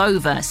toppled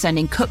over,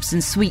 sending cups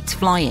and sweets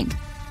flying.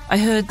 I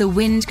heard the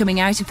wind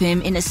coming out of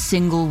him in a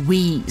single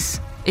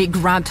wheeze. It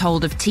grabbed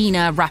hold of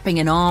Tina, wrapping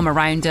an arm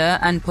around her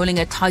and pulling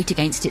her tight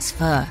against its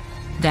fur.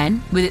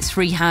 Then, with its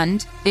free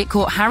hand, it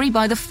caught Harry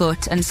by the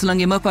foot and slung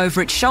him up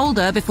over its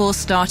shoulder before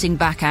starting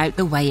back out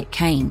the way it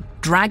came,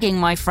 dragging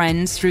my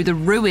friends through the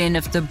ruin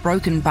of the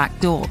broken back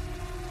door.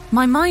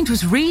 My mind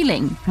was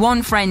reeling.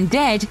 1 friend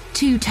dead,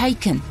 2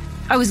 taken.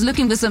 I was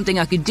looking for something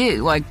I could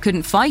do. I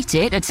couldn't fight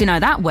it. I'd seen how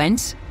that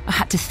went. I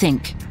had to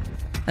think.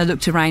 I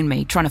looked around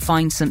me, trying to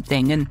find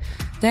something, and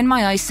then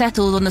my eyes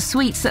settled on the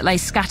sweets that lay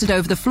scattered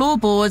over the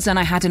floorboards, and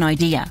I had an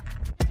idea.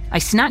 I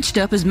snatched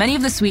up as many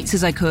of the sweets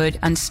as I could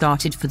and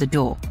started for the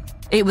door.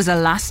 It was a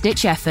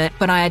last-ditch effort,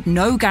 but I had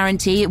no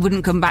guarantee it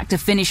wouldn't come back to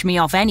finish me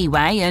off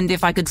anyway, and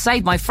if I could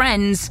save my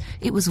friends,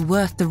 it was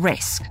worth the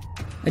risk.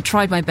 I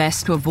tried my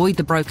best to avoid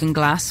the broken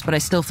glass, but I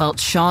still felt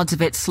shards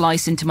of it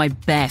slice into my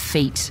bare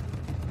feet.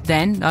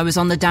 Then I was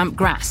on the damp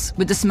grass,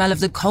 with the smell of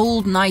the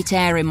cold night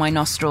air in my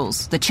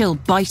nostrils, the chill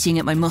biting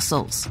at my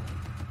muscles.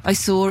 I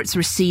saw its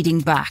receding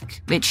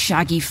back, its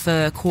shaggy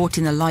fur caught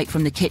in the light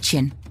from the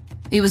kitchen.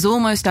 It was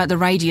almost at the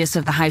radius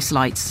of the house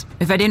lights.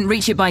 If I didn't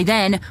reach it by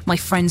then, my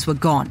friends were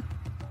gone.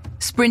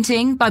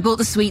 Sprinting, I brought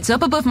the sweets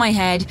up above my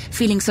head,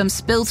 feeling some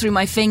spill through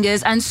my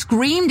fingers, and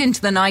screamed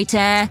into the night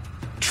air,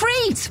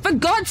 "Treat! For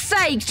God's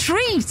sake,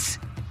 treat!"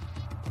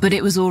 But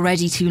it was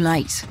already too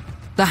late.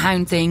 The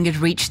hound thing had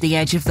reached the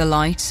edge of the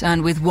light,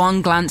 and with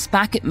one glance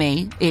back at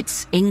me,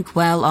 its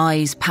inkwell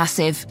eyes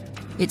passive,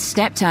 it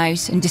stepped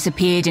out and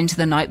disappeared into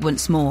the night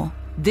once more,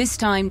 this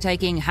time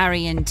taking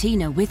Harry and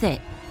Tina with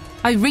it.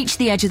 I reached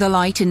the edge of the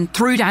light and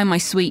threw down my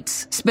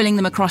sweets, spilling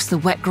them across the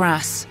wet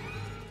grass.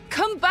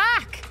 "Come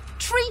back!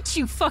 Treat,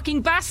 you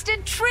fucking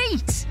bastard,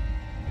 treat!"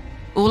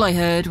 All I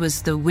heard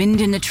was the wind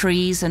in the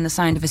trees and the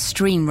sound of a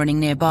stream running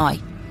nearby.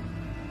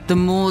 The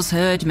Moors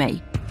heard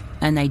me,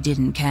 and they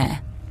didn't care.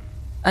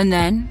 And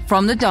then,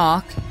 from the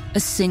dark, a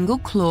single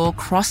claw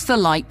crossed the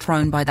light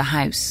thrown by the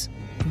house.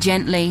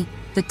 Gently,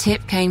 the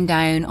tip came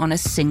down on a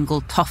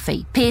single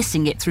toffee,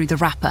 piercing it through the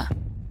wrapper.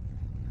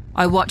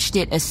 I watched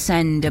it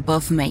ascend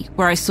above me,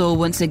 where I saw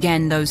once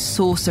again those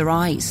saucer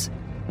eyes.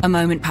 A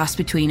moment passed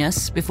between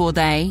us before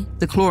they,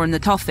 the claw and the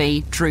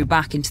toffee, drew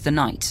back into the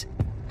night.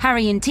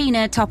 Harry and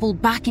Tina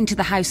toppled back into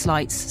the house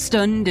lights,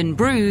 stunned and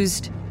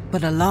bruised,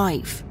 but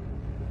alive.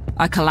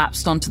 I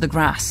collapsed onto the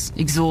grass,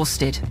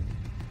 exhausted.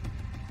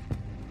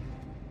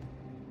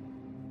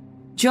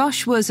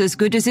 Josh was as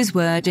good as his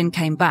word and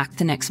came back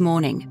the next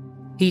morning.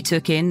 He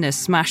took in the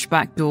smashed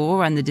back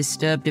door and the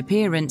disturbed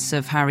appearance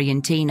of Harry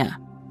and Tina.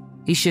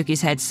 He shook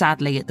his head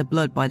sadly at the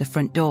blood by the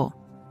front door.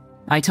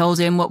 I told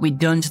him what we'd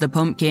done to the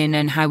pumpkin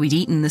and how we'd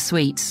eaten the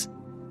sweets.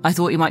 I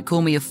thought he might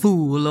call me a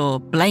fool or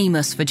blame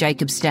us for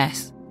Jacob's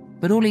death,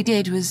 but all he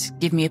did was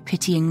give me a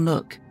pitying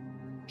look.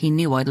 He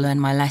knew I'd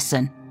learned my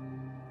lesson.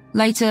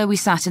 Later, we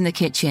sat in the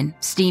kitchen,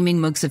 steaming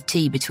mugs of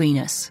tea between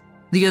us.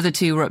 The other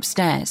two were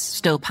upstairs,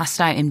 still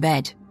passed out in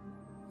bed.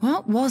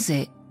 What was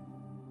it?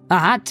 I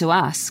had to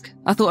ask.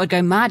 I thought I'd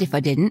go mad if I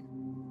didn't.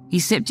 He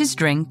sipped his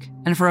drink,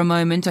 and for a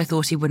moment I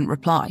thought he wouldn't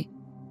reply.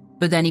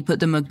 But then he put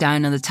the mug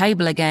down on the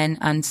table again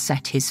and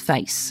set his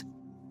face.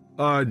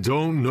 I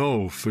don't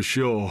know for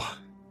sure.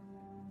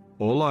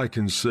 All I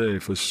can say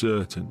for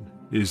certain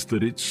is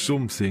that it's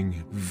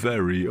something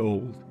very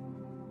old.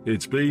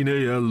 It's been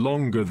here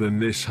longer than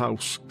this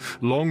house,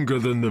 longer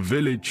than the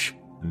village,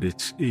 and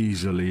it's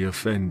easily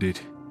offended.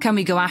 Can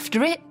we go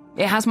after it?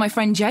 It has my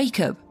friend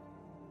Jacob.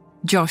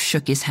 Josh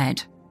shook his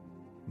head.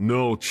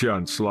 No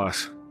chance,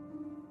 lass.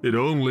 It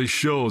only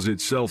shows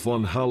itself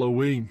on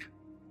Halloween.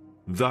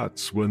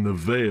 That's when the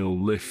veil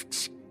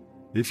lifts.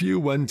 If you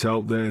went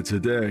out there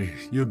today,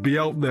 you'd be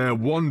out there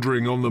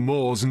wandering on the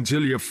moors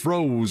until you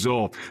froze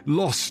or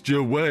lost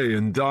your way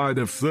and died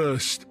of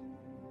thirst.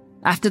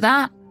 After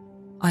that,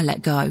 I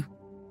let go.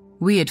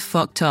 We had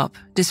fucked up,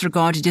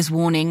 disregarded his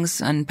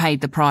warnings, and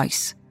paid the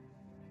price.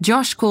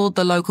 Josh called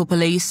the local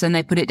police and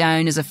they put it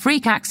down as a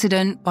freak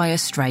accident by a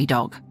stray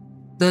dog.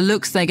 The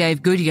looks they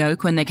gave Good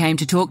Yoke when they came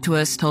to talk to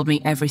us told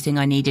me everything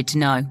I needed to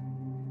know.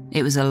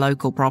 It was a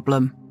local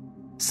problem.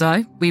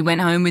 So, we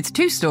went home with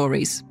two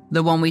stories.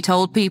 The one we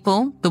told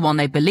people, the one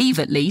they believe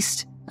at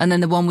least, and then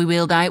the one we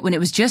wheeled out when it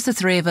was just the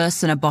three of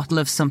us and a bottle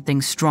of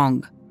something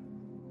strong.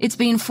 It's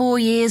been 4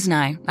 years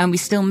now, and we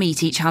still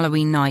meet each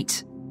Halloween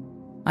night.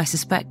 I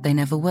suspect they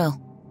never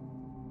will.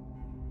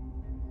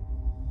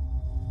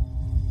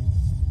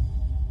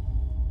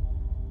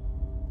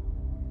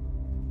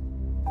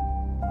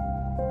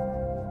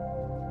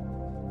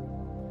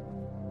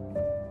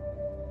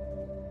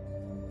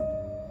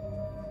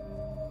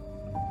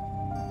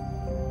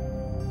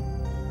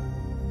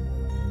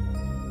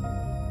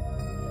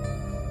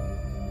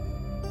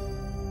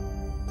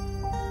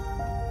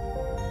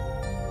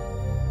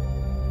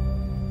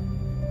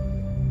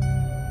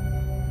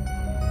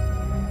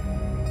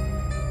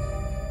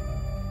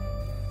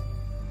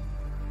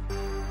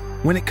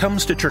 When it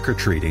comes to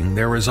trick-or-treating,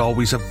 there is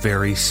always a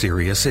very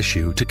serious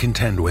issue to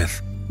contend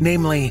with.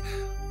 Namely,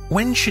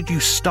 when should you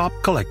stop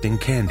collecting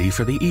candy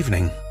for the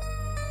evening?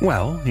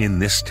 Well, in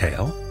this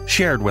tale,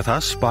 shared with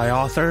us by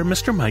author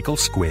Mr. Michael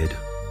Squid,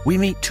 we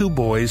meet two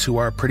boys who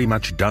are pretty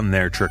much done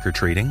their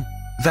trick-or-treating.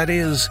 That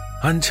is,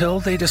 until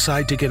they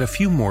decide to get a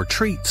few more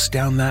treats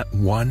down that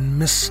one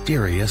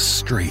mysterious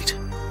street.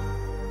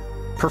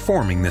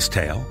 Performing this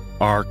tale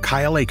are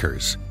Kyle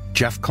Akers,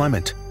 Jeff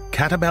Clement,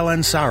 Katabel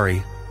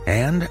Ansari,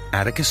 and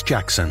Atticus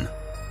Jackson.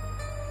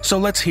 So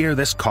let's hear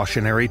this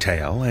cautionary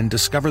tale and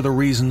discover the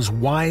reasons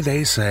why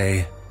they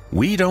say,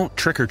 we don't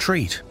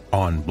trick-or-treat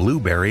on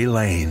Blueberry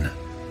Lane.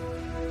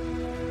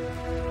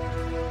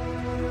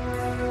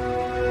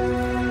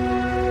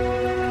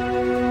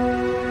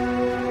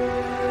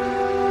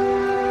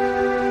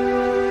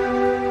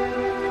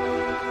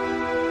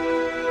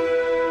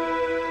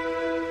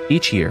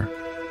 Each year,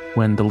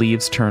 when the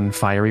leaves turn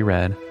fiery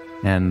red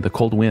and the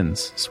cold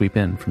winds sweep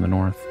in from the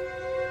north,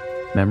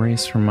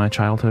 memories from my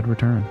childhood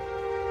return.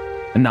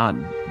 And not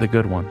the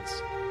good ones.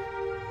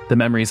 The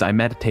memories I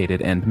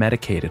meditated and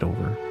medicated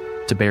over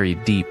to bury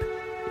deep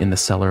in the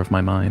cellar of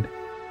my mind.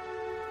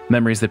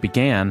 Memories that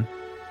began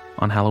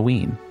on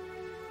Halloween,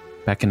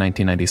 back in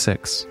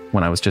 1996,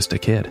 when I was just a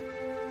kid.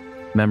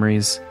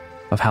 Memories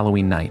of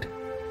Halloween night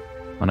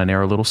on a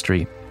narrow little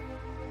street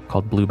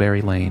called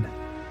Blueberry Lane.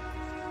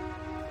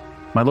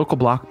 My local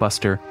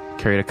Blockbuster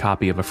carried a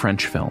copy of a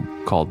French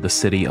film called The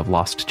City of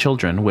Lost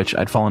Children, which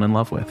I'd fallen in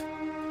love with.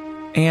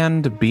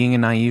 And being a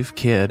naive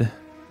kid,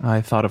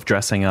 I thought of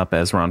dressing up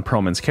as Ron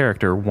Perlman's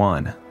character,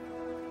 One.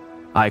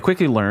 I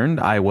quickly learned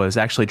I was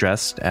actually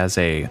dressed as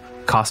a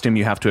costume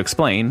you have to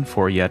explain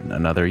for yet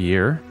another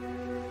year,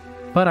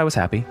 but I was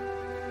happy.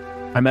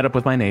 I met up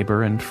with my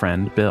neighbor and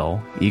friend,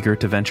 Bill, eager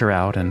to venture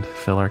out and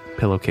fill our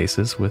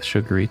pillowcases with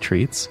sugary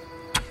treats.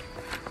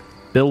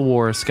 Bill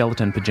wore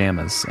skeleton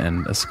pajamas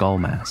and a skull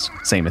mask,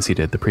 same as he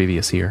did the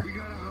previous year.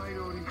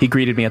 He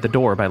greeted me at the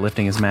door by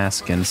lifting his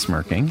mask and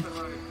smirking.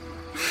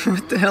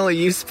 What the hell are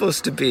you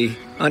supposed to be?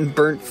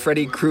 Unburnt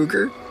Freddy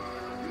Krueger?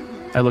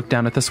 I looked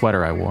down at the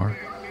sweater I wore,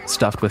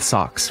 stuffed with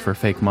socks for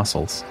fake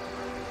muscles.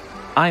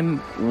 I'm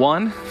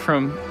One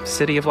from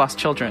City of Lost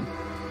Children.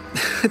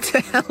 What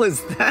the hell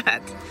is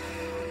that?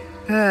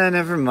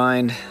 Never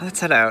mind. Let's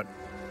head out.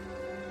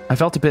 I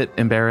felt a bit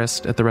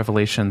embarrassed at the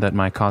revelation that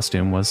my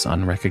costume was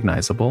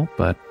unrecognizable,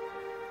 but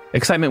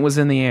excitement was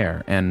in the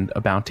air, and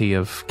a bounty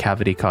of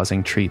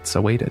cavity-causing treats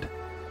awaited.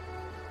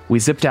 We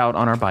zipped out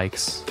on our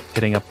bikes,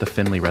 hitting up the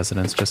Finley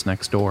residence just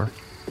next door.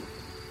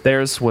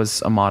 Theirs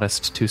was a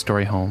modest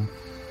 2-story home,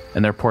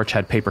 and their porch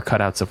had paper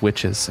cutouts of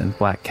witches and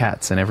black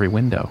cats in every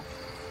window.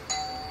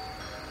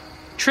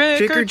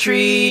 Trick or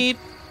treat!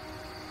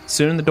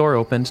 Soon the door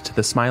opened to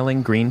the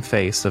smiling green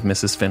face of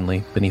Mrs.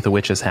 Finley beneath a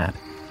witch's hat.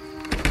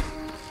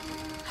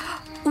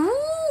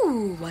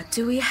 Ooh, what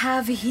do we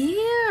have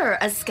here?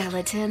 A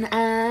skeleton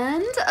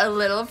and a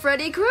little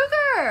Freddy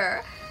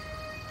Krueger.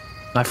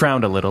 I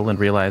frowned a little and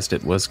realized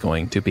it was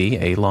going to be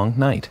a long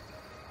night.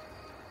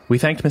 We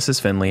thanked Mrs.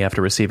 Finley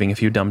after receiving a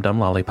few dum-dum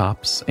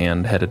lollipops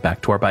and headed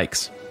back to our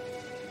bikes.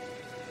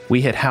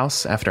 We hit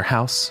house after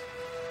house,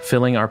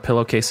 filling our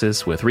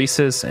pillowcases with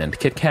Reese's and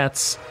Kit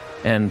Kats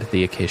and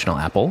the occasional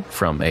apple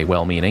from a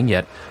well-meaning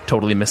yet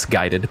totally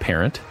misguided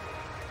parent.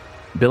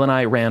 Bill and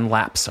I ran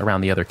laps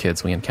around the other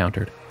kids we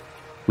encountered.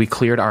 We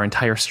cleared our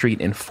entire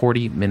street in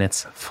 40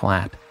 minutes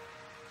flat.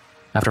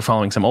 After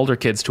following some older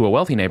kids to a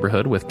wealthy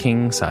neighborhood with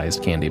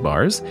king-sized candy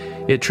bars,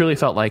 it truly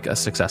felt like a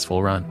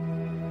successful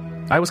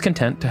run. I was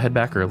content to head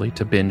back early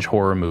to binge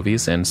horror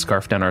movies and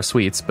scarf down our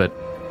sweets, but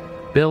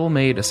Bill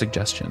made a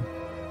suggestion.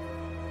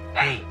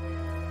 Hey,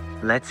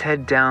 let's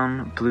head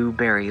down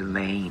Blueberry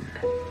Lane.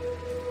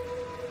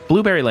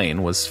 Blueberry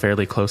Lane was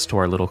fairly close to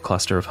our little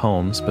cluster of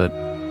homes, but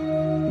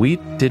we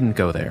didn't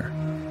go there.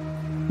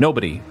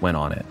 Nobody went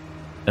on it,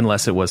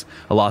 unless it was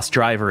a lost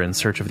driver in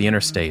search of the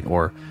interstate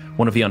or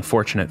one of the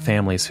unfortunate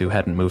families who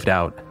hadn't moved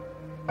out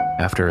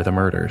after the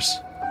murders.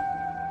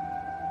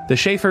 The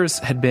Schaefers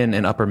had been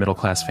an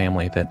upper-middle-class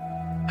family that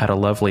had a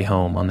lovely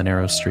home on the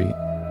narrow street.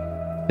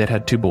 They'd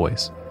had 2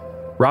 boys.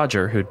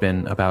 Roger, who'd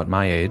been about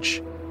my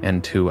age,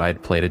 and who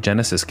I'd played a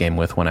Genesis game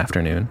with one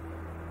afternoon,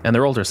 and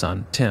their older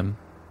son, Tim,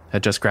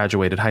 had just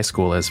graduated high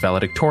school as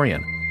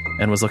valedictorian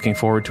and was looking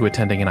forward to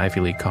attending an Ivy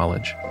League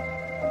college.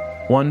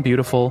 One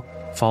beautiful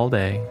fall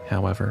day,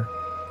 however,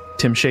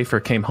 Tim Schaefer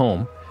came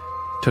home,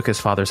 took his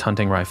father's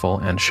hunting rifle,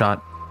 and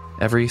shot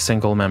every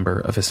single member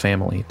of his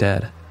family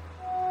dead.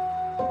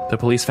 The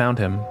police found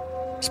him,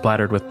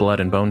 splattered with blood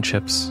and bone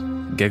chips,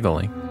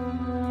 giggling.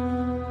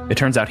 It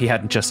turns out he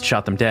hadn't just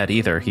shot them dead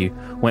either. He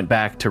went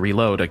back to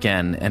reload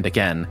again and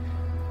again,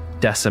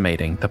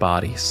 decimating the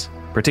bodies,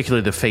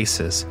 particularly the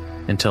faces,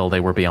 until they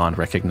were beyond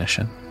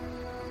recognition.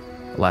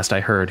 Last I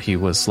heard, he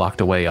was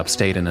locked away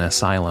upstate in an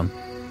asylum.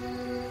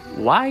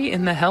 Why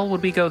in the hell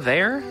would we go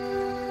there?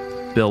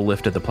 Bill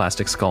lifted the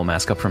plastic skull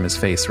mask up from his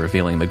face,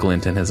 revealing the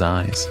glint in his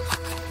eyes.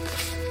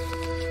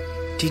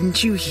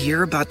 Didn't you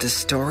hear about the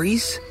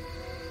stories?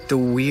 The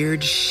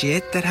weird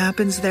shit that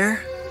happens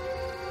there?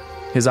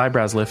 His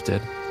eyebrows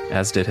lifted,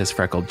 as did his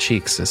freckled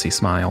cheeks as he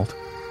smiled.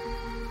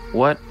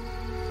 What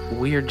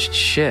weird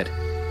shit?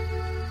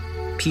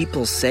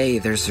 People say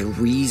there's a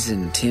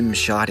reason Tim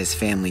shot his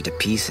family to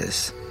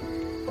pieces.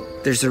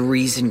 There's a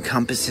reason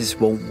compasses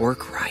won't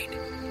work right,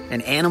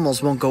 and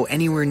animals won't go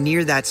anywhere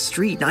near that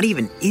street, not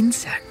even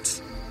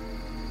insects.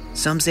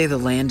 Some say the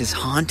land is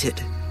haunted,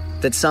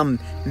 that some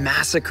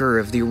massacre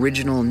of the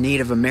original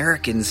Native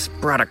Americans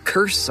brought a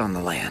curse on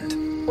the land.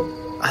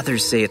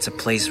 Others say it's a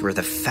place where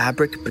the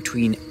fabric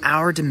between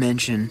our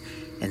dimension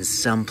and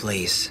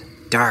someplace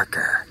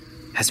darker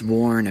has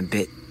worn a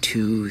bit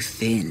too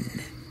thin.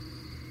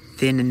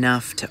 Thin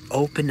enough to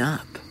open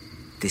up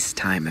this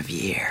time of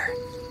year.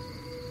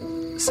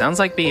 Sounds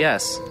like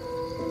BS.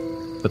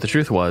 But the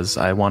truth was,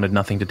 I wanted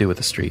nothing to do with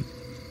the street.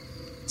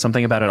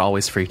 Something about it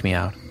always freaked me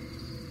out.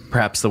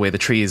 Perhaps the way the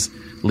trees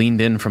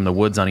leaned in from the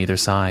woods on either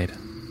side,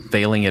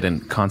 veiling it in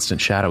constant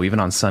shadow even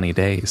on sunny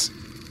days.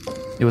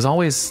 It was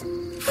always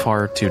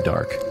far too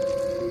dark.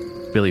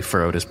 Billy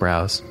furrowed his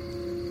brows.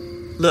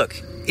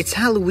 Look, it's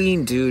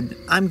Halloween, dude.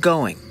 I'm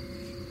going.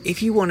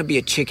 If you want to be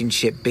a chicken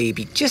shit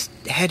baby, just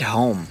head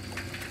home.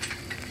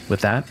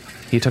 With that,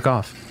 he took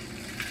off,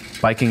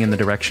 biking in the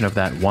direction of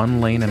that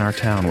one lane in our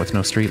town with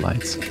no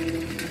streetlights.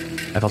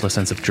 I felt a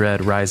sense of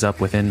dread rise up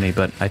within me,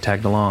 but I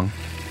tagged along,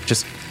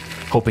 just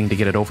hoping to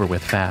get it over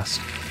with fast.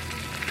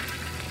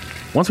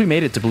 Once we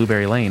made it to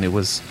Blueberry Lane, it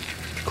was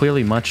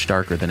clearly much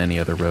darker than any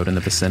other road in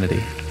the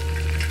vicinity.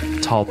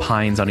 Tall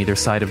pines on either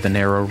side of the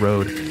narrow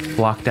road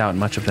blocked out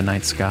much of the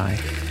night sky.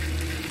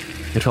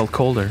 It felt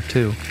colder,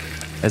 too,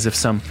 as if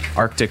some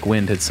Arctic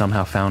wind had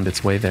somehow found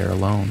its way there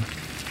alone.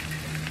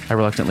 I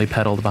reluctantly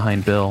pedaled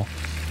behind Bill,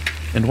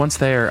 and once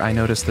there, I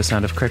noticed the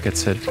sound of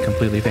crickets had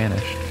completely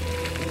vanished.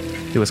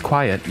 It was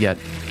quiet, yet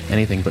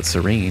anything but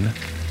serene.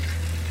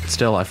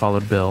 Still, I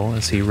followed Bill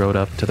as he rode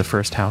up to the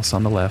first house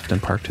on the left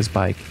and parked his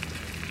bike.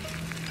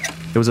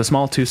 It was a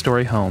small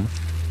 2-story home,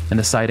 and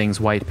the siding's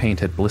white paint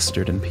had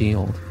blistered and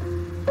peeled.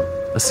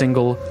 A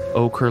single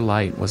ochre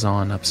light was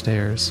on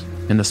upstairs,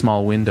 in the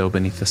small window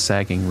beneath the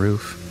sagging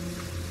roof.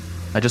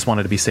 I just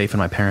wanted to be safe in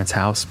my parents'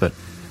 house, but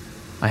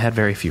I had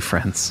very few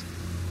friends.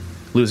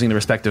 Losing the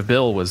respect of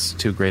Bill was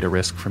too great a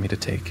risk for me to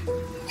take.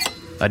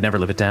 I'd never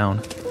live it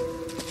down.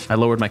 I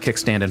lowered my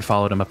kickstand and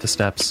followed him up the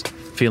steps,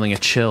 feeling a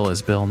chill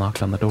as Bill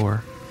knocked on the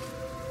door.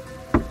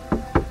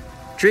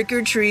 Trick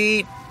or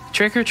treat!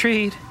 Trick or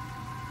treat!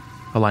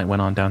 A light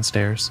went on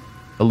downstairs,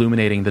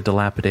 illuminating the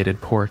dilapidated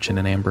porch in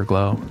an amber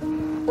glow.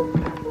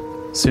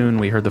 Soon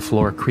we heard the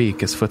floor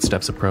creak as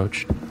footsteps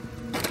approached.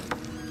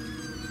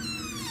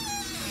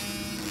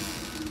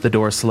 The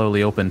door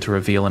slowly opened to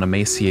reveal an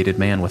emaciated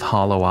man with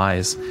hollow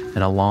eyes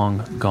and a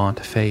long, gaunt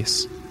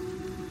face.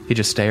 He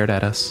just stared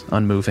at us,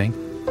 unmoving.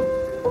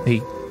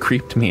 He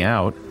creeped me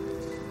out.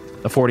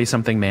 A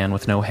 40-something man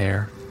with no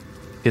hair.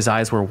 His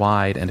eyes were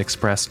wide and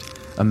expressed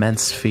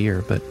immense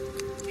fear, but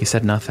he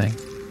said nothing.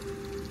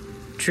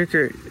 Trick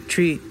or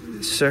treat,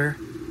 sir.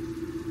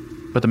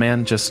 But the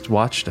man just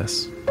watched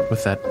us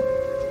with that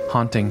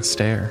haunting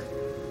stare.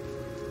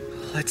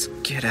 Let's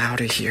get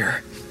out of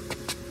here.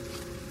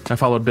 I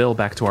followed Bill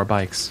back to our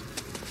bikes.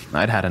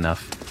 I'd had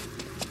enough.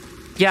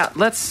 Yeah,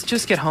 let's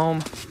just get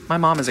home. My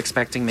mom is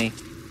expecting me.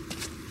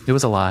 It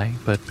was a lie,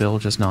 but Bill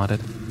just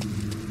nodded.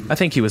 I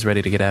think he was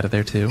ready to get out of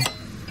there too.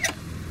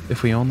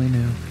 If we only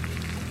knew.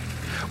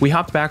 We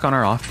hopped back on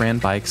our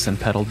off-brand bikes and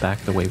pedaled back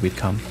the way we'd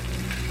come.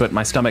 But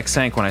my stomach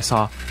sank when I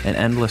saw an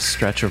endless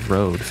stretch of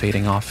road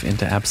fading off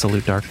into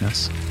absolute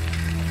darkness.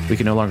 We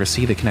could no longer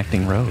see the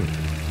connecting road,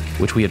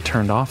 which we had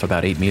turned off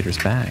about 8 meters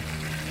back.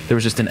 There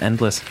was just an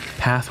endless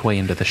pathway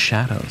into the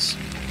shadows,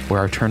 where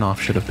our turnoff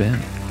should have been.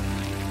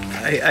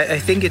 I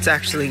think it's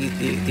actually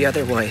the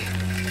other way.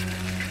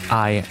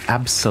 I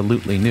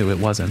absolutely knew it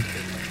wasn't,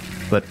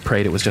 but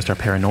prayed it was just our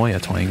paranoia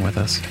toying with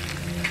us.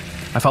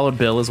 I followed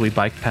Bill as we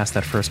biked past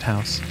that first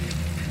house.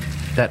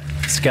 That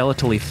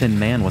skeletally thin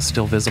man was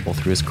still visible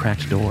through his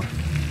cracked door,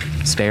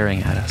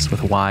 staring at us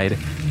with wide,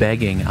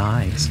 begging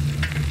eyes.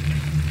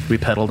 We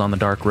pedaled on the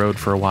dark road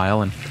for a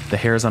while, and the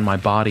hairs on my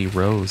body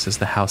rose as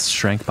the house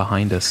shrank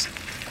behind us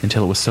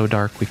until it was so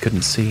dark we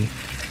couldn't see.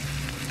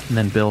 And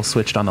then Bill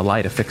switched on the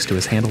light affixed to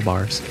his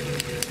handlebars,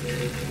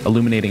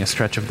 illuminating a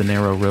stretch of the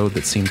narrow road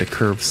that seemed to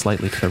curve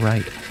slightly to the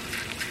right.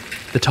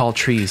 The tall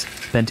trees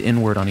bent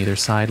inward on either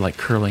side like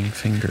curling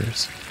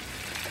fingers.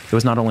 It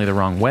was not only the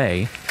wrong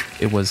way,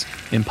 it was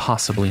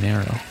impossibly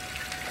narrow,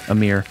 a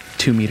mere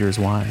 2 meters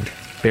wide,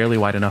 barely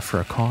wide enough for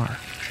a car.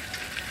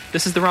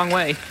 This is the wrong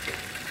way.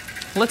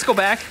 Let's go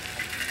back.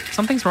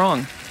 Something's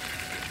wrong.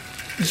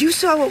 You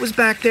saw what was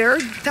back there.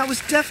 That was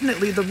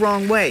definitely the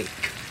wrong way.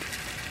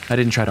 I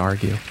didn't try to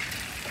argue.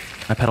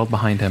 I pedaled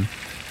behind him,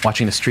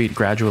 watching the street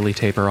gradually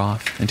taper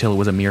off until it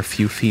was a mere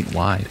few feet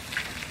wide.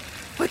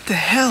 What the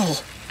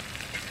hell?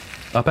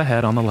 Up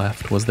ahead on the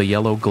left was the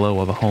yellow glow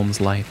of a home's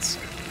lights,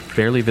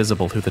 barely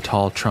visible through the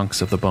tall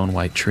trunks of the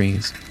bone-white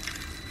trees.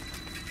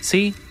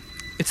 See?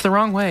 It's the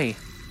wrong way.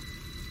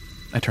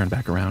 I turned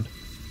back around.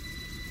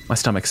 My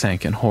stomach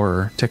sank and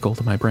horror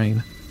tickled my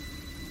brain.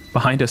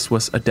 Behind us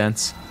was a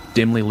dense,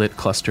 dimly lit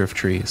cluster of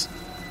trees.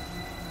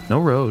 No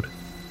road,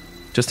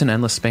 just an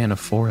endless span of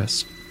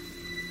forest.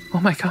 Oh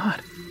my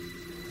God.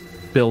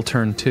 Bill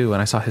turned too,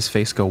 and I saw his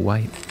face go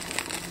white.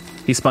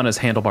 He spun his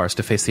handlebars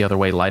to face the other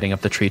way, lighting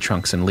up the tree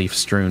trunks and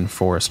leaf-strewn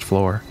forest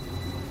floor.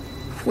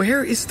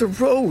 Where is the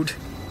road?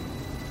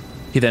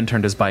 He then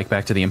turned his bike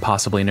back to the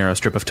impossibly narrow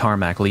strip of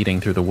tarmac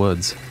leading through the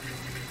woods.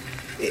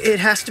 It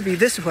has to be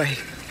this way.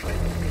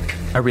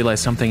 I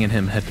realized something in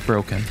him had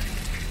broken.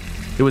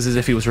 It was as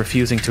if he was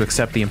refusing to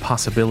accept the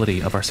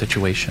impossibility of our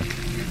situation,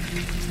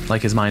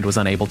 like his mind was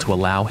unable to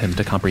allow him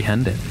to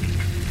comprehend it.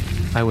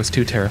 I was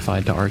too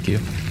terrified to argue,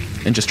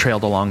 and just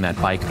trailed along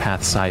that bike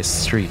path-sized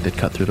street that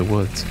cut through the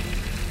woods.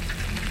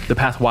 The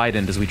path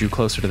widened as we drew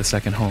closer to the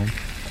second home.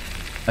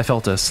 I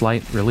felt a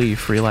slight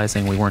relief,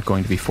 realizing we weren't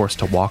going to be forced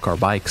to walk our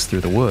bikes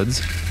through the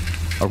woods.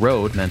 A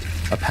road meant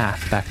a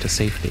path back to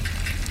safety.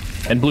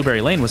 And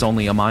Blueberry Lane was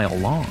only a mile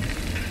long.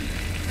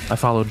 I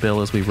followed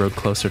Bill as we rode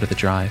closer to the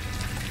drive,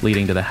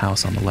 leading to the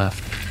house on the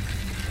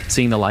left.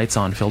 Seeing the lights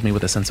on filled me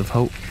with a sense of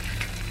hope.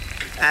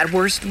 At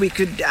worst, we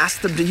could ask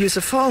them to use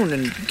a phone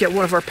and get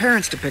one of our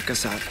parents to pick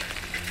us up.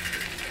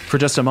 For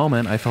just a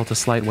moment, I felt a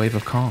slight wave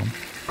of calm.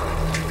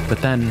 But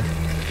then,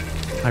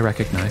 I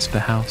recognized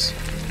the house.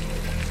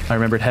 I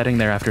remembered heading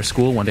there after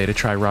school one day to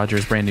try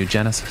Roger's brand new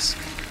Genesis.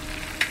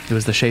 It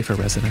was the Schaefer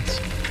residence.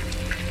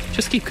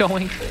 Just keep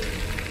going.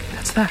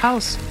 That's the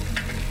house.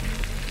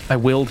 I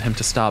willed him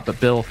to stop,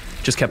 but Bill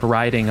just kept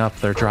riding up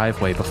their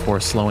driveway before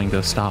slowing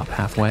to stop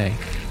halfway.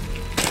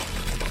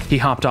 He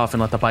hopped off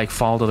and let the bike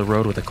fall to the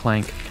road with a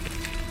clank.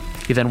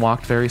 He then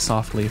walked very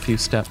softly a few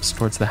steps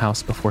towards the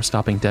house before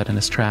stopping dead in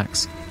his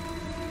tracks.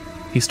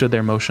 He stood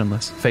there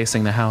motionless,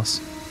 facing the house,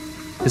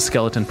 his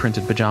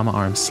skeleton-printed pajama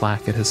arms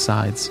slack at his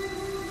sides.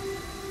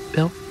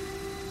 Bill?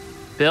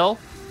 Bill?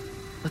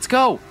 Let's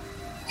go!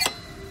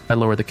 I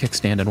lowered the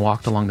kickstand and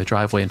walked along the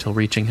driveway until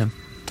reaching him.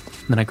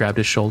 Then I grabbed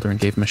his shoulder and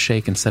gave him a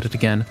shake and said it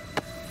again.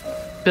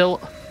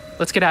 Bill,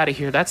 let's get out of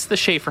here. That's the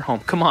Schaefer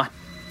home. Come on.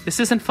 This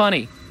isn't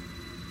funny.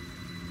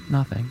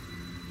 Nothing.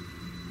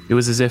 It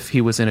was as if he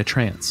was in a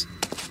trance.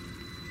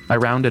 I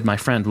rounded my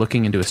friend,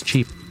 looking into his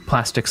cheap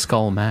plastic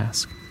skull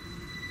mask.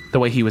 The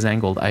way he was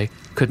angled, I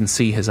couldn't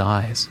see his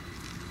eyes.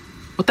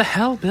 What the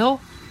hell, Bill?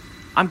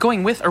 I'm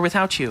going with or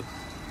without you.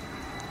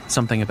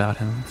 Something about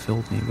him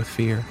filled me with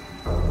fear.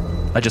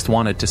 I just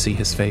wanted to see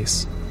his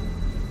face.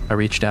 I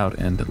reached out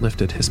and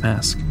lifted his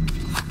mask.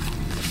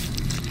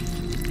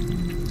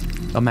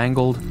 A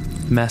mangled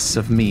mess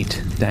of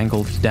meat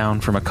dangled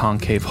down from a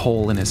concave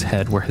hole in his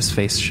head where his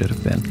face should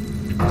have been.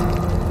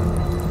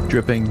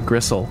 Dripping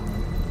gristle,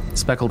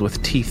 speckled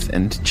with teeth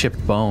and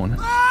chipped bone.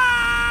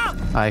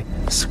 I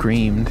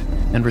screamed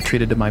and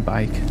retreated to my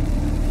bike.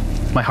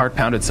 My heart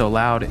pounded so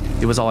loud,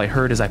 it was all I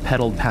heard as I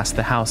pedaled past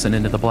the house and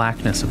into the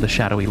blackness of the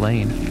shadowy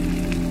lane.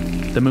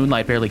 The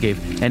moonlight barely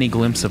gave any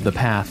glimpse of the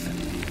path,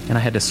 and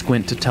I had to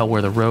squint to tell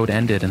where the road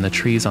ended and the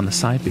trees on the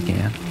side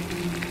began.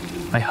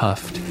 I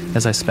huffed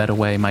as I sped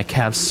away, my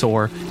calves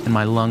sore and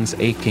my lungs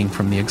aching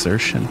from the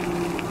exertion.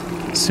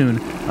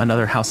 Soon,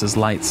 another house's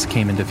lights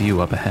came into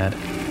view up ahead.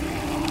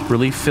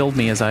 Relief filled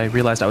me as I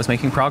realized I was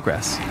making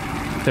progress.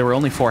 There were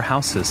only 4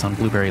 houses on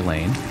Blueberry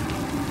Lane.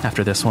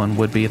 After this one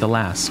would be the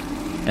last,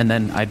 and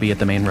then I'd be at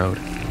the main road,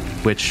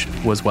 which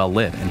was well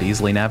lit and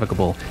easily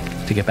navigable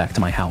to get back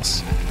to my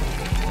house.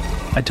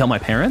 I'd tell my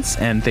parents,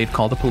 and they'd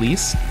call the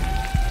police.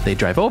 They'd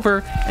drive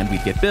over, and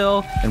we'd get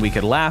Bill, and we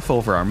could laugh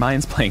over our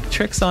minds playing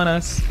tricks on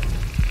us.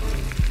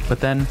 But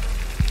then,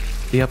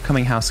 the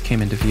upcoming house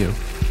came into view.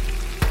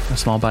 A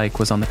small bike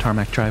was on the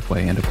tarmac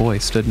driveway, and a boy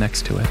stood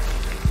next to it.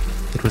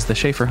 It was the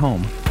Schaefer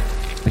home.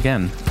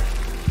 Again.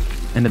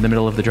 And in the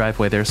middle of the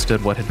driveway there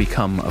stood what had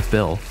become of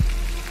Bill.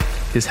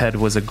 His head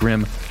was a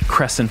grim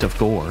crescent of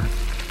gore,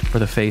 where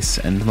the face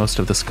and most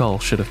of the skull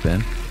should have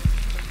been.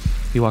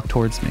 He walked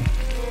towards me,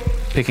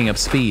 picking up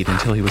speed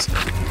until he was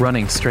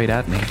running straight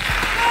at me.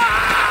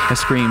 I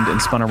screamed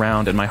and spun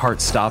around, and my heart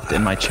stopped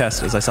in my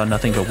chest as I saw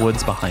nothing but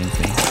woods behind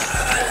me.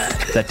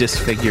 That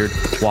disfigured,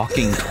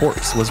 walking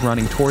corpse was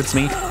running towards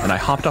me, and I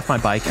hopped off my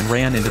bike and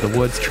ran into the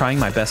woods, trying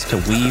my best to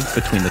weave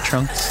between the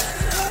trunks.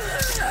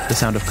 The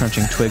sound of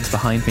crunching twigs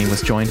behind me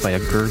was joined by a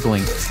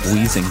gurgling,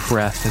 wheezing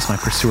breath as my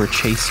pursuer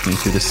chased me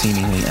through the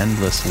seemingly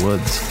endless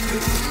woods.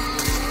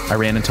 I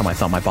ran until I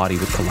thought my body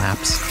would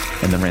collapse,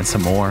 and then ran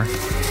some more,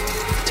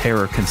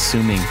 terror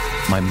consuming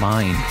my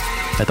mind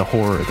at the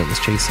horror that was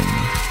chasing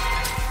me.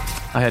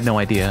 I had no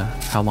idea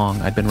how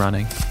long I'd been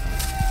running,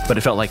 but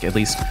it felt like at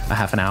least a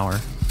half an hour.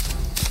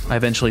 I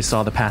eventually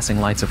saw the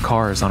passing lights of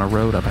cars on a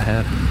road up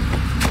ahead.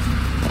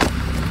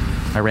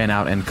 I ran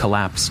out and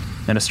collapsed,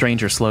 and a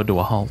stranger slowed to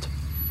a halt.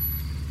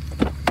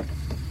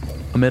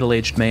 A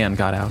middle-aged man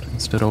got out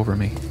and stood over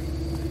me.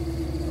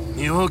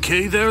 You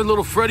okay there,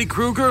 little Freddy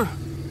Krueger?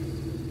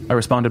 I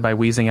responded by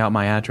wheezing out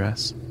my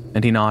address,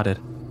 and he nodded,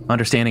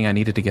 understanding I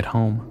needed to get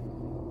home.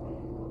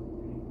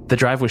 The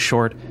drive was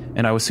short,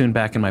 and I was soon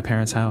back in my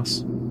parents'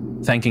 house,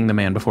 thanking the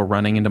man before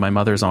running into my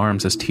mother's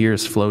arms as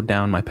tears flowed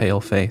down my pale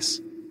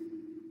face.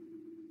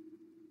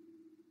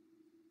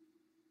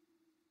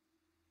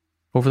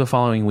 Over the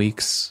following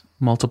weeks,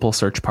 multiple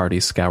search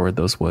parties scoured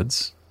those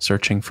woods,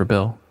 searching for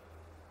Bill.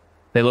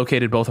 They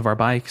located both of our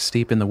bikes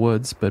deep in the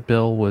woods, but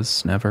Bill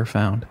was never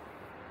found.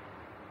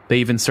 They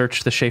even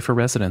searched the Schaefer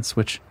residence,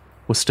 which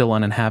was still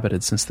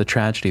uninhabited since the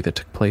tragedy that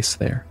took place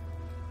there.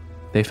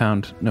 They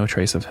found no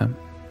trace of him.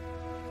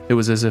 It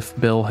was as if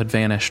Bill had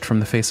vanished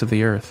from the face of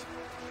the earth.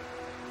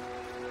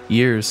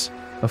 Years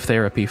of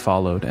therapy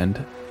followed,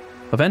 and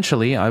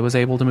eventually I was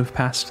able to move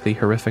past the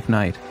horrific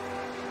night.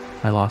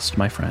 I lost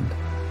my friend.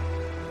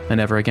 I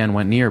never again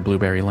went near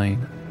Blueberry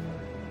Lane.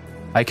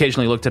 I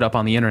occasionally looked it up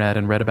on the internet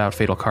and read about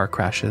fatal car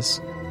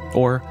crashes,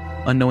 or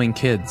unknowing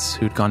kids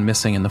who'd gone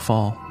missing in the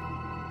fall.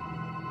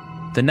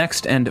 The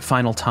next and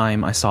final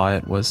time I saw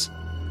it was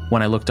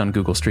when I looked on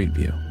Google Street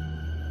View.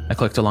 I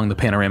clicked along the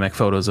panoramic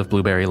photos of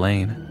Blueberry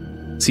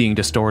Lane, seeing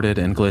distorted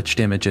and glitched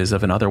images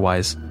of an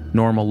otherwise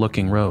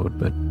normal-looking road,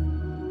 but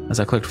as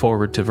I clicked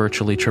forward to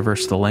virtually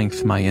traverse the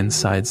length, my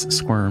insides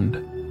squirmed.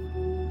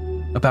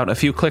 About a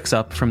few clicks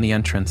up from the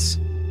entrance,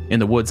 in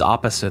the woods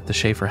opposite the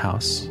Schaefer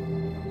house,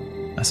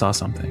 I saw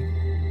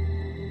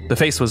something. The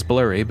face was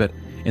blurry, but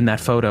in that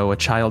photo, a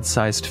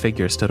child-sized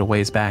figure stood a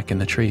ways back in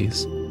the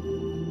trees,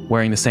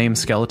 wearing the same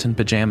skeleton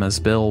pajamas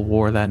Bill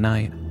wore that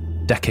night,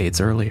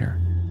 decades earlier.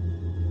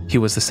 He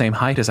was the same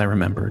height as I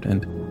remembered,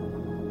 and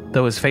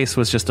though his face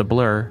was just a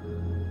blur,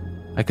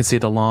 I could see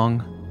the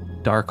long,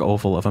 dark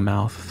oval of a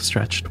mouth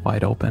stretched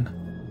wide open.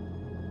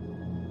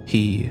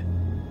 He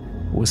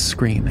was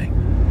screaming.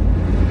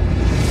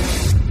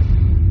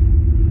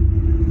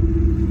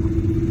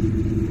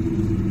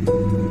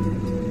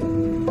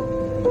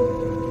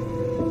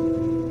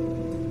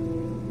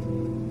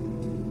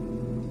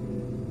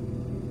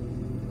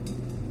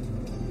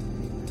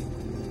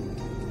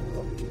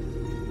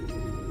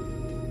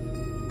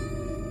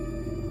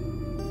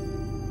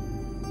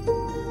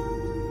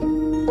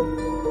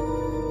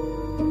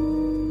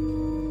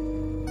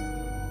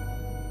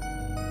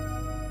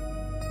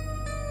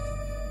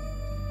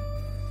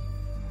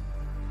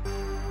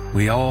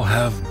 We all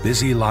have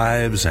busy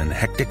lives and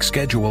hectic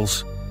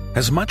schedules.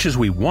 As much as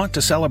we want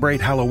to celebrate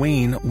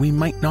Halloween, we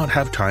might not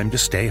have time to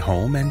stay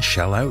home and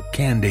shell out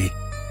candy.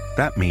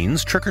 That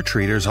means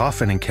trick-or-treaters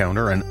often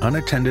encounter an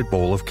unattended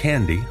bowl of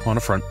candy on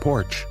a front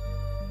porch.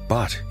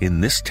 But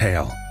in this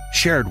tale,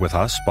 shared with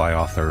us by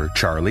author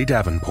Charlie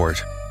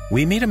Davenport,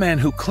 we meet a man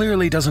who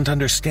clearly doesn't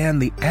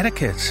understand the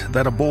etiquette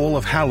that a bowl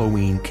of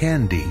Halloween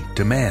candy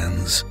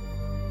demands.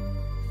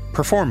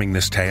 Performing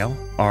this tale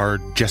are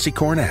Jesse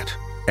Cornett,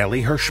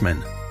 Ellie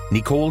Hirschman,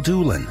 Nicole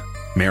Doolin,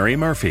 Mary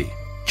Murphy,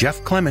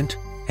 Jeff Clement,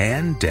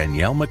 and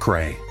Danielle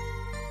McRae.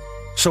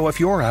 So if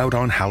you're out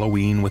on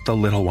Halloween with the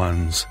little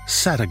ones,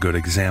 set a good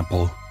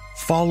example.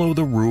 Follow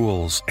the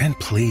rules, and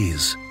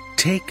please,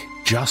 take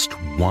just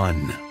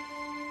one.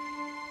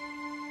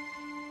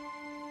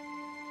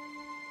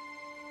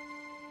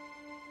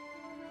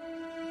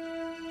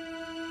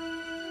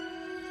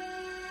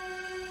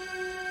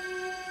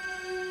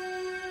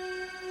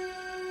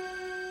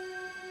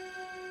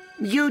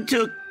 You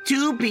took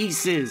 2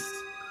 pieces.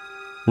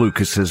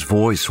 Lucas's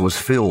voice was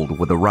filled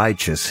with a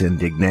righteous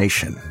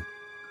indignation.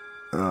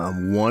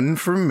 One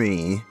for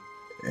me,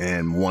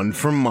 and one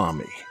for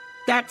Mommy.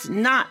 That's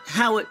not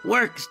how it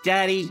works,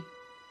 Daddy.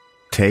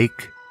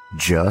 Take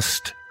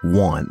just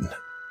one.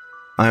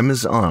 I'm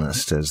as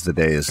honest as the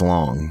day is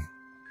long,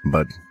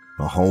 but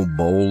a whole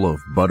bowl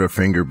of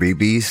Butterfinger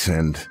BBs,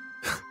 and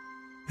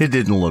it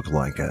didn't look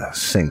like a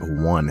single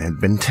one had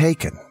been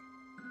taken.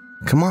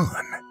 Come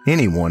on.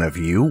 Any one of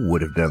you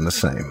would have done the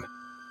same.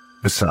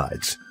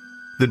 Besides,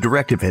 the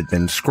directive had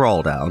been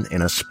scrawled out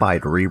in a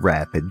spidery,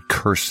 rapid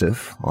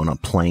cursive on a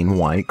plain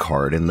white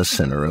card in the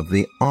center of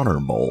the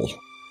honor bowl.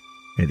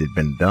 It had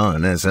been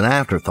done as an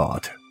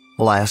afterthought,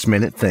 a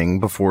last-minute thing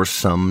before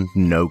some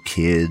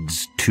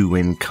no-kids,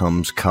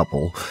 2-incomes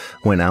couple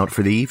went out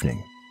for the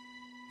evening.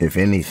 If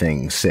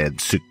anything said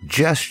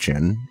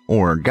suggestion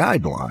or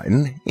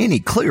guideline any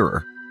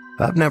clearer,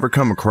 I've never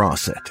come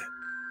across it.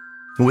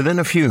 Within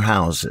a few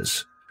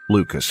houses,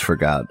 Lucas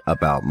forgot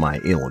about my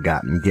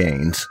ill-gotten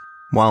gains.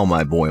 While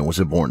my boy was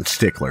a born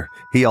stickler,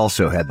 he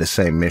also had the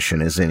same mission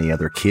as any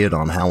other kid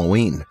on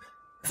Halloween: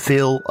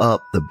 fill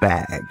up the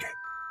bag.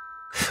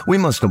 We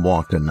must have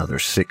walked another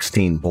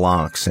 16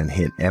 blocks and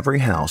hit every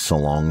house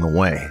along the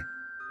way.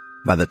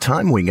 By the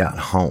time we got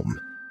home,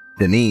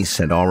 Denise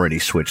had already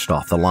switched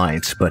off the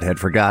lights but had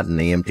forgotten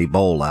the empty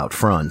bowl out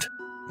front.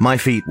 My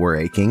feet were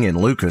aching and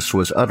Lucas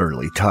was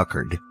utterly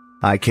tuckered.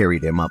 I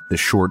carried him up the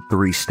short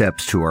 3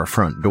 steps to our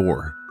front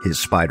door. His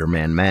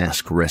Spider-Man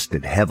mask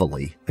rested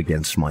heavily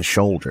against my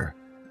shoulder.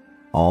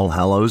 All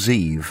Hallows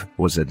Eve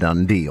was a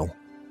done deal.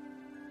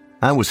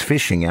 I was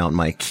fishing out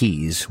my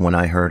keys when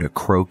I heard a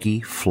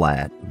croaky,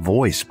 flat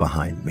voice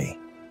behind me.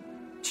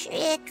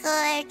 Trick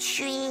or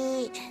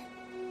treat.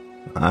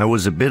 I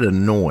was a bit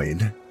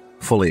annoyed,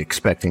 fully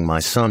expecting my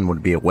son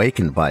would be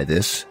awakened by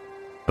this,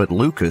 but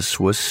Lucas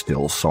was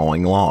still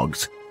sawing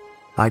logs.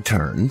 I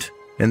turned,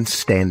 and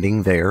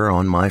standing there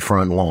on my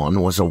front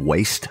lawn was a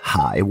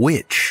waist-high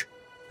witch.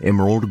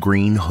 Emerald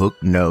green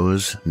hooked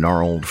nose,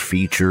 gnarled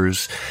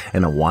features,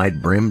 and a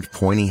wide-brimmed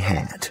pointy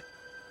hat.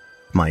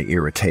 My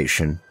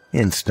irritation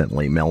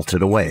instantly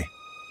melted away.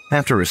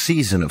 After a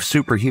season of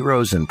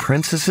superheroes and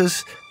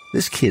princesses,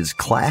 this kid's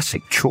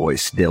classic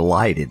choice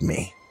delighted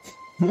me.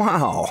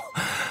 Wow,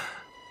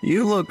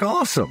 you look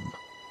awesome.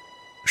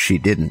 She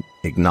didn't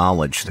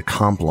acknowledge the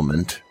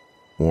compliment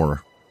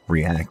or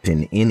react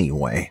in any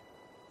way,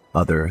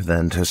 other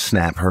than to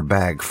snap her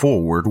bag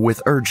forward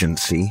with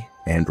urgency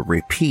and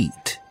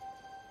repeat.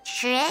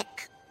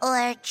 Trick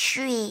or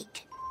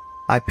treat.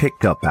 I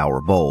picked up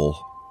our bowl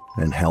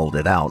and held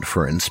it out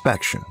for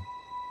inspection.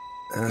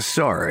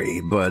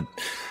 Sorry, but,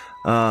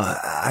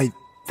 I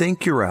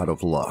think you're out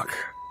of luck.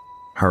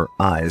 Her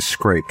eyes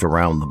scraped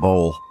around the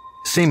bowl,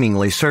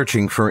 seemingly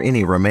searching for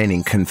any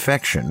remaining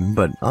confection,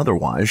 but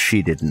otherwise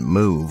she didn't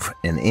move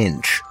an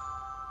inch.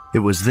 It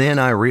was then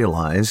I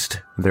realized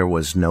there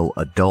was no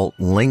adult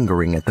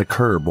lingering at the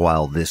curb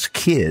while this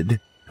kid,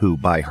 who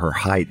by her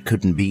height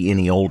couldn't be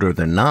any older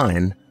than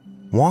 9,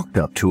 walked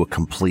up to a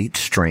complete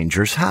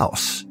stranger's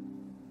house.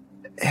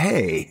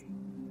 Hey,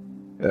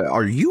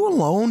 are you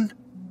alone?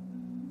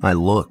 I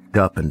looked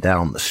up and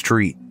down the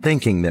street,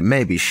 thinking that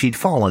maybe she'd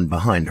fallen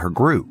behind her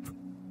group.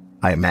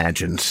 I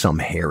imagined some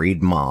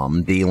harried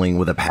mom dealing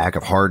with a pack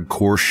of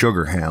hardcore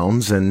sugar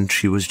hounds, and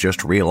she was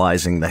just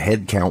realizing the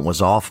head count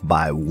was off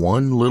by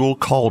one little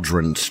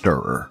cauldron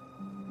stirrer.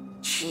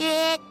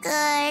 Trick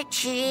or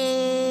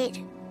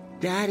treat.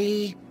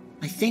 Daddy,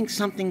 I think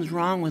something's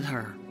wrong with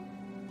her.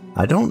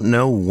 I don't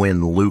know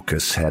when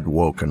Lucas had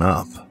woken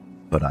up,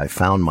 but I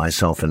found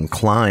myself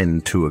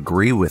inclined to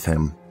agree with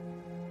him.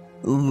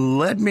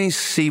 Let me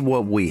see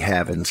what we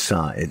have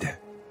inside.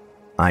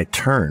 I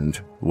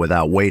turned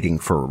without waiting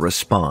for a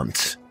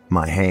response,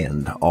 my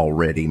hand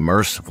already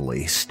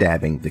mercifully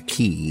stabbing the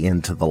key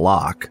into the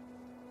lock.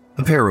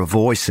 A pair of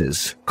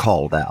voices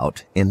called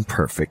out in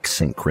perfect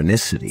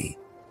synchronicity.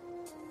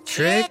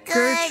 Trick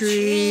or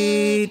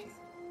treat.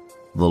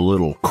 The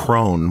little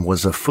crone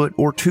was a foot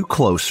or two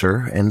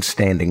closer, and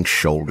standing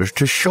shoulder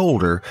to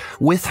shoulder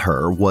with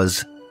her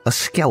was a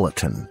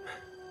skeleton.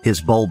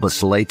 His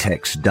bulbous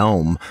latex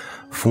dome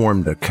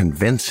formed a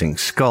convincing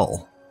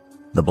skull.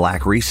 The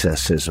black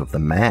recesses of the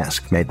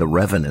mask made the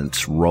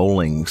revenant's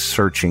rolling,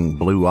 searching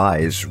blue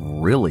eyes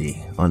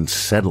really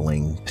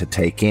unsettling to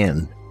take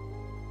in.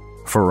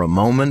 For a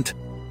moment,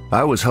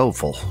 I was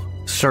hopeful,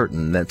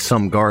 certain that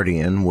some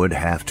guardian would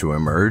have to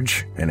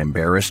emerge, an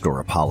embarrassed or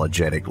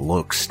apologetic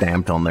look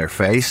stamped on their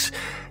face,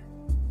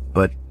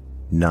 but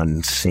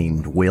none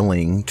seemed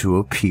willing to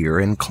appear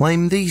and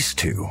claim these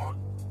two.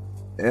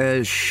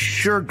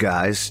 Sure,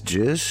 guys,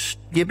 just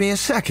give me a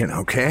second,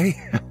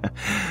 okay?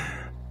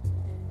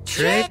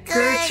 Trick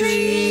or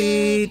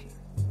treat.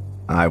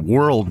 I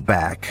whirled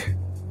back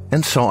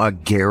and saw a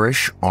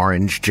garish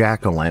orange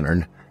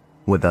jack-o'-lantern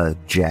with a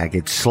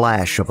jagged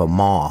slash of a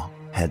maw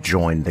had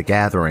joined the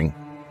gathering.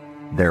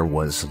 There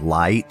was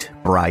light,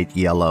 bright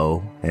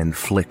yellow, and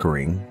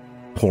flickering,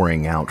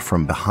 pouring out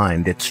from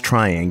behind its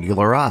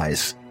triangular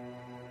eyes.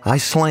 I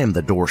slammed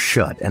the door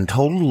shut and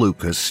told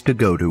Lucas to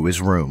go to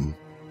his room.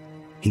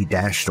 He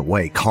dashed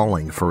away,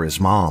 calling for his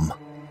mom.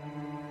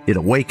 It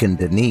awakened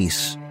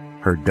Denise,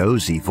 her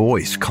dozy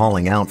voice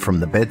calling out from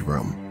the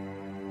bedroom.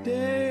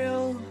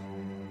 Dale,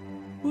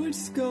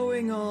 what's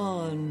going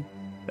on?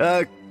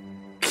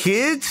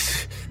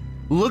 Kids?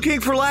 Looking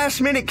for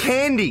last-minute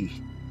candy,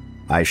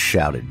 I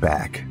shouted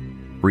back,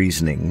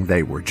 reasoning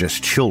they were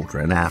just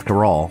children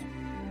after all.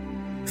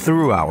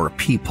 Through our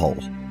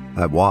peephole,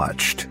 I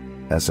watched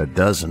as a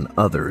dozen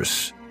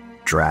others,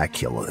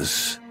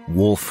 Draculas,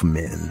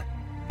 wolfmen,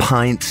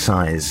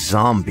 pint-sized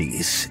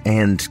zombies,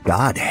 and,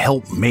 God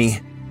help me,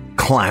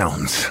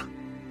 clowns,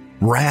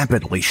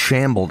 rapidly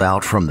shambled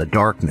out from the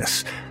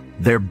darkness.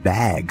 Their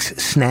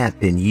bags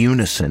snapped in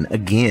unison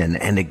again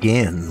and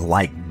again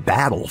like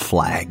battle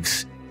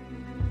flags.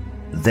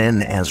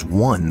 Then, as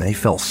one, they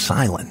fell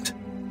silent,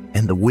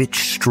 and the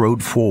witch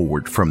strode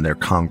forward from their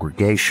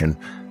congregation,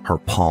 her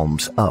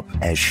palms up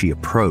as she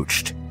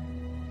approached.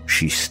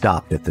 She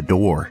stopped at the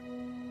door,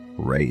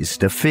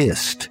 raised a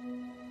fist,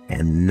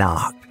 and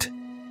knocked.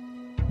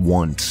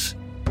 Once,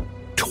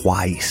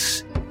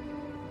 twice,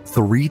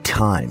 3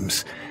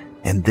 times,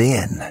 and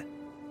then,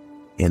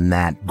 in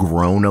that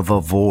groan of a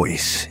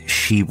voice,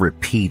 she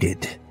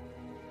repeated,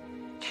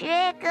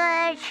 Trick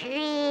or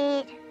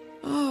treat.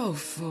 Oh,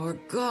 for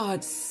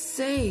God's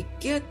sake,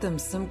 get them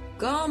some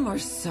gum or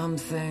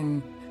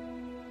something.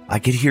 I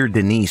could hear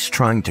Denise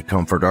trying to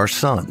comfort our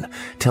son,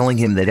 telling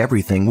him that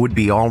everything would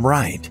be all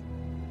right.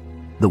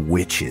 The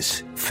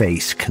witch's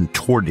face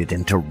contorted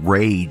into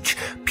rage,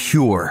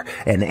 pure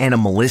and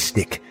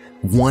animalistic,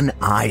 one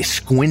eye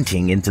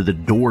squinting into the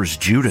door's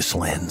Judas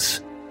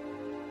lens.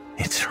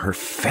 It's her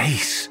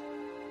face.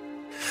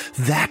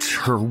 That's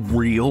her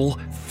real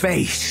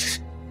face.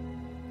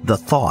 The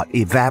thought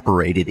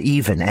evaporated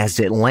even as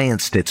it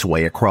lanced its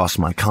way across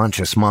my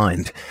conscious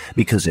mind,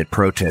 because it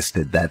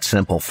protested that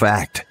simple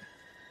fact.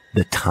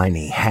 The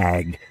tiny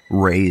hag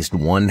raised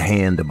one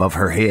hand above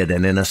her head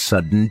and in a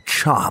sudden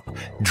chop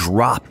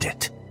dropped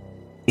it.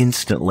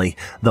 Instantly,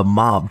 the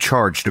mob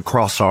charged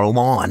across our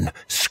lawn,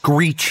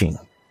 screeching,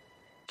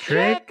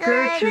 Trick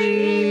or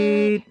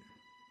treat.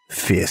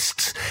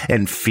 Fists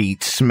and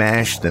feet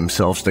smashed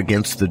themselves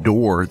against the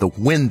door, the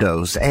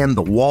windows, and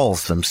the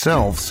walls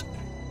themselves.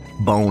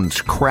 Bones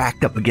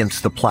cracked up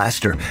against the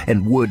plaster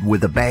and wood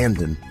with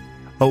abandon.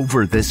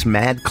 Over this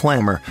mad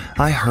clamor,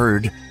 I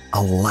heard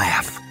a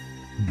laugh,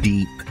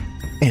 deep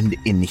and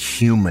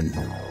inhuman.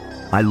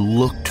 I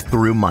looked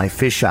through my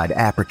fish-eyed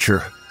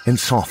aperture and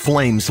saw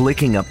flames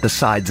licking up the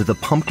sides of the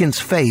pumpkin's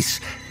face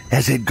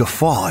as it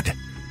guffawed,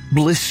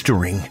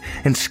 blistering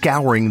and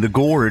scouring the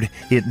gourd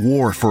it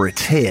wore for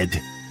its head.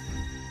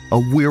 A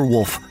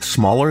werewolf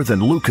smaller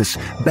than Lucas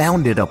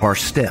bounded up our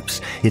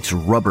steps, its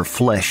rubber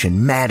flesh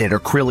and matted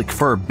acrylic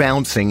fur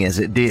bouncing as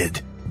it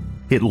did.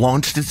 It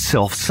launched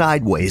itself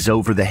sideways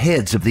over the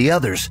heads of the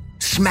others,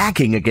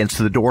 smacking against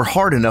the door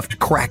hard enough to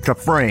crack the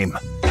frame.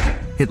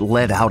 It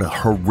let out a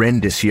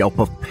horrendous yelp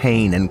of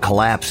pain and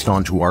collapsed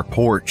onto our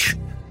porch.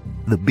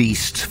 The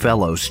beast's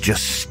fellows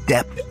just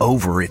stepped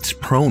over its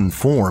prone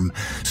form,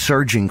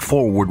 surging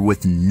forward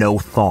with no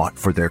thought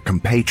for their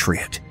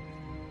compatriot.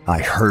 I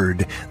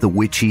heard the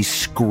witchy's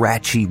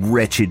scratchy,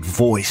 wretched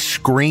voice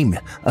scream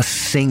a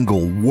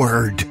single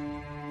word.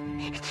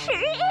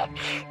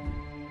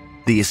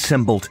 The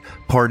assembled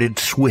parted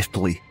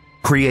swiftly,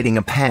 creating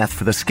a path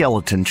for the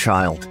skeleton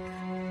child.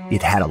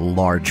 It had a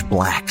large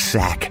black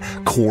sack,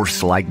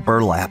 coarse like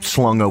burlap,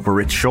 slung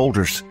over its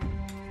shoulders.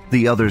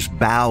 The others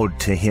bowed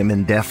to him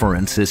in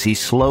deference as he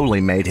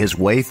slowly made his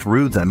way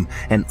through them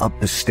and up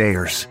the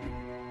stairs.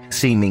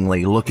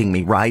 Seemingly looking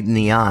me right in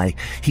the eye,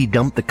 he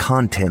dumped the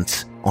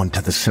contents onto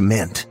the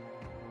cement.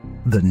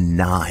 The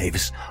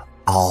knives,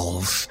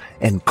 awls,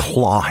 and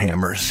claw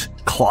hammers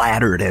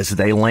clattered as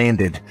they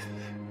landed.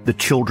 The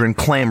children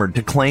clamored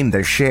to claim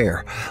their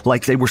share,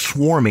 like they were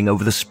swarming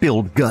over the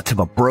spilled guts of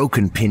a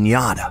broken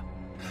piñata.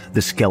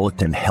 The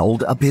skeleton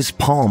held up his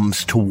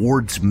palms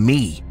towards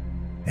me,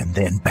 and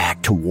then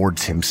back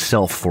towards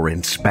himself for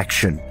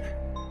inspection.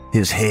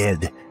 His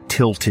head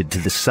tilted to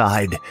the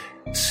side,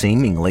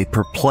 seemingly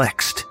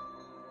perplexed.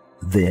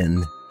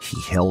 Then he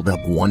held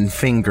up one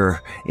finger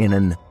in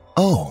an,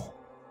 "Oh,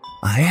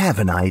 I have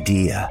an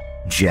idea"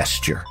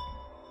 gesture.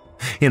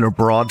 In a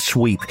broad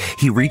sweep,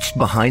 he reached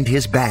behind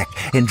his back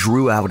and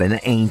drew out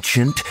an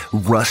ancient,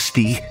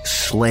 rusty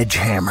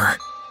sledgehammer.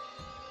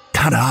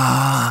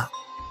 Ta-da!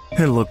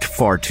 It looked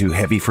far too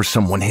heavy for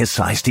someone his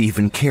size to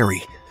even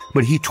carry,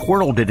 but he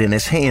twirled it in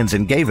his hands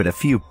and gave it a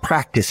few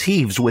practice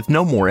heaves with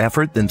no more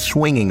effort than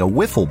swinging a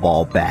wiffle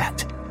ball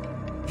bat.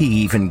 He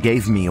even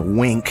gave me a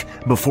wink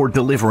before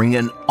delivering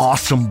an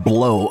awesome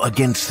blow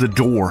against the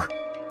door.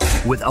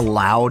 With a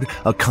loud,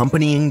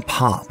 accompanying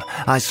pop,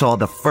 I saw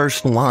the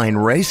first line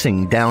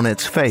racing down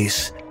its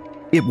face.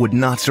 It would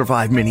not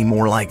survive many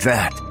more like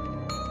that.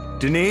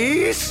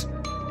 "Denise?"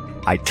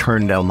 I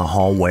turned down the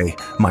hallway,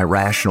 my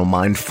rational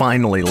mind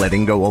finally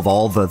letting go of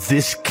all the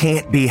 "this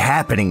can't be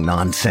happening"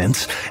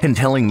 nonsense and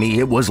telling me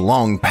it was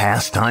long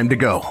past time to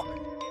go.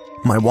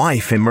 My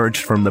wife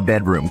emerged from the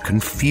bedroom,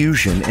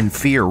 confusion and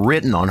fear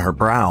written on her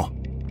brow.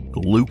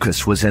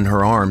 Lucas was in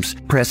her arms,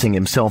 pressing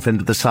himself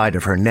into the side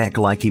of her neck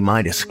like he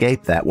might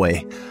escape that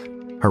way.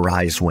 Her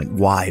eyes went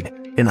wide,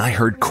 and I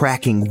heard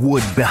cracking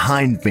wood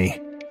behind me.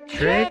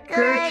 Trick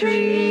or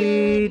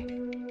treat!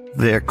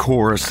 Their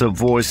chorus of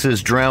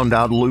voices drowned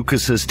out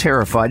Lucas's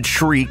terrified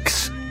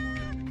shrieks.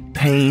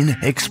 Pain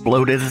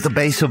exploded at the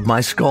base of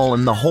my skull,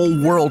 and the whole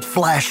world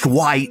flashed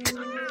white.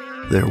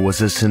 There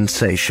was a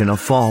sensation of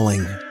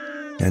falling,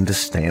 and a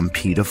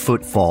stampede of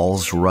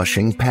footfalls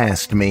rushing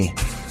past me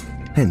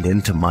and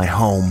into my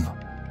home.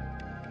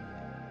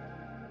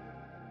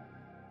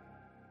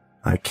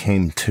 I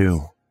came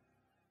to.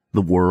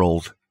 The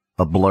world,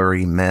 a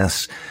blurry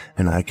mess,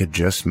 and I could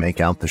just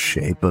make out the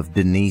shape of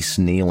Denise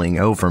kneeling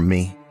over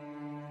me.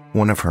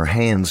 One of her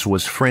hands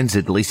was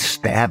frenziedly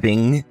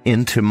stabbing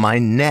into my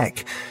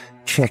neck,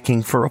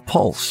 checking for a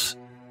pulse.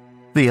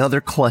 The other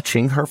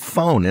clutching her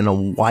phone in a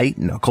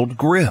white-knuckled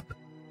grip.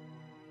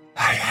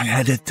 I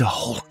had it the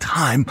whole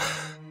time.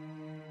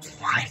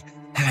 Why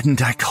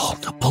hadn't I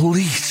called the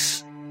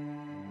police?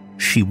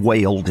 She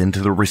wailed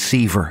into the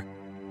receiver.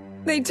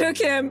 They took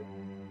him.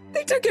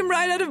 They took him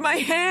right out of my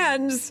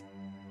hands.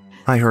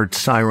 I heard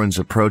sirens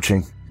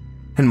approaching,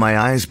 and my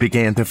eyes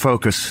began to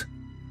focus.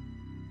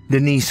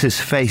 Denise's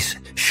face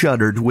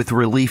shuddered with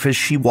relief as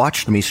she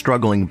watched me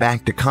struggling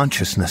back to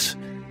consciousness.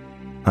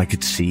 I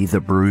could see the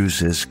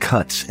bruises,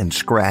 cuts, and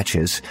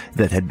scratches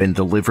that had been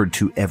delivered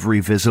to every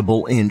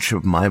visible inch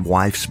of my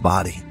wife's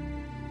body.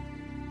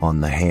 On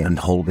the hand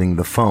holding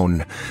the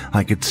phone,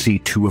 I could see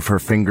 2 of her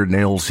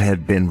fingernails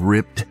had been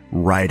ripped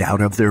right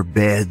out of their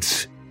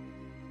beds.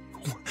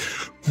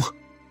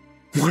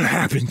 What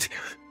happened?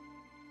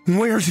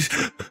 Where did...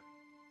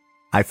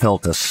 I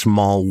felt a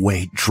small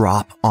weight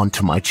drop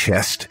onto my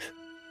chest.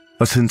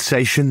 A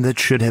sensation that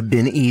should have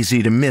been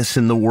easy to miss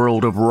in the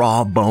world of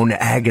raw bone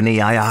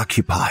agony I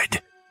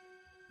occupied.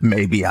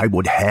 Maybe I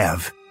would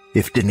have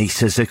if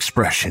Denise's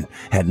expression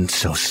hadn't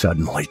so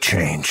suddenly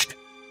changed.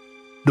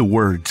 The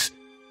words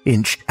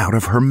inched out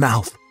of her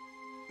mouth.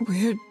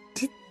 Where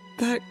did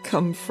that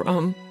come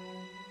from?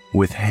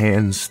 With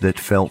hands that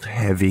felt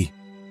heavy,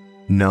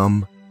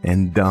 numb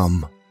and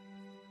dumb,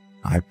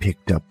 I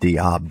picked up the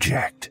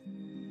object.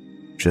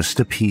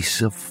 Just a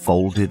piece of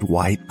folded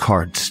white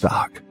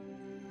cardstock.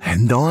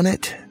 And on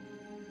it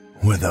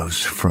were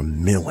those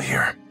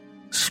familiar,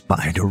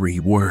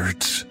 spidery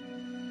words.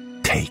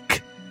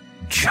 Take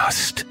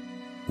just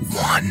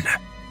one.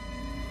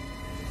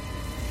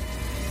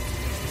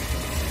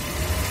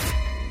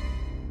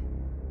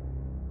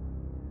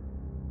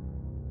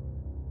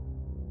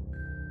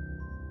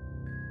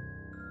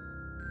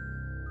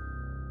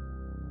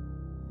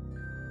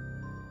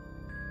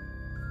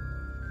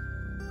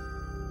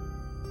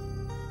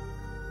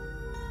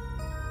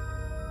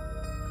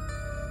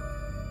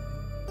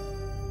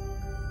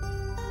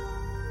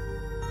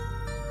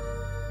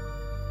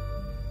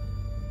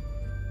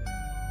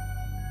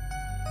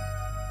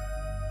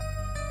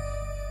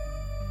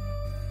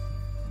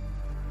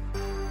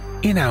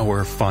 In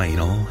our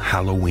final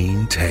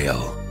Halloween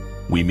tale,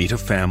 we meet a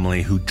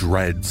family who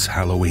dreads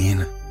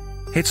Halloween.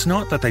 It's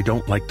not that they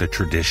don't like the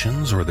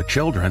traditions or the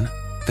children,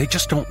 they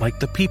just don't like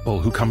the people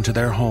who come to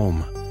their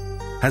home.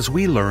 As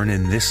we learn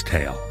in this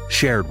tale,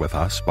 shared with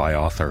us by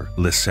author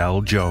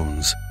Lisselle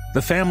Jones,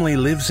 the family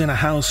lives in a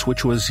house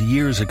which was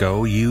years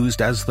ago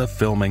used as the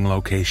filming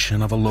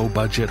location of a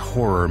low-budget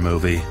horror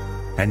movie.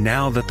 And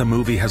now that the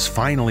movie has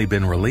finally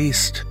been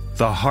released,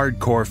 the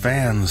hardcore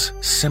fans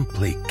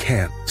simply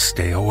can't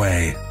stay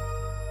away.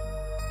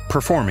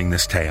 Performing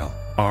this tale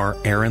are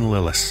Aaron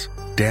Lillis,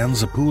 Dan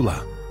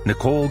Zapula,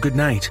 Nicole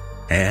Goodnight,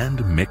 and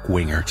Mick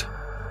Wingert.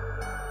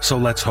 So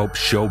let's hope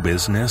show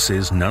business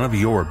is none of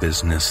your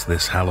business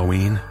this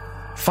Halloween.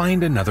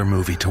 Find another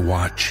movie to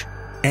watch.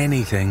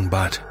 Anything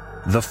but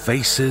The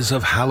Faces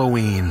of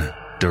Halloween,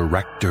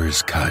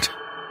 Director's Cut.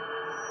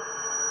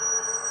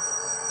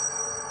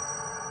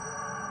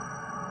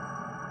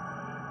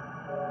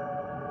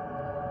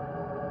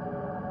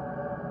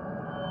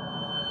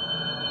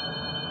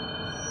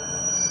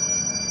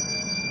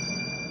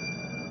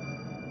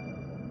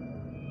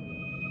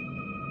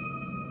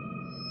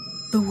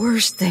 The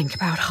worst thing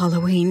about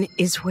Halloween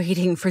is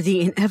waiting for the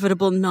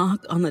inevitable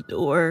knock on the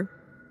door.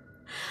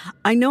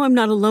 I know I'm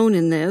not alone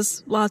in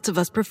this. Lots of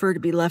us prefer to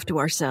be left to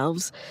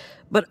ourselves,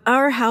 but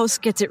our house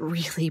gets it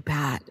really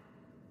bad.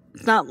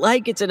 It's not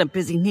like it's in a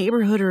busy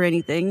neighborhood or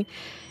anything.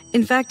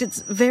 In fact,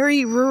 it's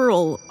very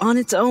rural, on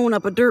its own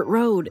up a dirt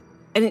road,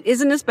 and it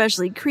isn't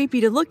especially creepy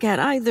to look at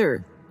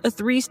either. A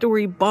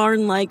 3-story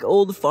barn-like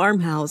old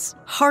farmhouse,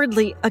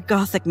 hardly a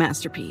Gothic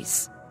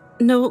masterpiece.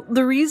 No,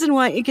 the reason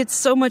why it gets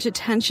so much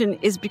attention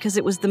is because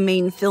it was the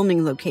main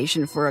filming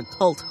location for a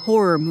cult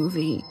horror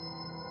movie.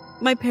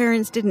 My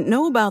parents didn't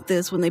know about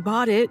this when they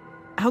bought it.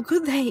 How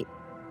could they?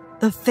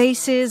 The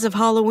Faces of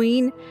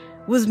Halloween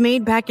was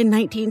made back in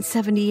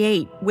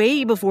 1978,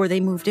 way before they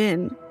moved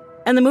in.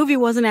 And the movie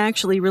wasn't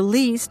actually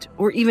released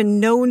or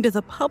even known to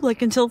the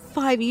public until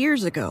 5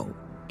 years ago.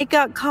 It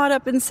got caught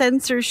up in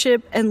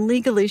censorship and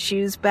legal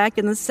issues back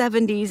in the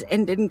 70s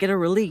and didn't get a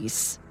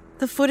release.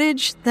 The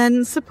footage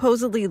then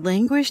supposedly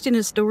languished in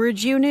a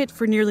storage unit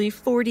for nearly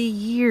 40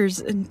 years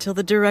until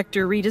the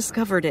director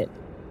rediscovered it.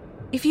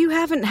 If you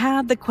haven't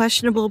had the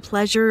questionable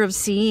pleasure of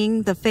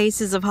seeing The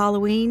Faces of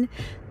Halloween,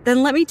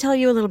 then let me tell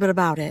you a little bit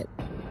about it.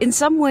 In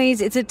some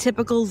ways, it's a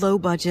typical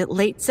low-budget,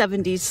 late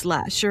 70s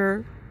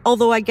slasher,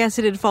 although I guess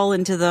it'd fall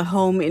into the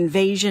home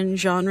invasion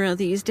genre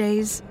these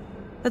days.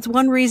 That's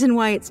one reason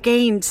why it's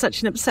gained such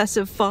an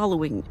obsessive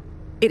following.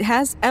 It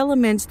has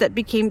elements that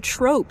became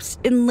tropes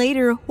in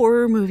later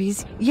horror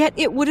movies, yet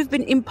it would have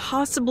been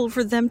impossible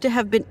for them to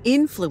have been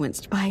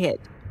influenced by it.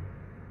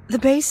 The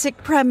basic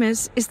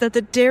premise is that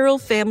the Darrell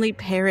family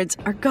parents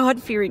are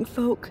God-fearing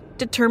folk,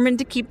 determined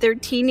to keep their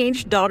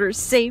teenage daughters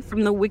safe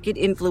from the wicked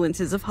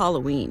influences of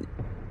Halloween.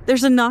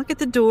 There's a knock at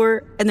the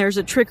door, and there's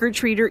a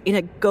trick-or-treater in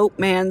a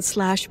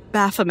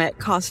Goatman/Baphomet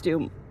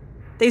costume.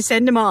 They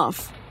send him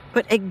off.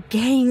 But a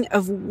gang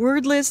of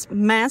wordless,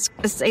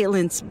 masked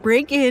assailants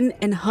break in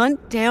and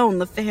hunt down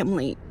the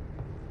family.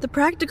 The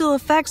practical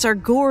effects are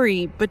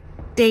gory, but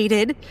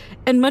dated,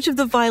 and much of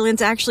the violence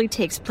actually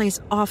takes place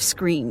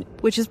off-screen,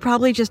 which is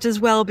probably just as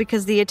well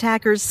because the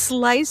attackers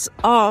slice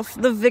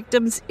off the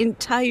victims'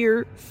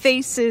 entire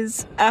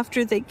faces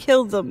after they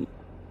kill them.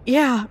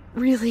 Yeah,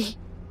 really.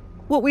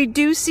 What we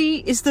do see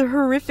is the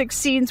horrific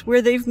scenes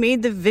where they've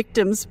made the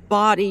victims'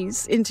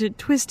 bodies into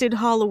twisted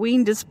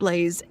Halloween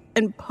displays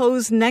and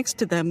pose next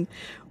to them,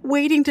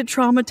 waiting to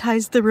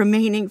traumatize the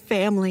remaining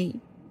family.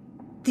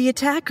 The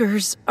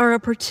attackers are a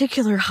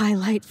particular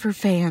highlight for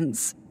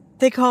fans.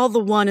 They call the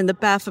one in the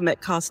Baphomet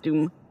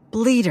costume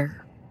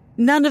Bleeder.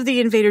 None of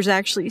the invaders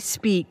actually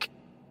speak.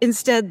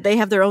 Instead, they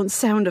have their own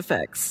sound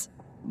effects.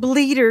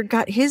 Bleeder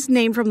got his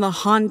name from the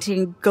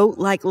haunting,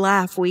 goat-like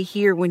laugh we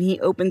hear when he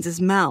opens his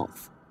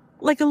mouth.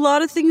 Like a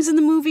lot of things in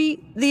the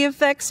movie, the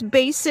effects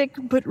basic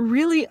but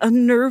really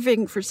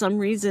unnerving for some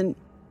reason.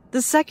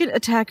 The second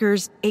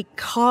attacker's a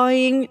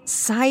cawing,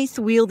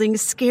 scythe-wielding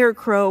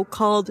scarecrow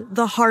called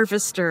the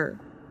Harvester.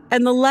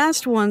 And the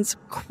last one's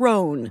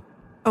Crone,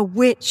 a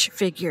witch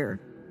figure.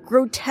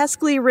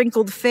 Grotesquely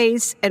wrinkled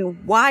face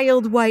and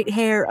wild white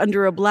hair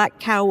under a black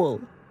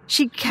cowl.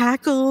 She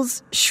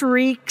cackles,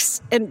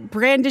 shrieks, and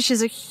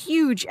brandishes a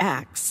huge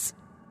axe.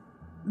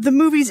 The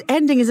movie's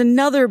ending is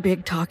another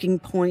big talking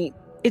point.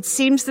 It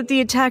seems that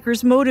the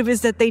attacker's motive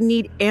is that they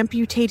need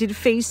amputated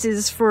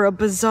faces for a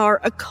bizarre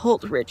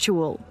occult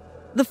ritual.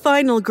 The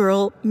final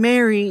girl,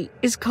 Mary,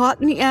 is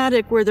caught in the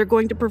attic where they're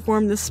going to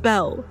perform the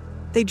spell.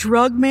 They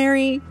drug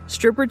Mary,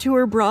 strip her to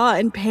her bra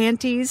and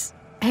panties.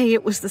 Hey,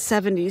 it was the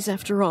 70s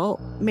after all,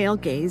 male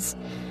gaze.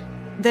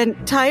 Then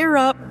tie her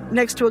up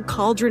next to a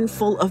cauldron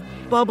full of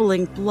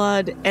bubbling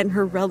blood and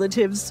her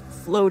relatives'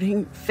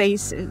 floating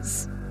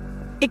faces.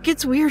 It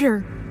gets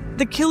weirder.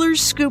 The killers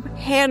scoop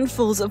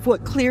handfuls of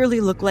what clearly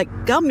look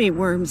like gummy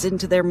worms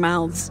into their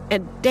mouths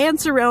and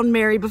dance around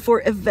Mary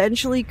before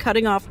eventually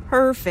cutting off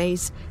her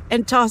face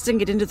and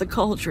tossing it into the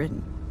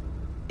cauldron.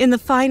 In the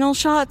final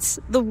shots,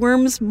 the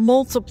worms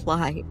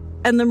multiply,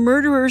 and the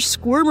murderers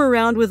squirm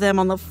around with them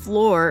on the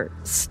floor,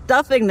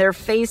 stuffing their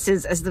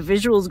faces as the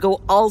visuals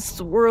go all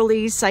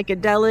swirly,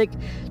 psychedelic,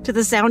 to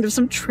the sound of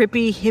some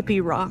trippy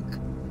hippie rock.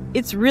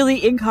 It's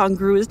really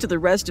incongruous to the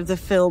rest of the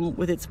film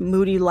with its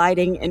moody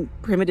lighting and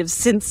primitive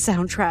synth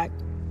soundtrack.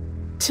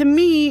 To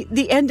me,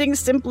 the ending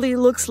simply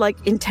looks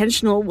like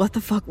intentional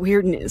what-the-fuck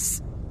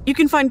weirdness. You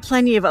can find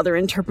plenty of other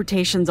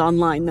interpretations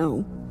online,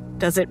 though.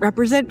 Does it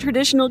represent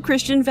traditional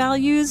Christian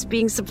values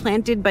being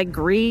supplanted by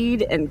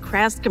greed and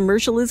crass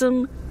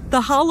commercialism?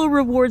 The hollow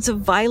rewards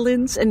of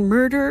violence and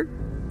murder?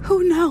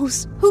 Who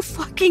knows? Who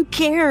fucking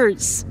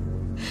cares?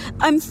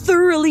 I'm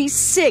thoroughly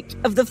sick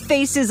of the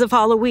faces of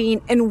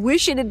Halloween and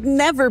wish it had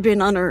never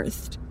been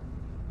unearthed.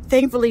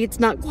 Thankfully, it's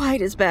not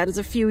quite as bad as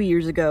a few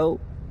years ago.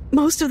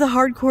 Most of the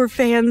hardcore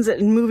fans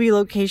and movie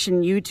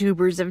location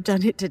YouTubers have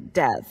done it to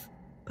death.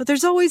 But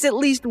there's always at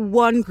least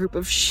one group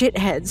of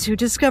shitheads who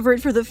discover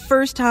it for the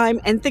first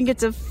time and think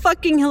it's a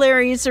fucking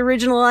hilarious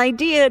original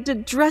idea to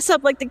dress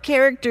up like the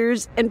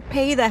characters and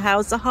pay the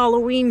house a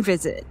Halloween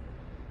visit.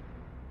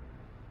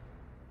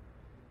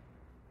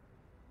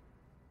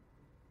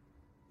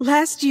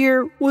 Last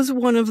year was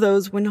one of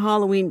those when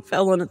Halloween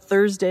fell on a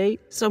Thursday,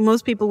 so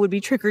most people would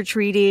be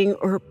trick-or-treating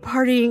or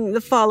partying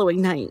the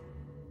following night.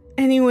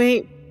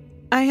 Anyway,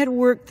 I had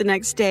work the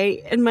next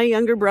day, and my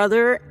younger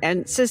brother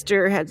and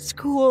sister had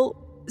school.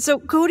 So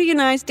Cody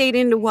and I stayed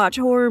in to watch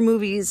horror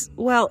movies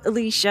while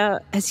Alicia,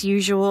 as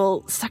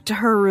usual, stuck to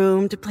her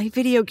room to play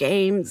video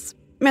games,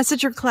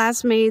 message her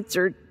classmates,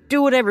 or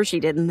do whatever she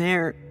did in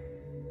there.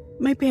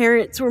 My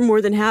parents were more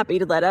than happy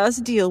to let us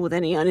deal with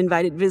any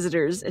uninvited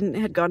visitors and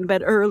had gone to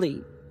bed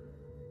early.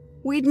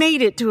 We'd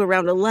made it to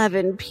around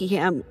 11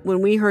 p.m.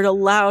 when we heard a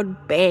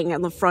loud bang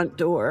on the front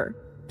door.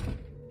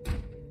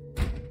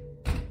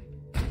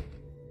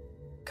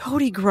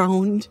 Cody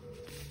groaned.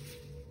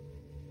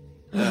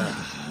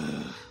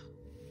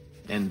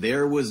 And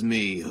there was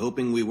me,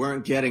 hoping we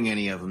weren't getting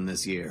any of them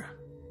this year.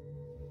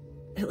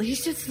 At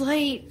least it's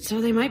late,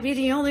 so they might be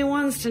the only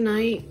ones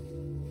tonight.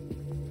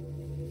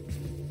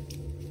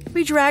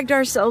 We dragged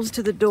ourselves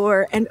to the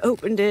door and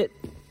opened it.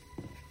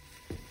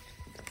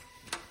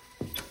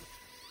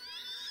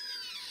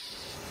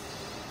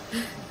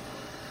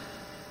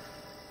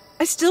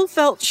 I still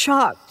felt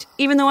shocked,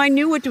 even though I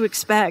knew what to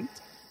expect.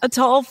 A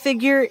tall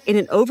figure in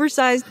an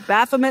oversized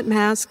Baphomet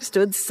mask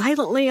stood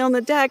silently on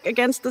the deck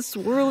against the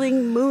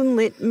swirling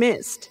moonlit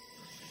mist.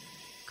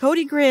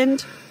 Cody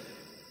grinned.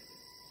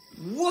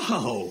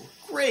 Whoa!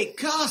 Great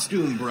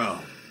costume, bro!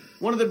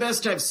 One of the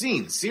best I've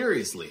seen,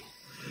 seriously.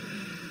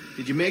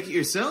 Did you make it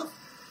yourself?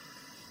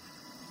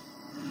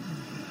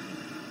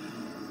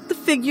 The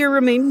figure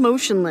remained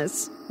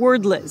motionless,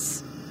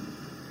 wordless.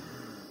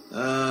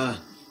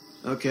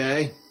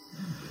 Okay.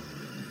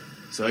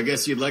 So I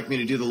guess you'd like me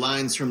to do the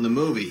lines from the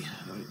movie.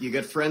 You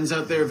got friends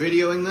out there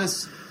videoing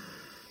this?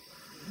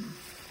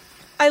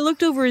 I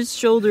looked over his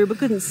shoulder but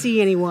couldn't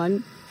see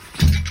anyone.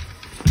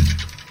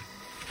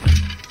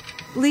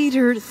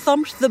 Leader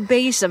thumped the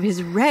base of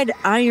his red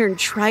iron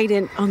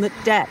trident on the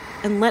deck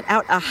and let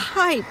out a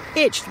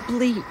high-pitched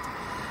bleat.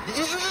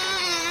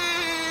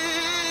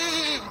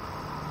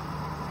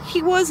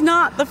 He was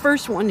not the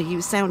first one to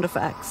use sound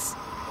effects.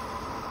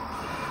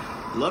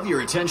 Love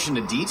your attention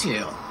to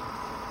detail.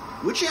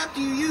 Which app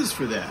do you use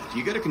for that?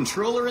 You got a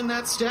controller in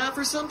that staff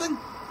or something?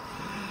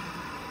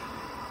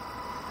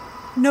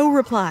 No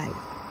reply.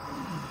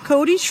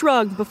 Cody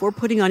shrugged before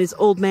putting on his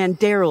old man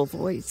Daryl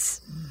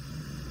voice.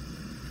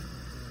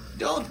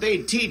 Don't they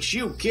teach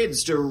you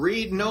kids to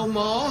read no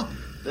more?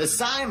 The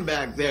sign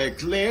back there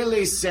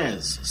clearly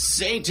says,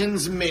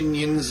 Satan's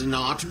minions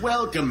not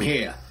welcome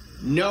here.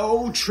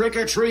 No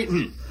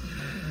trick-or-treating.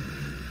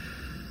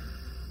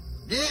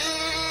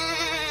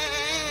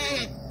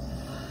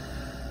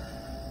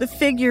 The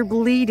figure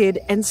bleated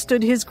and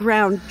stood his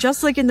ground,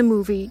 just like in the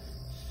movie.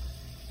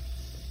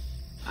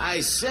 I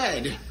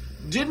said,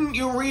 didn't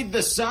you read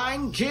the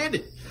sign,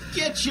 kid?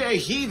 Get your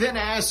heathen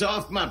ass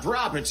off my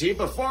property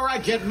before I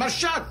get my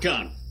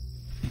shotgun.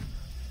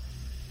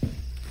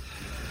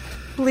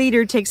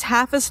 Bleeder takes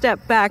half a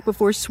step back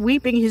before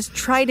sweeping his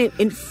trident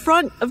in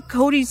front of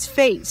Cody's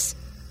face.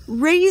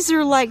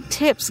 Razor-like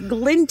tips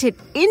glinted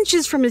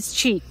inches from his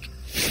cheek.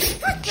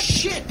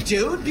 Shit,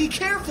 dude, be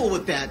careful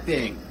with that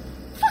thing.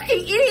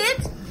 Fucking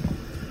idiot!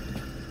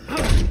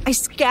 I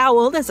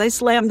scowled as I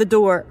slammed the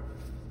door.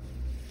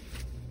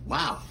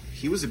 Wow,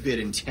 he was a bit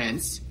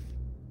intense.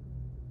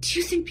 Do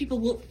you think people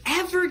will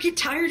ever get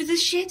tired of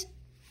this shit?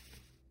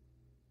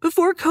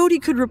 Before Cody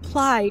could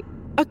reply,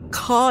 a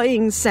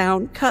cawing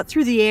sound cut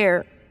through the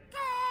air.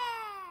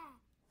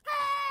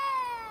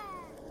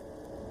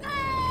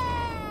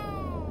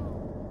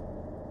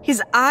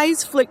 His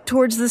eyes flicked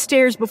towards the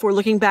stairs before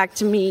looking back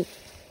to me.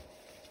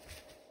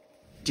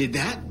 Did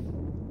that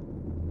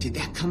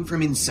come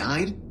from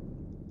inside?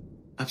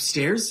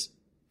 Upstairs?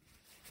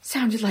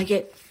 Sounded like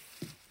it.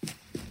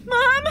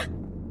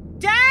 Mom?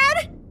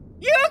 Dad?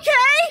 You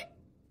okay?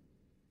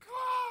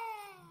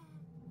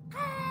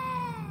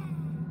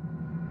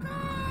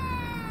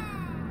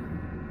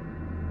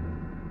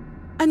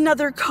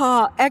 Another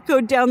caw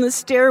echoed down the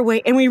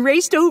stairway, and we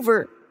raced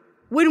over.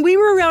 When we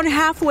were around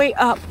halfway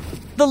up,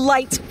 the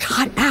lights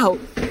cut out.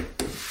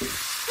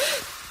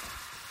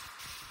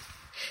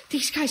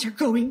 These guys are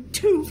going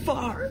too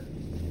far.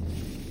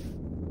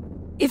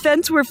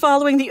 Events were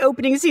following the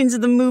opening scenes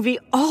of the movie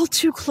all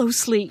too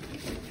closely.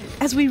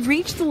 As we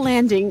reached the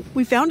landing,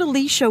 we found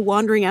Alicia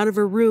wandering out of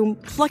her room,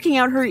 plucking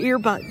out her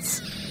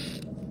earbuds.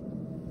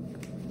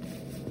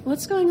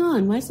 What's going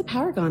on? Why is the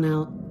power gone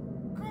out?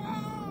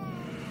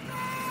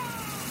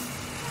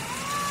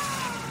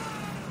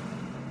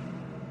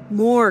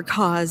 More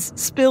caws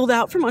spilled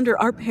out from under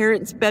our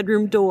parents'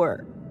 bedroom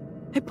door.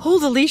 I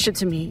pulled Alicia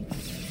to me.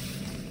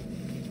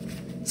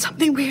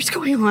 Something weird's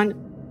going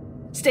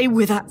on. Stay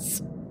with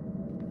us.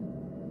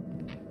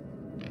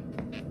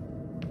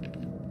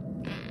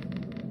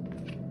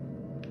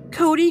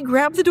 Cody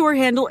grabbed the door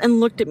handle and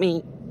looked at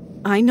me.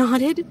 I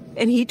nodded,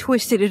 and he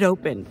twisted it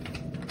open.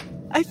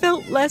 I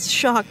felt less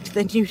shocked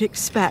than you'd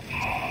expect.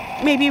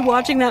 Maybe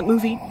watching that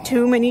movie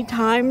too many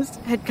times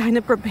had kind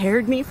of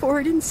prepared me for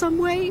it in some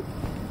way.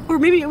 Or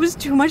maybe it was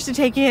too much to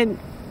take in,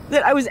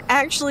 that I was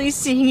actually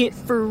seeing it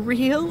for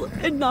real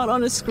and not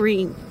on a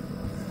screen.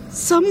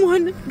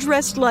 Someone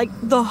dressed like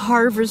the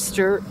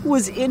Harvester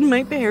was in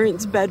my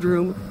parents'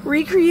 bedroom,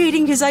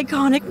 recreating his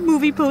iconic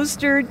movie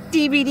poster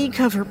DVD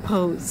cover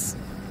pose.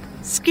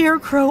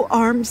 Scarecrow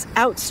arms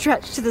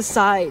outstretched to the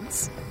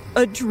sides,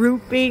 a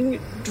drooping,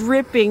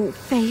 dripping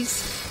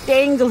face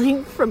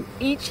dangling from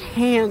each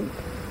hand.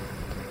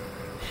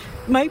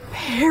 My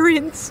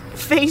parents'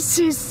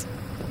 faces.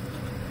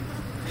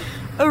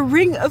 A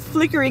ring of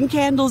flickering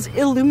candles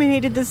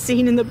illuminated the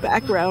scene in the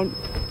background.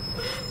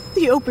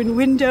 The open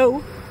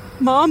window,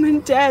 Mom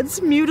and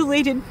Dad's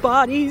mutilated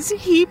bodies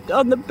heaped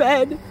on the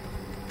bed.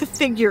 The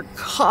figure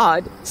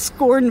cawed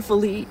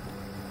scornfully.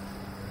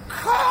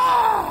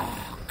 Caw!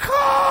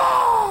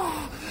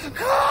 Caw!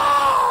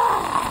 Caw!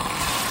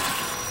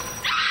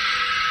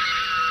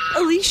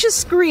 Alicia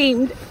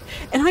screamed,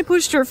 and I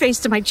pushed her face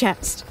to my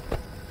chest.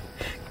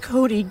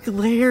 Cody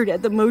glared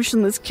at the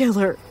motionless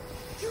killer.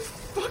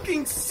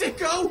 Fucking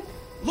sicko!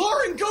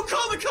 Lauren, go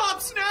call the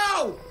cops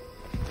now!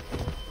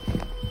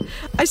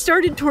 I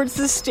started towards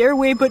the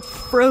stairway but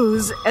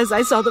froze as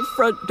I saw the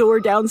front door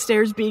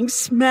downstairs being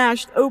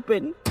smashed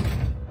open.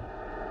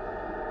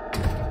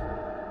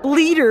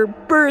 Leader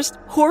burst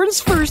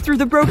horns first through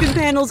the broken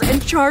panels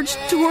and charged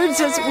towards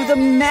us with a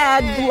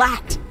mad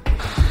blat.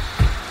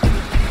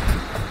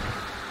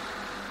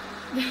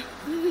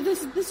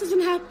 This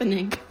isn't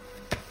happening.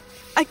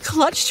 I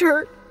clutched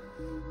her.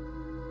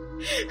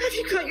 Have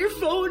you got your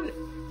phone?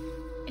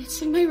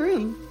 It's in my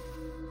room.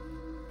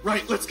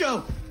 Right, let's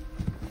go.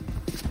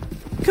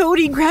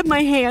 Cody grabbed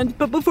my hand,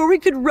 but before we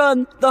could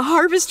run, the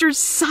Harvester's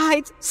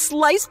sides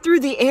sliced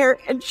through the air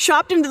and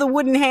chopped into the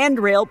wooden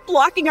handrail,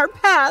 blocking our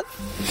path.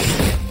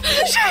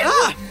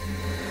 Ah!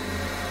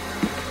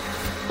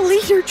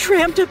 Leader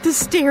tramped up the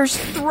stairs,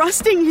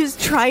 thrusting his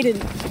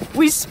trident.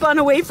 We spun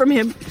away from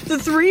him. The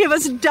three of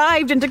us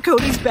dived into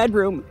Cody's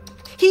bedroom.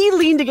 He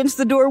leaned against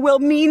the door while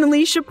me and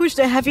Alicia pushed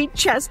a heavy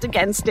chest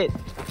against it.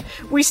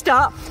 We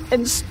stopped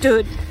and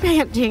stood,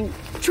 panting,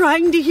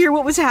 trying to hear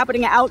what was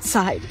happening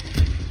outside.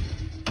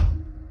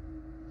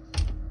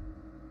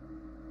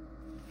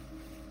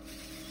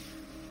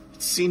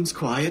 It seems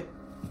quiet.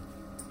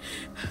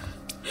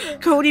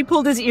 Cody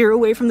pulled his ear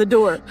away from the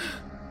door.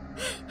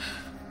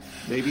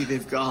 Maybe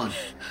they've gone.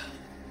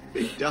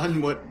 They've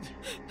done what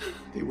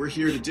they were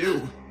here to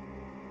do.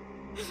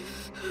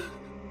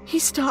 He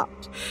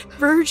stopped,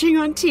 verging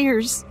on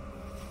tears.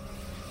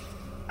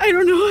 I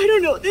don't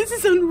know. This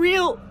is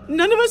unreal.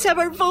 None of us have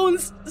our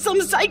phones. Some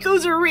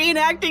psychos are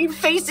reenacting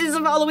Faces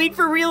of Halloween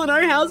for real in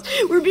our house.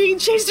 We're being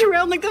chased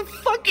around like the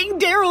fucking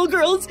Daryl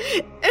girls.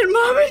 And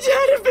Mom and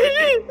Dad have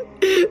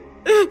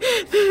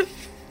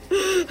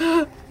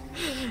been...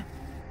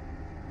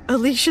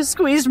 Alicia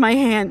squeezed my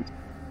hand.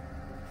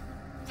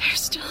 They're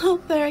still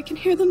out there. I can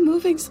hear them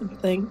moving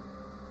something.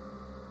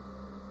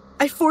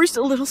 I forced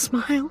a little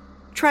smile,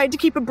 tried to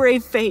keep a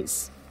brave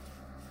face.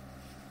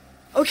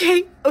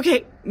 Okay,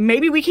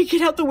 maybe we can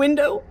get out the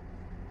window.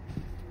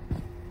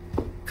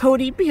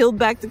 Cody peeled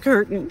back the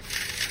curtain.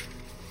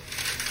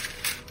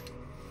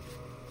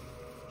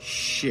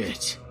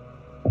 Shit.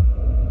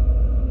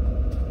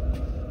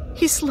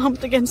 He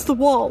slumped against the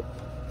wall.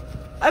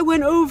 I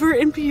went over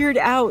and peered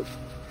out.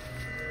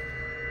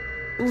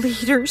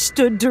 Leader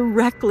stood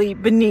directly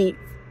beneath.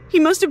 He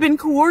must have been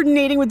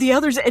coordinating with the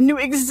others and knew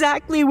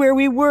exactly where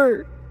we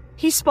were.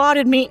 He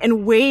spotted me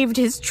and waved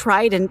his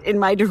trident in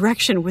my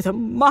direction with a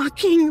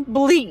mocking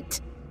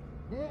bleat.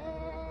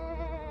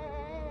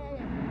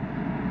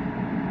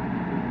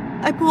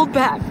 I pulled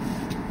back.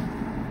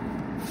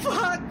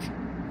 Fuck!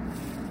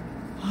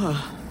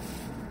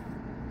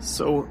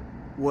 So,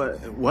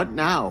 what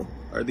now?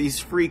 Are these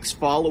freaks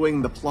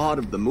following the plot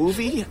of the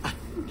movie?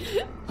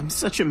 I'm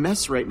such a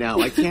mess right now.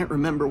 I can't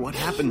remember what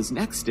happens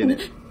next in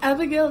it.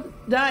 Abigail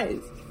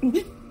dies.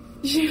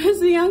 She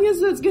was the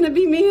youngest that's gonna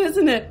be me,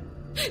 isn't it?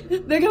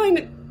 They're going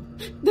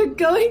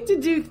to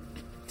do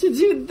to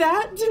do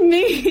that to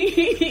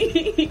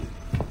me?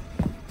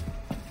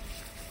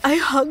 I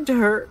hugged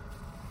her.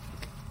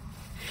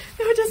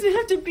 No, it doesn't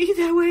have to be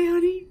that way,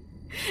 honey.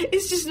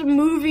 It's just a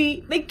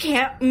movie. They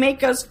can't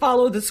make us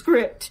follow the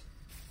script.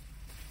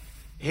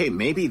 Hey,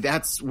 maybe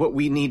that's what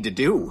we need to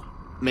do.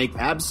 Make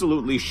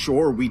absolutely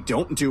sure we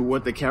don't do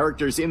what the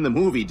characters in the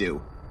movie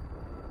do.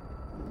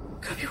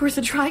 Could be worth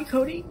a try,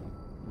 Cody.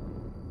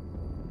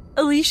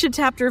 Alicia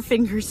tapped her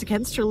fingers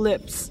against her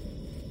lips.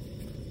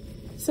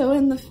 So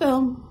in the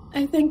film,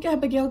 I think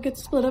Abigail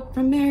gets split up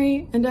from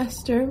Mary and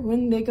Esther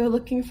when they go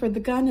looking for the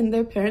gun in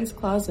their parents'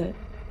 closet.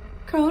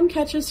 Crone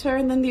catches her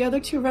and then the other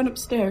two run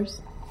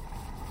upstairs.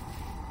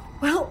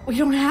 Well, we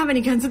don't have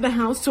any guns in the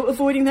house, so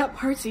avoiding that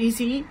part's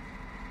easy.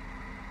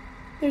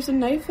 There's a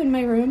knife in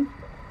my room.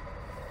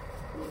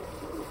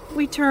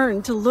 We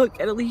turned to look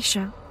at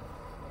Alicia.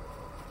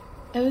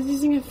 I was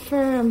using it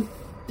for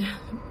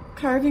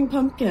carving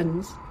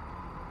pumpkins.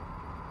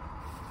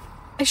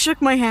 I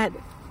shook my head.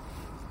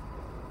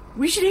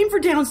 We should aim for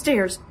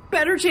downstairs.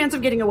 Better chance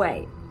of getting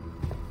away.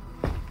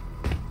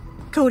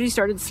 Cody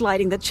started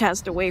sliding the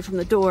chest away from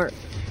the door.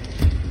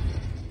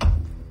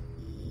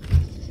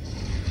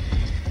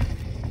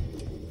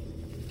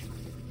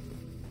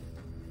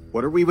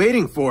 What are we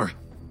waiting for?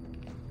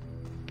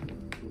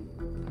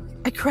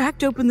 I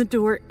cracked open the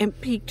door and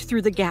peeked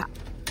through the gap.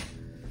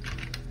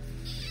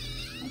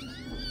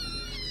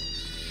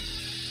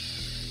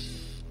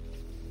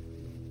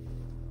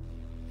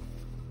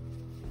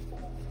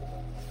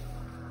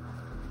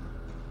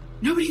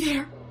 Nobody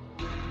there.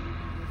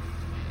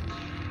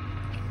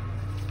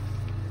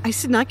 I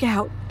snuck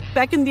out,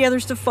 beckoned the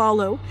others to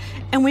follow,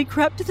 and we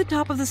crept to the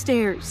top of the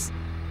stairs.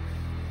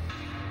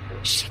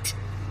 Shit.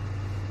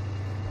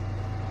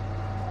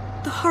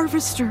 The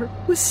harvester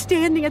was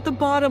standing at the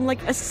bottom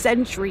like a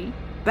sentry,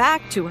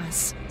 back to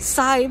us,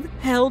 scythe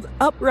held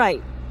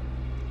upright.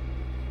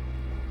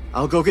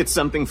 I'll go get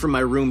something from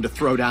my room to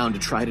throw down to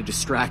try to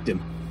distract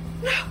him.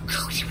 No,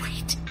 Cody,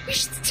 wait. We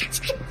should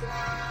text him.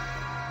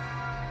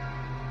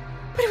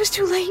 But it was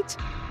too late.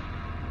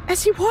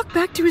 As he walked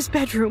back to his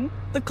bedroom,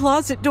 the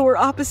closet door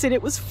opposite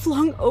it was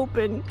flung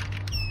open.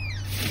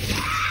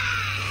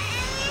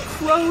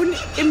 Crone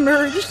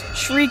emerged,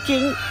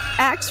 shrieking,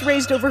 axe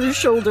raised over her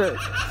shoulder.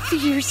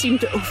 Fear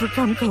seemed to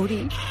overcome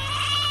Cody.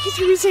 He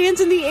threw his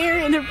hands in the air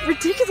in a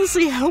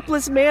ridiculously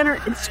helpless manner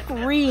and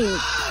screamed.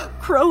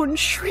 Crone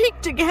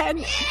shrieked again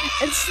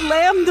and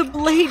slammed the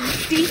blade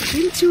deep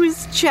into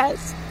his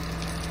chest.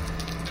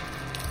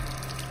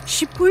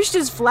 She pushed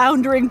his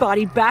floundering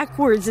body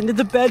backwards into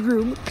the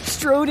bedroom,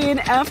 strode in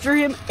after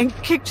him, and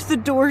kicked the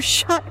door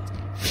shut.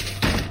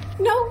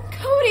 No,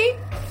 Cody!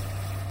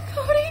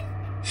 Cody!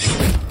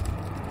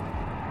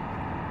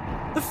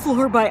 The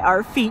floor by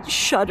our feet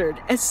shuddered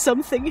as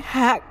something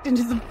hacked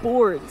into the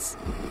boards.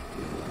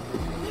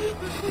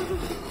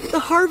 The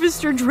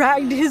harvester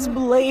dragged his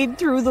blade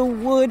through the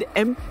wood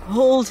and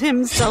pulled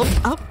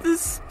himself up the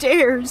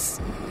stairs.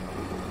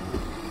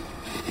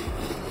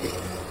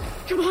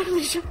 Come on,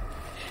 Alicia.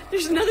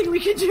 There's nothing we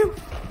can do.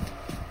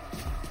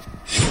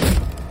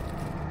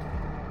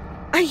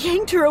 I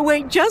yanked her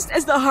away just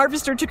as the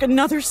harvester took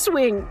another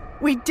swing.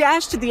 We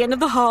dashed to the end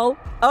of the hall,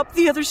 up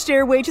the other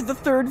stairway to the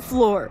third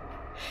floor.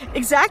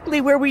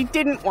 Exactly where we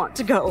didn't want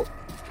to go.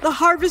 The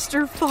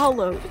harvester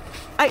followed.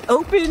 I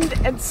opened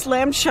and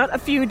slammed shut a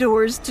few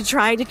doors to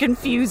try to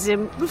confuse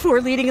him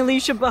before leading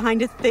Alicia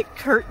behind a thick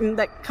curtain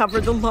that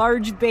covered the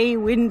large bay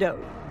window.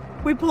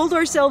 We pulled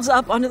ourselves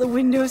up onto the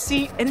window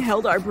seat and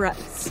held our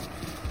breaths.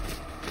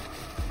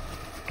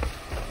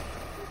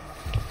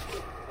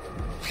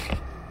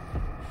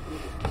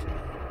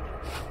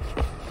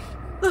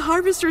 The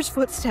harvester's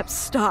footsteps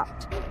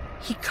stopped.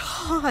 He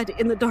cawed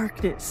in the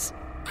darkness.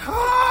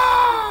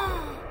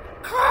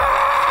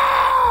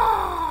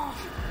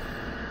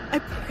 I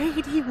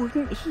prayed he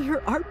wouldn't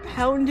hear our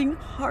pounding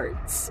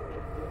hearts.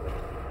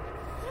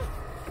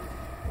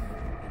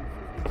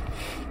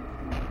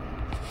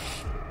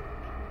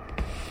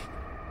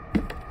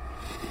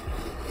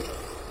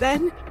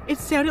 Then it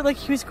sounded like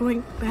he was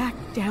going back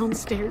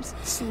downstairs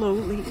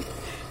slowly,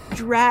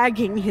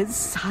 dragging his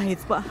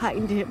scythe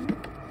behind him,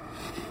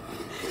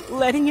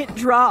 letting it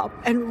drop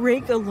and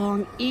rake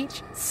along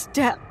each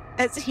step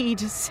as he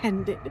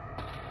descended.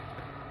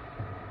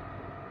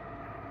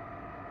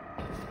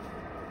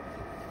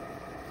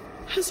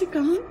 Has he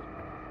gone?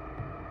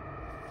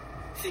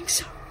 I think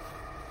so.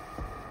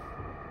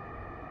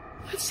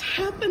 What's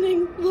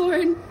happening,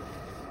 Lord?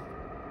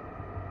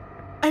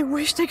 I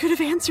wished I could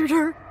have answered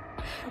her.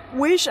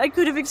 Wish I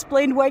could have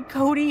explained why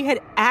Cody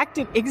had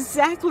acted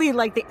exactly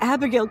like the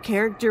Abigail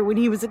character when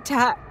he was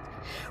attacked.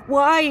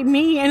 Why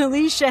me and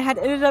Alicia had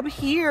ended up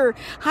here,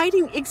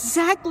 hiding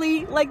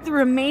exactly like the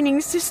remaining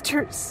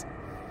sisters.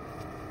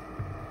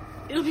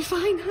 It'll be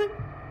fine, hon.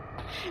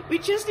 We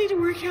just need to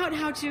work out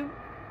how to...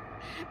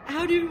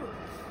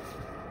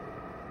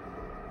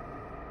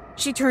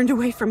 She turned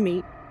away from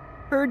me.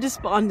 Her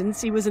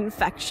despondency was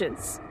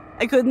infectious.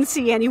 I couldn't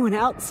see anyone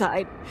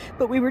outside,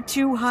 but we were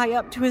too high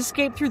up to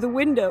escape through the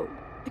window.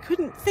 I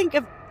couldn't think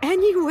of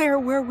anywhere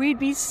where we'd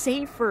be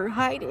safer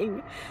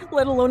hiding,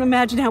 let alone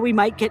imagine how we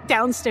might get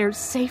downstairs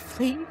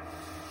safely.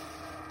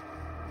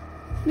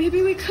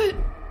 Maybe we could...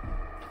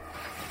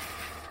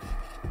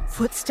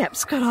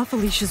 Footsteps cut off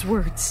Alicia's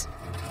words.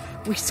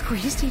 We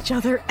squeezed each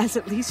other as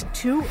at least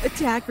 2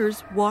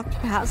 attackers walked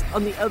past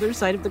on the other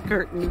side of the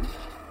curtain.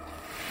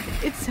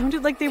 It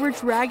sounded like they were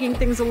dragging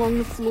things along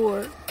the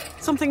floor.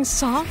 Something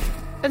soft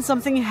and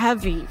something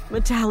heavy,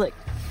 metallic.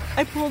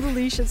 I pulled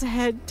Alicia's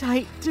head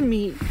tight to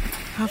me,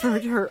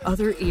 covered her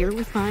other ear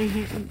with my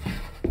hand.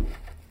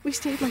 We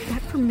stayed like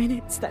that for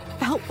minutes that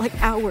felt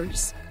like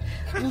hours,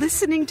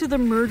 listening to the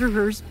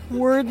murderers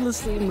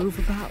wordlessly move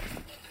about.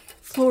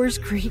 Floors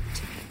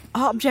creaked,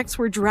 objects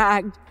were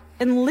dragged,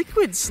 and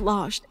liquid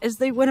sloshed as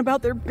they went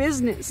about their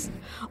business,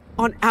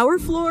 on our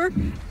floor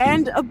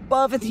and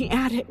above in the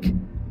attic.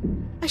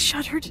 I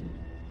shuddered,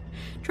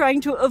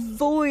 trying to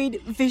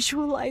avoid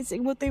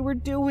visualizing what they were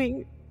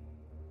doing.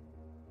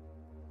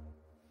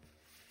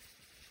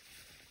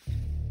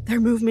 Their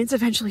movements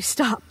eventually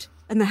stopped,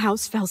 and the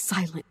house fell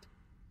silent.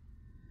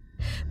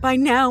 By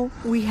now,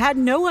 we had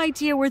no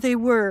idea where they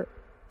were.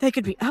 They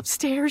could be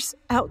upstairs,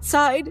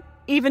 outside,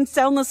 even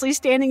soundlessly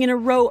standing in a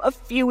row a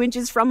few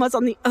inches from us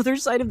on the other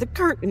side of the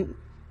curtain.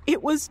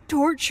 It was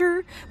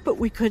torture, but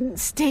we couldn't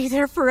stay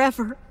there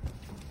forever.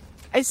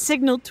 I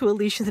signaled to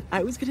Alicia that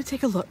I was going to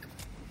take a look.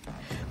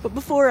 But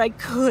before I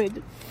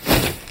could,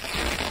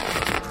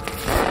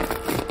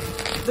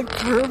 the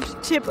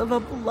curved tip of a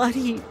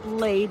bloody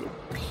blade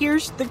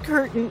pierced the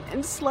curtain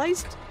and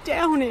sliced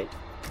down it.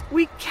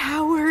 We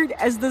cowered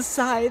as the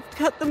scythe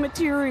cut the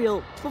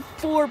material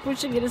before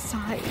pushing it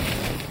aside.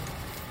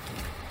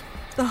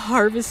 The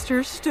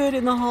harvester stood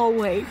in the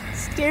hallway,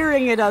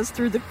 staring at us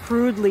through the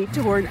crudely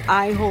torn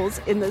eye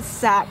holes in the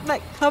sack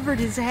that covered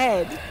his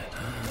head.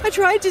 I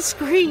tried to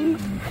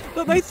scream,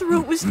 but my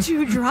throat was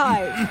too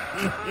dry.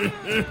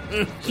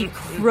 He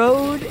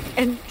crowed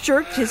and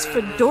jerked his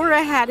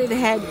fedora-hatted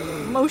head,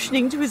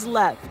 motioning to his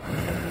left.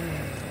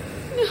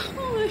 No,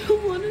 I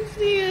don't want to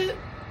see it.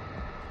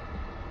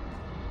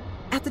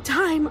 At the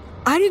time,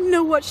 I didn't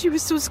know what she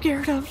was so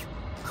scared of.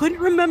 Couldn't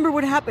remember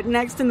what happened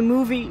next in the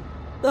movie.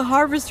 The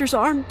harvester's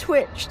arm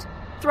twitched,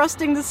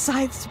 thrusting the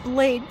scythe's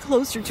blade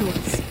closer to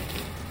us.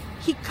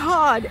 He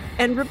cawed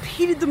and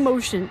repeated the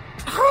motion.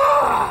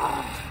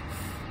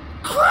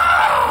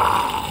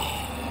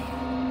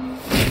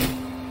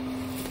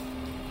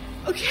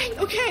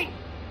 Okay.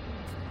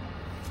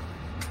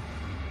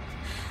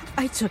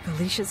 I took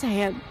Alicia's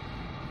hand.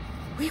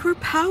 We were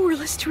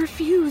powerless to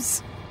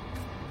refuse.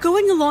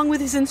 Going along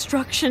with his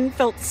instruction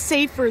felt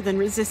safer than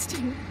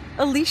resisting.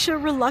 Alicia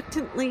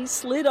reluctantly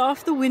slid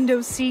off the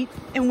window seat,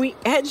 and we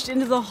edged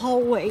into the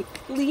hallway,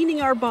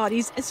 leaning our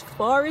bodies as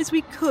far as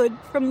we could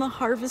from the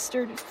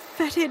harvester's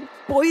fetid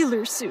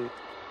boiler suit.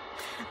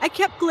 I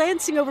kept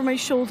glancing over my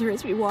shoulder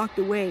as we walked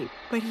away,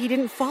 but he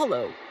didn't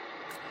follow.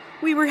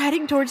 We were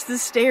heading towards the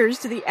stairs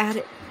to the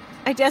attic.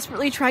 I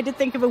desperately tried to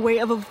think of a way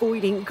of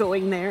avoiding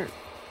going there.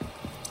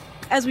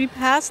 As we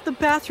passed the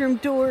bathroom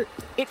door,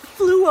 it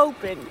flew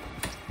open.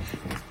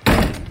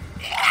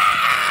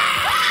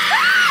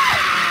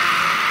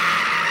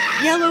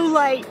 Yellow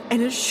light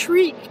and a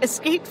shriek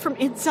escaped from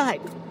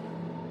inside.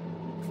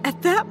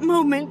 At that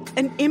moment,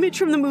 an image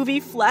from the movie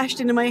flashed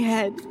into my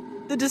head.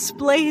 The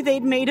display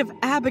they'd made of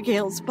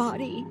Abigail's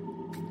body.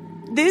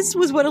 This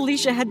was what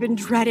Alicia had been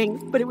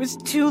dreading, but it was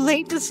too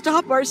late to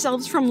stop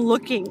ourselves from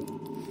looking.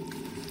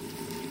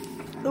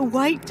 The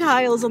white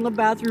tiles on the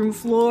bathroom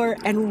floor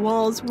and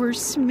walls were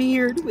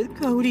smeared with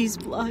Cody's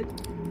blood.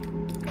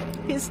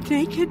 His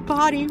naked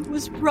body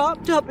was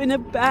propped up in a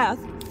bath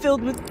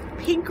filled with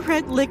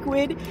pink-red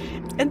liquid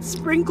and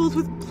sprinkled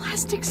with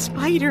plastic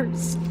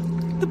spiders.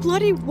 The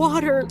bloody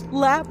water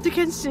lapped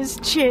against his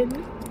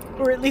chin,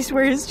 or at least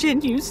where his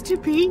chin used to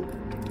be.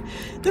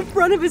 The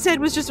front of his head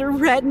was just a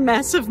red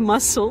mess of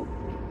muscle.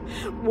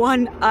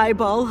 One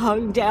eyeball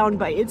hung down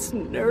by its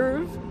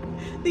nerve.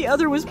 The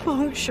other was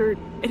punctured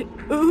and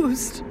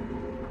oozed.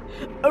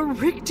 A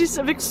rictus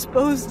of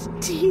exposed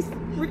teeth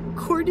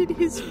recorded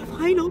his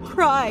final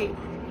cry.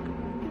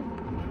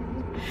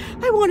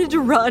 I wanted to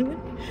run,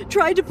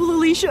 tried to pull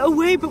Alicia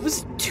away, but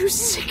was too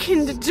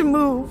sickened to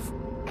move.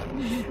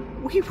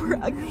 We were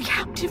a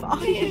captive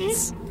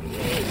audience.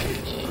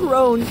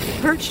 Crone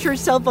perched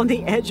herself on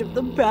the edge of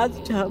the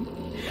bathtub,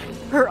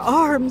 her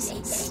arms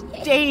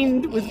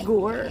stained with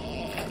gore.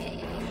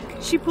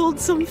 She pulled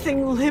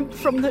something limp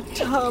from the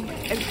tub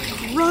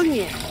and wrung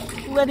it,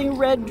 letting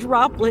red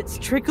droplets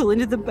trickle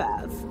into the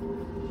bath.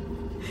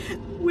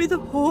 With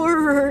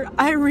horror,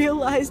 I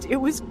realized it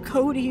was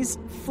Cody's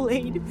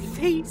flayed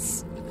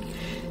face.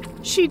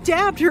 She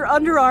dabbed her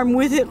underarm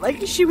with it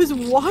like she was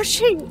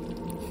washing,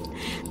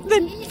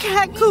 then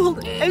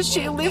cackled as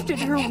she lifted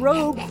her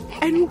robe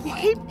and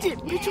wiped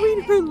it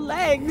between her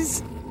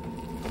legs.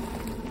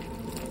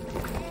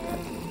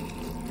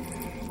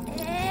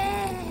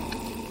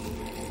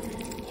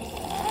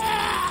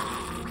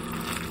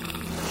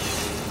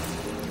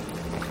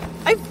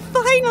 I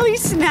finally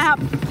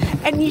snapped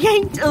and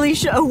yanked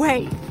Alicia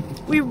away.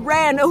 We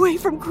ran away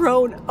from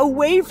Crone,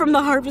 away from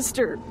the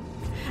harvester.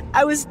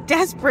 I was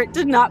desperate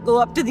to not go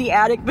up to the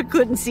attic, but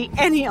couldn't see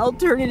any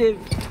alternative.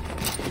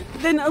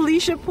 Then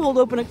Alicia pulled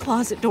open a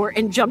closet door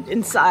and jumped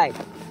inside.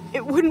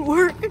 It wouldn't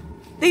work.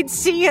 They'd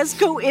see us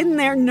go in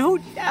there, no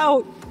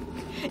doubt.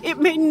 It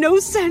made no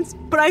sense,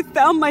 but I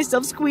found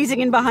myself squeezing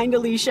in behind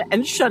Alicia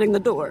and shutting the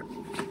door.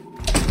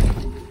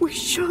 We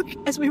shook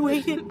as we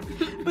waited,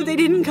 but they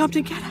didn't come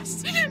to get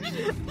us.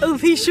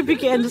 Alicia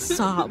began to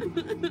sob.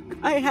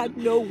 I had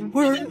no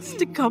words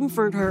to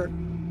comfort her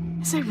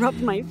as I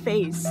rubbed my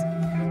face.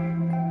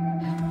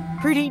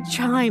 Pretty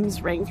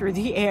chimes rang through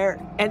the air,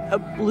 and a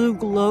blue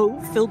glow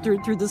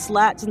filtered through the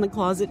slats in the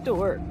closet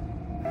door.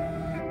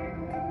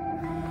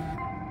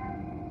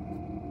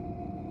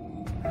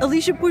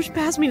 Alicia pushed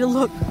past me to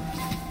look.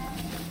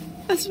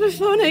 That's my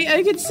phone.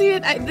 I could see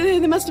it. They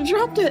must have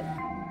dropped it.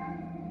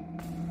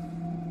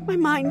 My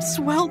mind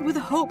swelled with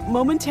hope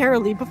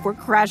momentarily before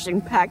crashing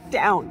back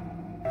down.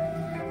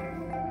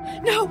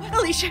 No,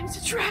 Alicia, it's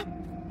a trap.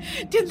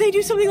 Didn't they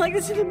do something like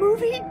this in the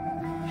movie?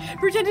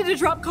 Pretended to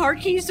drop car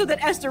keys so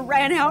that Esther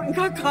ran out and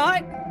got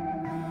caught?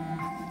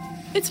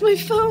 It's my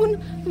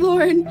phone,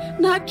 Lauren,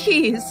 not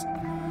keys.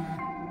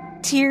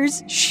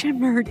 Tears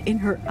shimmered in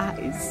her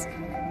eyes.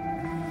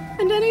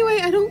 And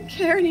anyway, I don't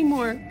care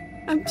anymore.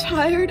 I'm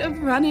tired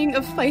of running,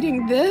 of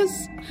fighting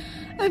this.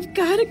 I've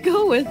got to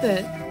go with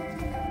it.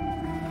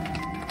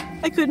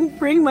 I couldn't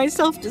bring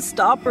myself to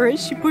stop her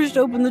as she pushed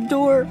open the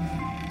door.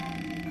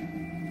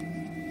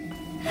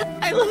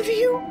 I love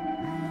you.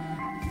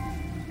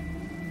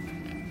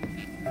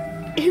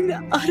 In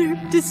utter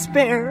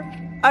despair,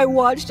 I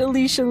watched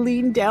Alicia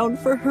lean down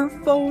for her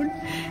phone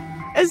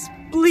as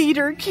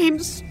Bleeder came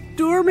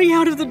storming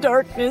out of the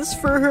darkness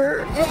for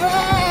her.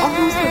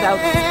 Almost without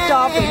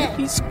stopping,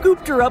 he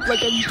scooped her up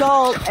like a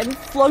doll and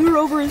flung her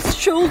over his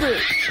shoulder.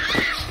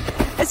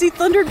 As he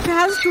thundered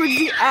past towards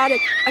the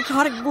attic, I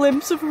caught a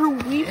glimpse of her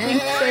weeping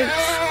face.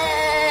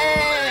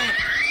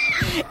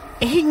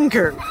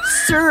 Anger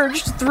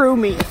surged through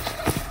me.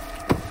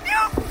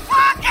 You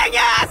fucking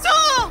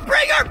asshole!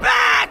 Bring her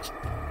back!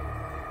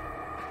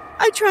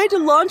 I tried to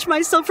launch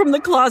myself from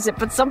the closet,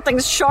 but something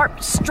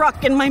sharp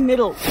struck in my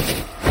middle.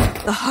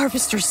 The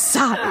harvester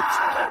sighed.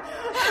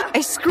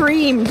 I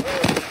screamed,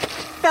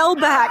 fell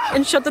back,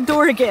 and shut the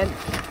door again.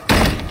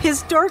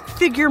 His dark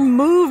figure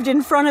moved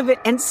in front of it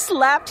and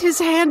slapped his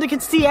hand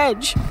against the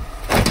edge.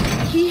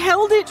 He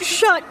held it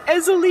shut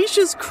as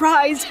Alicia's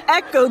cries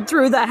echoed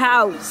through the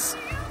house.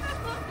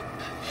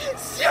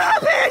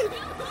 Stop it!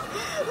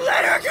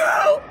 Let her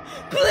go!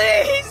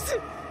 Please!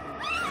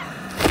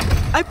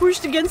 I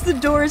pushed against the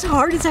door as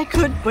hard as I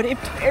could, but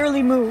it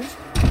barely moved.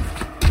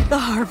 The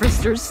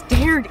harvester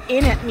stared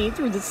in at me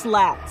through the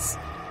slats.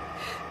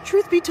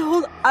 Truth be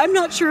told, I'm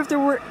not sure if there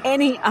were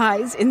any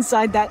eyes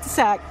inside that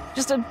sack,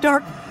 just a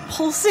dark,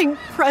 pulsing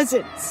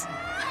presence.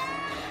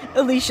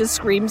 Alicia's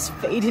screams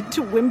faded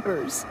to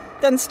whimpers,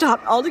 then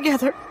stopped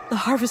altogether. The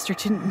harvester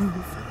didn't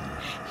move.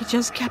 He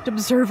just kept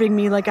observing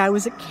me like I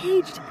was a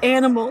caged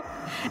animal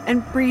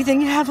and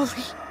breathing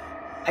heavily.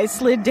 I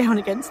slid down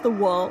against the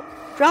wall,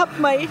 dropped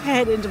my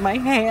head into my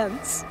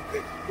hands.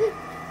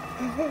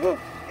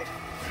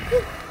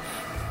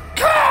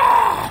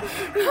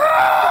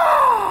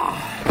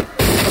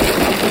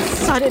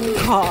 Sudden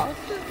caw.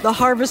 The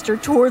harvester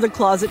tore the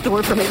closet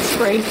door from its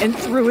frame and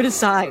threw it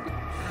aside.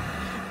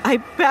 I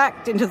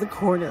backed into the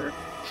corner.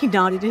 He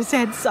nodded his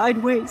head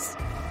sideways,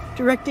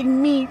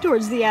 directing me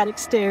towards the attic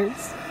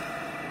stairs.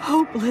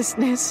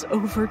 Hopelessness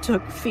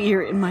overtook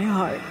fear in my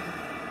heart.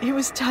 It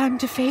was time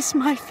to face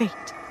my fate.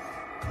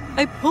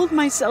 I pulled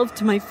myself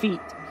to my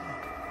feet.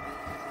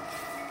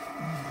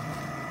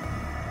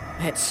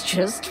 Let's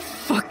just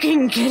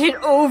fucking get it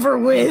over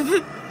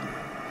with.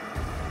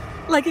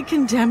 Like a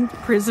condemned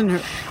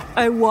prisoner,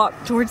 I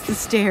walked towards the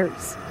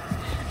stairs.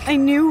 I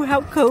knew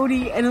how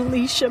Cody and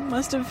Alicia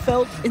must have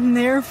felt in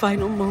their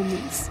final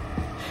moments,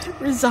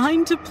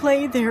 resigned to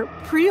play their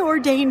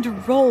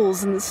preordained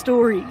roles in the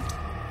story.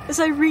 As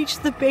I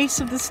reached the base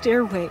of the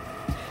stairway,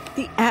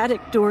 the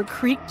attic door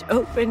creaked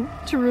open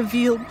to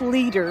reveal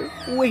Bleeder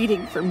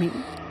waiting for me.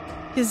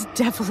 His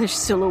devilish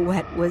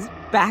silhouette was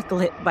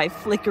backlit by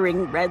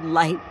flickering red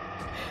light,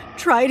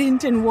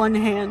 trident in one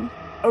hand,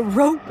 a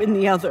rope in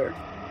the other.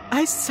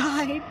 I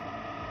sighed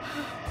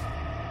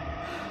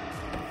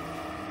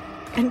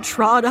and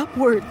trod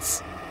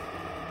upwards.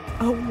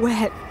 A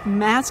wet,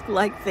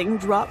 mask-like thing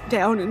dropped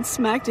down and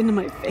smacked into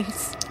my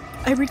face.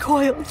 I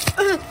recoiled,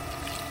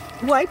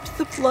 wiped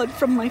the blood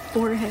from my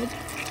forehead,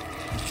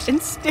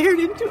 and stared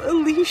into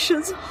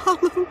Alicia's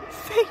hollow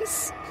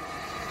face.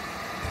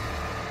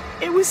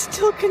 It was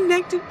still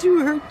connected to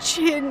her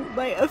chin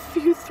by a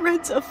few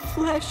threads of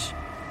flesh,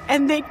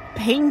 and they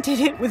painted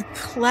it with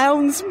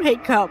clown's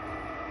makeup.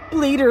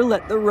 Bleeder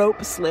let the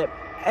rope slip,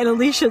 and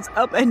Alicia's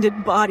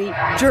upended body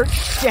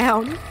jerked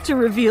down to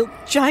reveal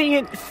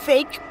giant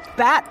fake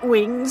bat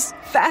wings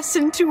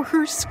fastened to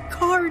her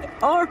scarred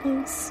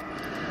arms.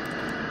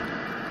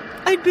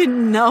 I'd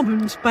been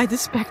numbed by the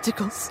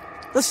spectacles,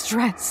 the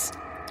stress.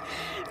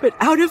 but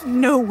out of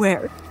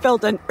nowhere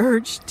felt an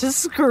urge to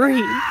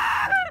scream.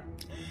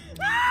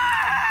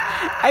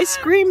 I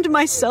screamed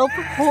myself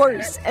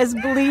hoarse as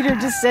Bleeder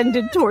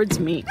descended towards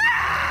me.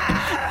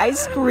 I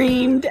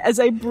screamed as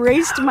I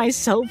braced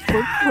myself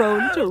for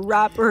Crone to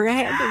wrap her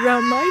hand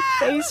around my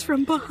face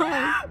from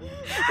behind,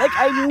 like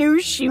I knew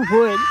she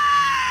would.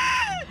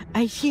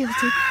 I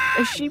yielded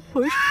as she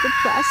pushed the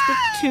plastic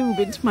tube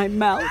into my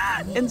mouth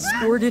and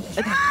squirted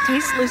a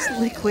tasteless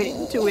liquid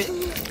into it.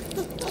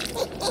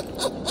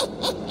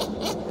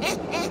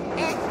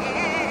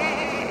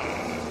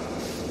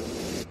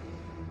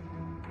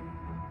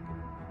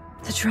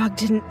 The drug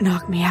didn't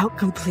knock me out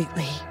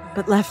completely,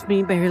 but left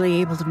me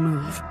barely able to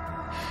move.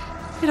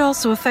 It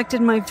also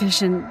affected my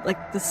vision,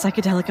 like the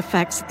psychedelic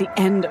effects at the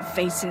end of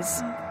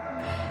Faces.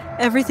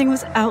 Everything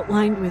was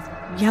outlined with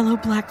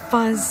yellow-black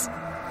fuzz.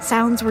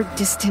 Sounds were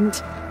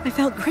distant. I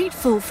felt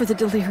grateful for the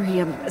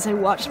delirium as I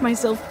watched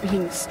myself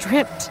being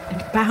stripped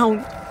and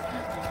bound.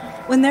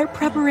 When their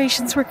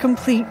preparations were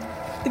complete,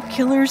 the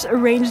killers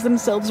arranged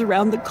themselves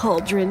around the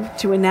cauldron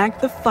to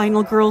enact the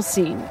final girl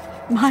scene,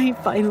 my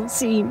final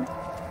scene.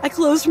 I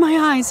closed my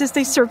eyes as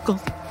they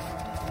circled.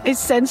 I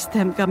sensed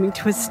them coming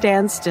to a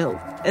standstill,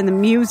 and the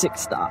music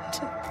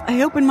stopped.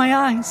 I opened my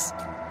eyes.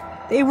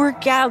 They were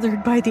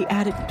gathered by the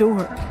attic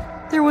door.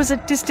 There was a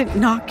distant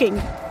knocking,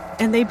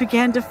 and they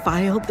began to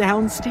file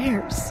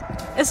downstairs.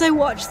 As I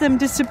watched them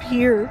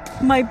disappear,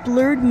 my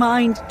blurred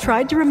mind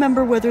tried to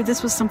remember whether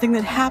this was something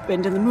that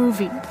happened in the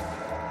movie.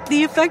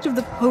 The effect of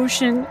the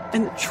potion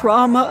and the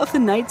trauma of the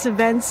night's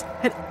events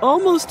had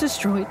almost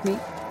destroyed me.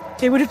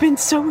 It would have been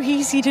so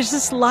easy to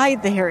just lie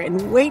there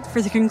and wait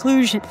for the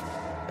conclusion.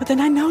 But then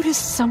I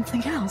noticed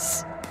something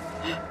else.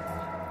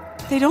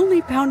 They'd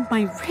only bound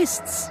my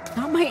wrists,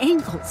 not my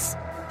ankles.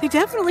 They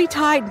definitely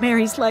tied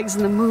Mary's legs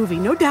in the movie,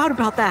 no doubt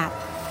about that.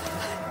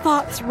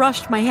 Thoughts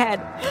rushed my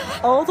head.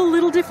 All the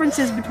little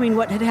differences between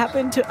what had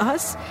happened to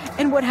us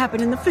and what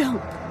happened in the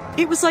film.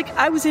 It was like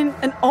I was in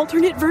an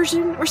alternate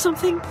version or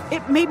something.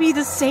 It may be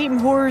the same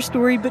horror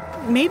story, but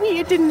maybe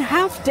it didn't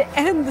have to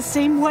end the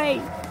same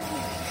way.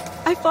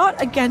 I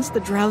fought against the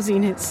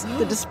drowsiness,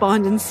 the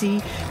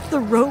despondency,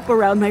 the rope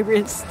around my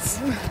wrists.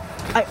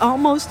 I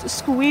almost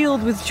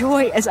squealed with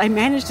joy as I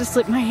managed to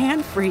slip my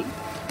hand free.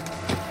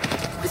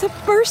 With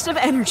a burst of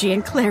energy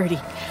and clarity,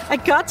 I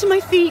got to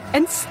my feet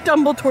and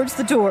stumbled towards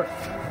the door.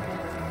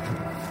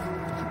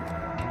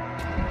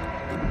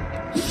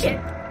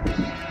 Shit.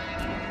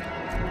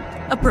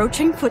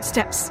 Approaching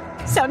footsteps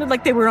sounded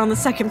like they were on the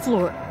second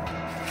floor.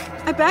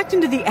 I backed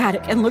into the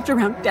attic and looked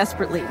around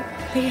desperately.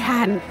 They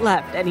hadn't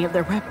left any of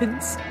their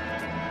weapons.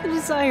 The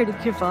desire to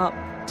give up,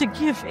 to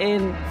give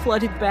in,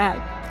 flooded back.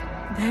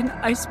 Then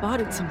I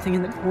spotted something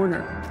in the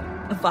corner.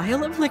 A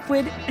vial of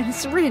liquid and a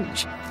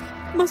syringe.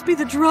 Must be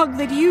the drug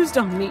they'd used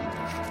on me.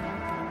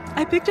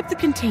 I picked up the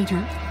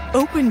container,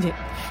 opened it,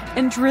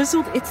 and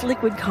drizzled its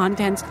liquid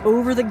contents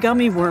over the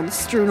gummy worms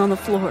strewn on the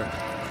floor.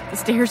 The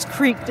stairs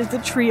creaked as the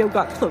trio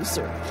got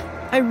closer.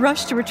 I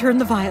rushed to return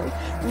the vial,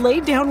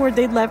 laid down where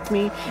they'd left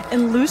me,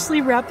 and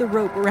loosely wrapped the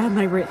rope around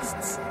my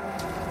wrists.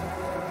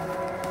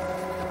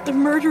 The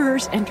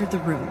murderers entered the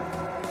room.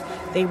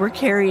 They were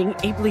carrying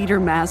a bleeder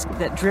mask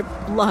that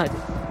dripped blood.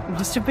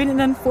 Must have been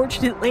an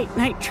unfortunate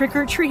late-night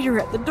trick-or-treater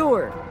at the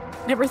door.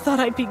 Never thought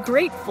I'd be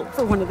grateful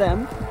for one of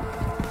them.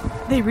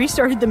 They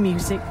restarted the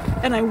music,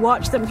 and I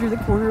watched them through the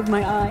corner of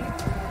my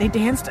eye. They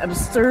danced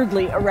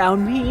absurdly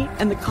around me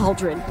and the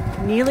cauldron,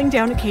 kneeling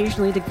down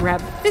occasionally to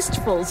grab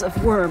fistfuls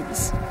of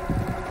worms.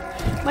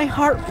 My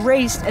heart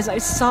raced as I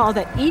saw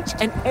that each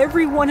and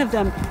every one of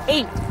them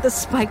ate the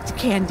spiked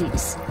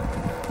candies.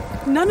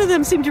 None of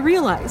them seemed to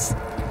realize.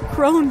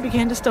 Crone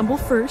began to stumble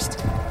first,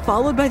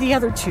 followed by the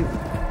other two.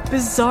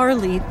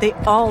 Bizarrely, they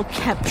all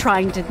kept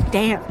trying to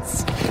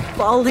dance,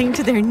 falling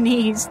to their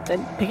knees,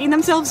 then picking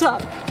themselves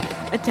up,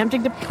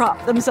 attempting to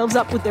prop themselves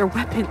up with their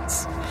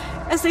weapons.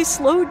 As they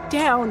slowed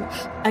down,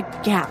 a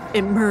gap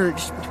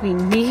emerged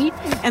between me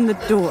and the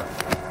door.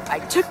 I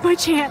took my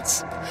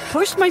chance,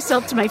 pushed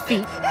myself to my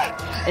feet,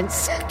 and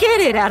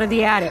skidded out of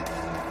the attic.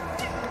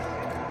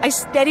 I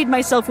steadied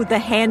myself with the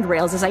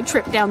handrails as I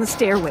tripped down the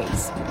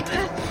stairways.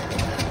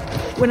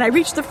 When I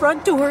reached the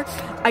front door,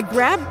 I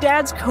grabbed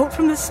Dad's coat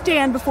from the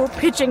stand before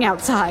pitching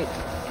outside.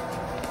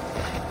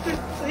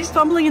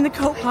 Fumbling in the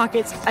coat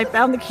pockets, I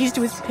found the keys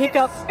to his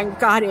pickup and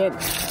got in.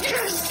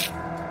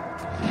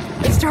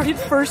 It started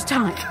first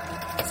time.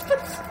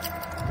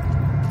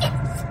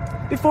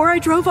 Before I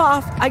drove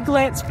off, I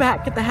glanced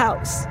back at the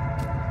house.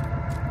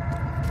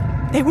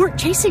 They weren't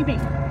chasing me.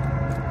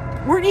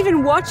 Weren't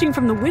even watching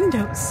from the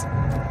windows.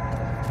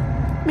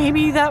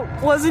 Maybe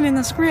that wasn't in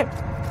the script.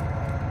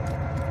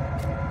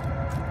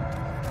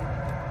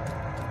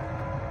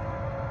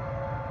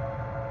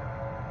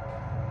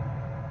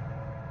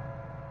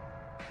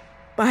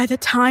 By the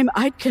time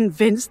I'd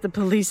convinced the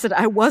police that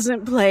I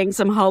wasn't playing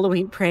some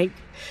Halloween prank,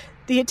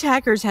 the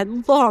attackers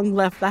had long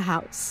left the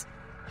house.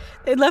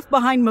 They'd left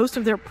behind most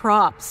of their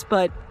props,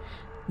 but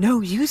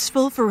no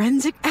useful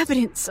forensic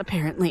evidence,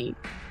 apparently.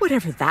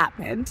 Whatever that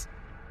meant.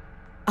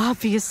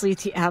 Obviously,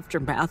 the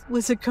aftermath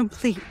was a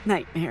complete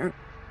nightmare.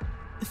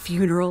 The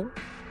funeral,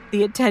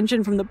 the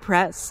attention from the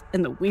press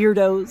and the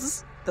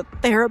weirdos, the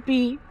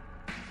therapy,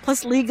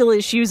 plus legal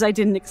issues I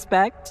didn't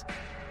expect.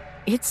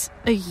 It's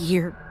a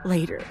year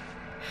later,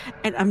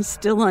 and I'm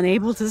still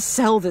unable to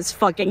sell this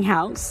fucking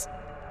house.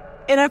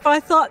 And if I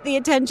thought the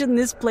attention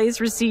this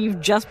place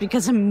received just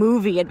because a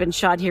movie had been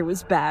shot here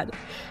was bad,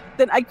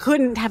 then I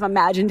couldn't have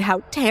imagined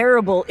how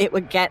terrible it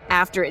would get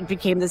after it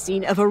became the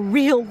scene of a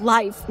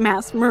real-life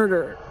mass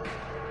murder.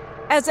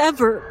 As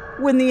ever,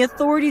 when the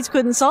authorities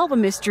couldn't solve a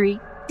mystery,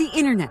 the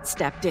internet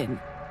stepped in.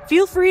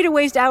 Feel free to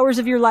waste hours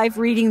of your life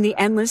reading the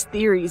endless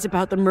theories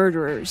about the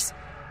murderers.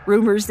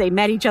 Rumors they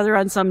met each other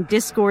on some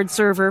Discord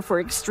server for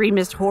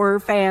extremist horror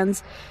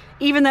fans.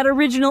 Even that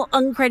original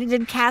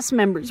uncredited cast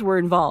members were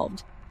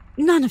involved.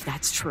 None of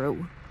that's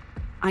true.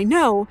 I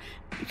know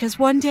because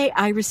one day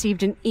I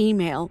received an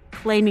email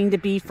claiming to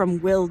be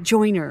from Will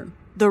Joyner,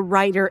 the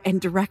writer and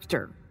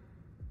director.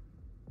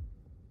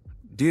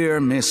 Dear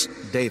Miss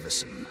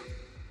Davison,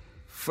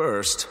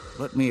 first,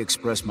 let me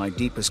express my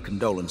deepest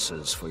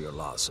condolences for your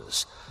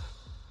losses.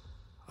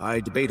 I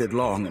debated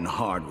long and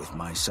hard with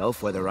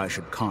myself whether I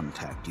should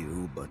contact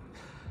you, but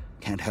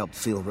can't help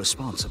feel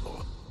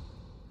responsible.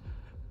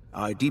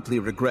 I deeply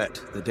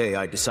regret the day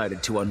I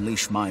decided to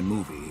unleash my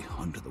movie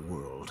onto the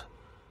world.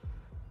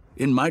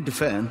 In my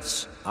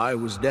defense, I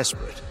was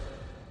desperate.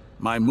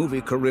 My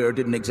movie career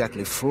didn't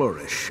exactly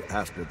flourish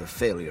after the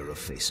failure of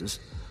Faces.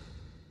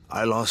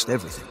 I lost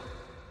everything,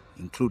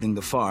 including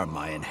the farm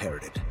I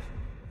inherited.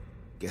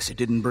 Guess it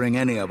didn't bring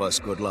any of us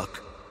good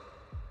luck.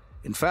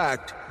 In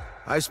fact,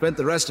 I spent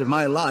the rest of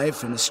my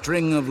life in a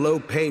string of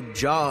low-paid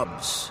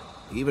jobs,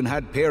 even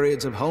had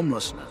periods of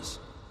homelessness.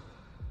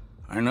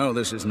 I know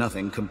this is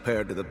nothing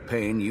compared to the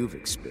pain you've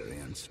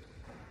experienced,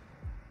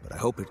 but I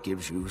hope it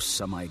gives you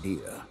some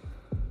idea.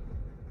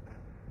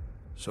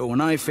 So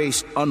when I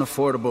faced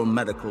unaffordable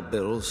medical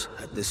bills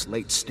at this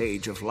late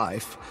stage of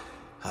life,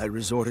 I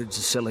resorted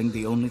to selling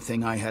the only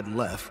thing I had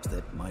left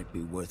that might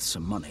be worth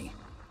some money.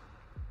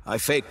 I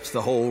faked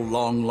the whole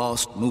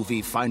long-lost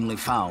movie finally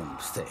found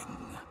thing.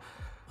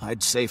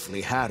 I'd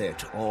safely had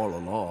it all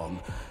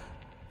along,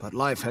 but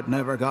life had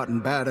never gotten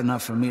bad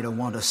enough for me to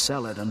want to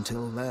sell it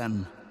until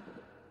then.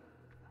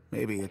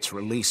 Maybe its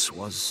release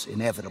was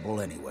inevitable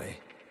anyway.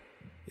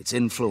 Its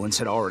influence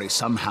had already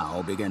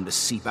somehow begun to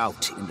seep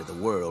out into the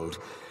world,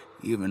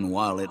 even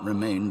while it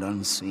remained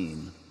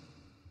unseen.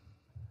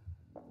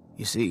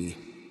 You see,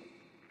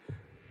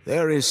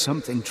 there is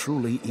something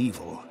truly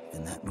evil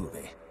in that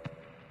movie.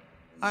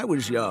 I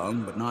was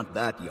young, but not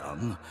that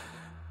young,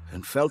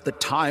 and felt that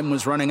time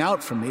was running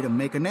out for me to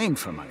make a name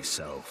for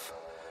myself.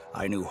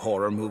 I knew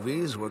horror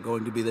movies were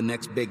going to be the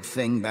next big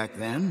thing back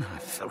then. I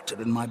felt it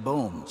in my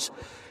bones.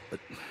 But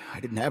I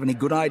didn't have any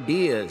good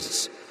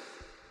ideas.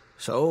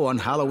 So on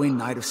Halloween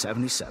night of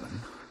 '77,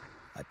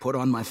 I put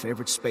on my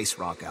favorite space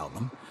rock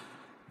album,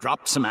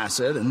 dropped some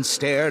acid, and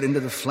stared into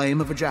the flame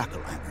of a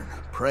jack-o'-lantern,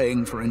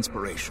 praying for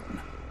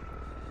inspiration.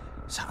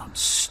 Sounds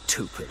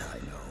stupid, I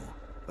know.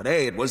 But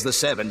hey, it was the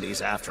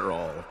 '70s after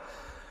all.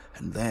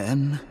 And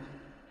then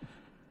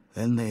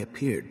they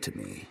appeared to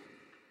me.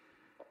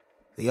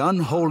 The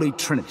unholy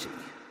trinity,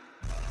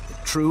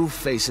 the true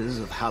faces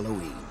of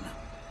Halloween.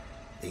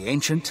 The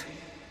ancient,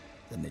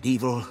 the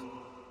medieval,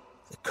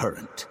 the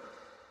current.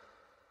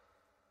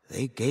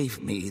 They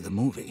gave me the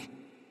movie.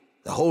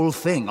 The whole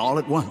thing, all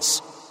at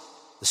once.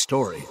 The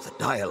story, the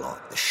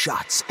dialogue, the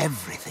shots,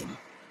 everything.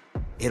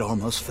 It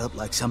almost felt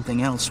like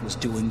something else was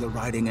doing the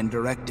writing and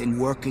directing,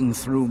 working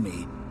through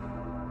me.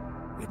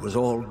 It was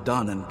all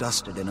done and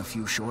dusted in a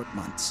few short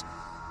months.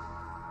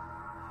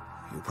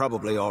 You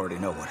probably already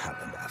know what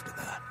happened after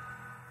that.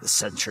 The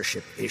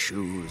censorship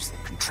issues, the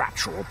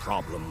contractual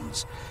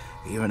problems.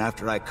 Even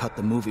after I cut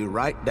the movie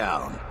right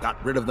down,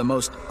 got rid of the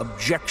most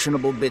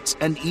objectionable bits,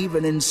 and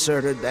even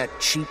inserted that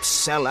cheap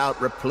sellout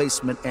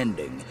replacement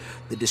ending,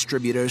 the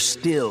distributor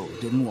still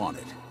didn't want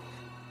it.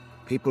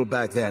 People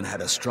back then had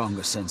a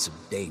stronger sense of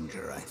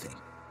danger, I think.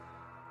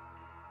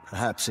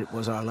 Perhaps it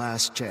was our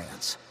last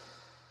chance.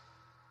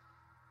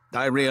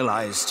 I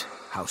realized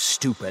how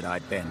stupid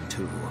I'd been,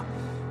 too.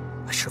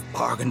 I should have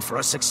bargained for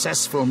a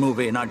successful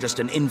movie, not just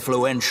an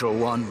influential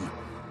one.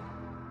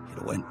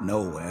 It went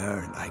nowhere,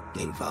 and I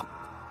gave up.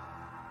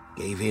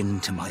 Gave in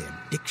to my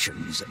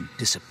addictions and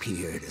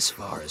disappeared as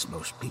far as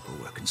most people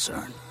were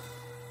concerned.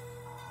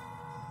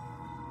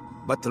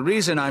 But the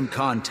reason I'm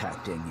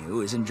contacting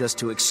you isn't just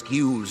to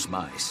excuse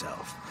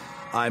myself.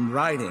 I'm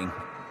writing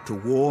to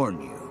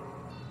warn you.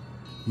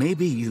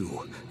 Maybe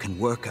you can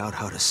work out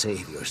how to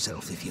save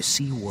yourself if you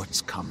see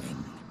what's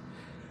coming.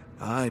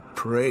 I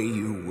pray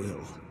you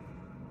will.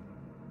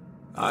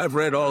 I've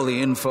read all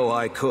the info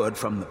I could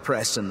from the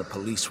press and the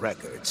police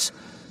records.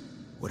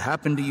 What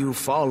happened to you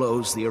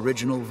follows the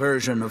original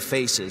version of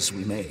Faces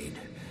we made.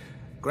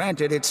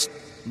 Granted, it's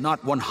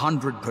not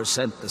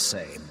 100% the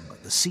same,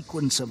 but the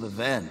sequence of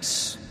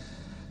events,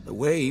 the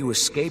way you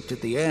escaped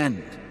at the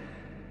end,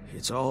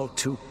 it's all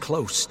too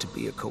close to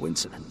be a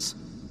coincidence.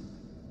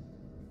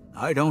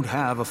 I don't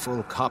have a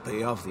full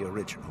copy of the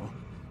original,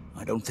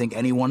 I don't think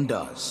anyone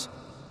does.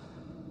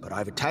 But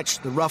I've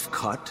attached the rough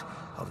cut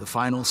of the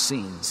final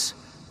scenes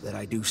that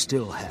I do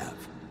still have.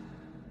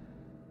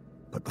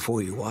 But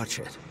before you watch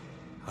it,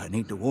 I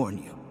need to warn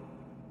you.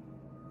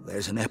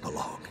 There's an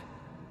epilogue.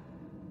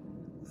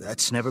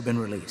 That's never been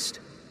released.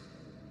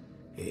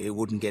 It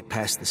wouldn't get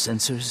past the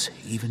censors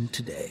even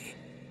today.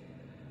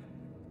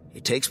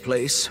 It takes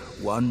place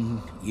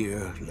 1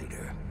 year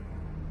later.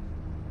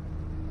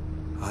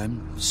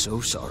 I'm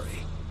so sorry.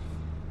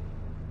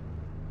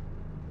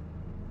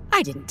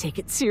 I didn't take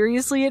it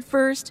seriously at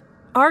first.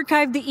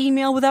 Archived the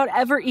email without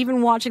ever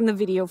even watching the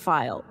video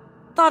file.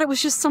 Thought it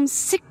was just some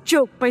sick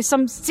joke by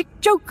some sick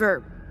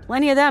joker.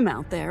 Plenty of them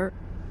out there.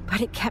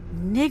 But it kept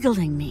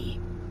niggling me.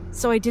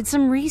 So I did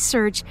some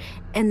research,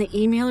 and the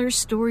emailer's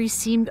story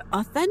seemed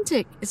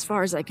authentic as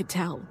far as I could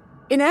tell.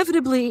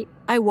 Inevitably,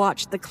 I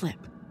watched the clip.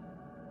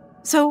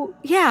 So,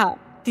 yeah,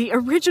 the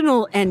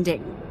original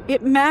ending.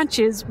 It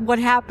matches what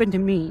happened to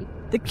me.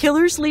 The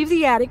killers leave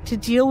the attic to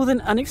deal with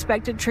an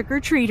unexpected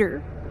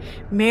trick-or-treater.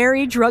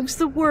 Mary drugs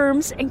the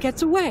worms and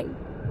gets away.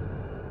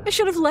 I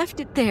should have left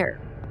it there.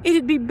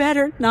 It'd be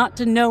better not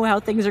to know how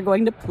things are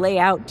going to play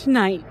out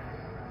tonight.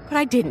 But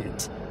I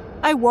didn't.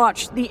 I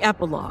watched the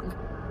epilogue.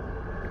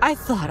 I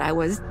thought I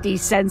was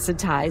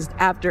desensitized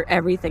after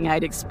everything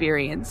I'd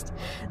experienced,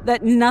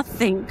 that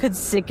nothing could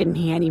sicken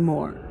me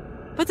anymore.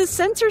 But the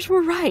censors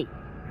were right.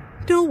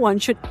 No one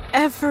should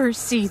ever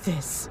see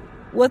this.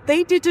 What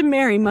they did to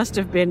Mary must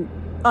have been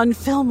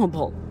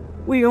unfilmable.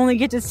 We only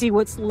get to see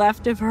what's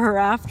left of her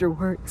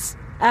afterwards.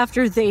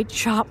 After they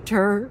chopped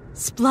her,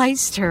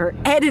 spliced her,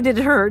 edited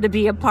her to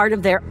be a part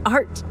of their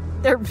art,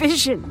 their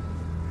vision.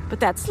 But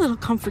that's little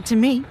comfort to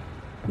me.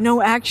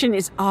 No action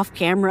is off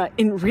camera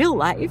in real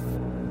life.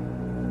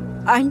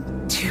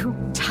 I'm too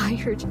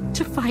tired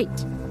to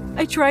fight.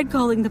 I tried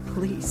calling the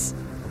police.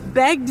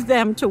 Begged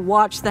them to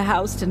watch the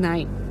house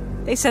tonight.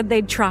 They said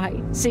they'd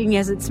try, seeing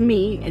as it's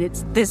me and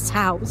it's this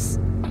house.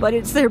 But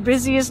it's their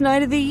busiest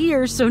night of the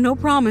year, so no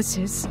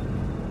promises.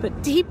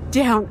 But deep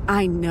down,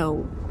 I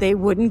know they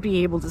wouldn't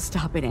be able to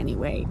stop it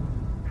anyway.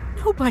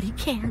 Nobody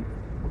can.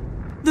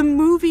 The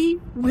movie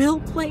will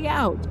play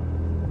out.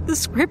 The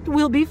script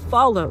will be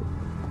followed.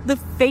 The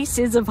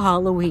faces of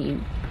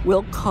Halloween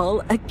will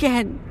call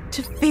again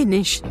to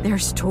finish their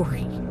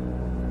story.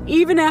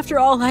 Even after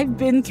all I've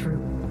been through,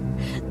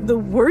 the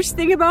worst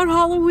thing about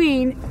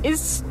Halloween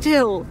is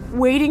still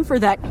waiting for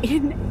that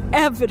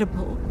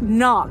inevitable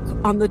knock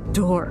on the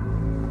door.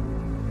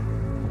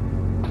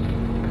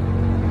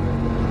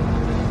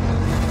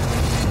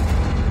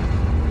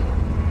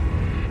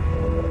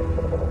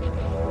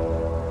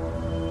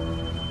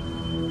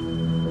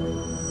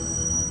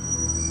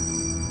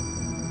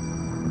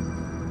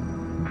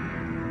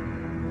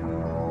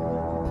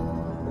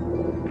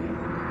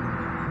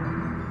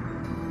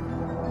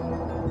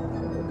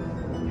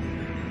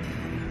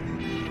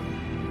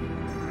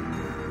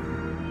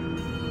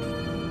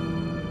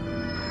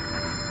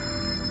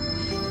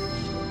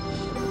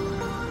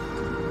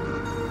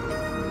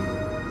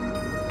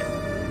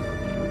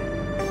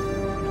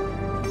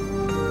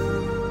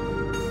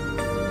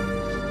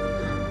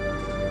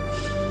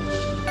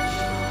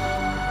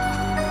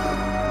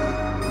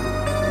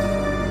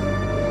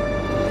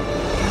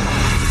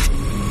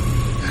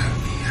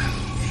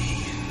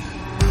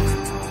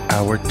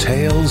 Our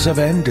tales have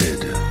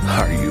ended.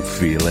 Are you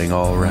feeling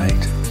all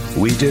right?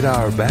 We did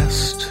our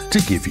best to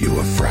give you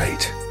a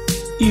fright.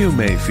 You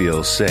may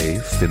feel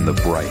safe in the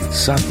bright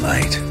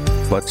sunlight,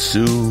 but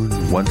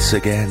soon, once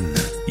again,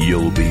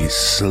 you'll be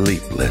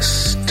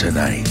sleepless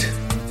tonight.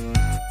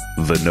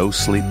 The No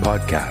Sleep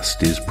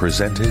podcast is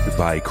presented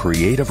by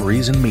Creative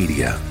Reason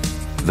Media.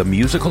 The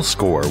musical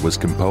score was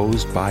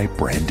composed by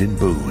Brandon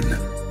Boone.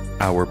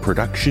 Our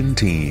production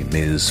team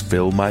is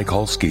Phil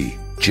Michalski,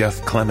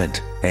 Jeff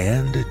Clement,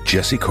 and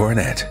Jesse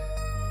Cornett.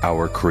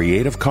 Our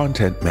creative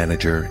content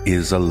manager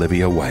is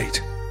Olivia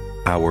White.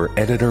 Our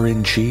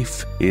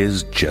editor-in-chief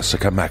is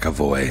Jessica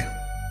McAvoy.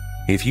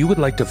 If you would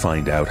like to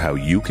find out how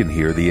you can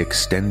hear the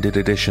extended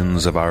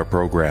editions of our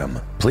program,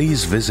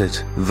 please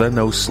visit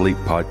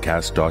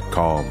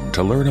thenosleeppodcast.com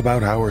to learn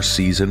about our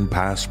season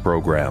pass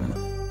program.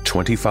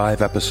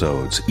 25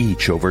 episodes,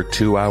 each over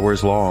 2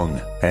 hours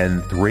long,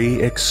 and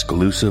 3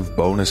 exclusive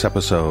bonus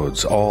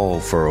episodes, all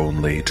for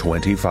only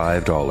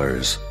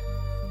 $25.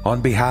 On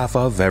behalf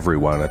of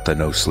everyone at the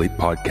No Sleep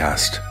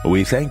Podcast,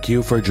 we thank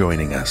you for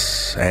joining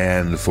us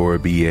and for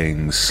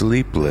being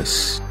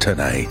sleepless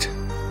tonight.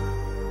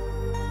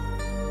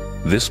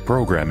 This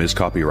program is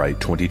copyright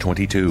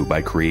 2022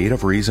 by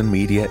Creative Reason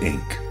Media,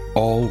 Inc.,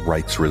 all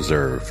rights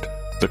reserved.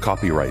 The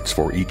copyrights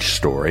for each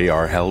story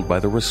are held by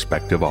the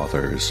respective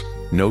authors.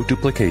 No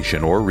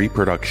duplication or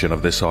reproduction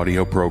of this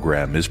audio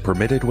program is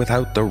permitted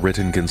without the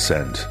written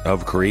consent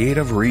of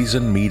Creative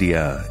Reason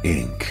Media,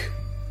 Inc.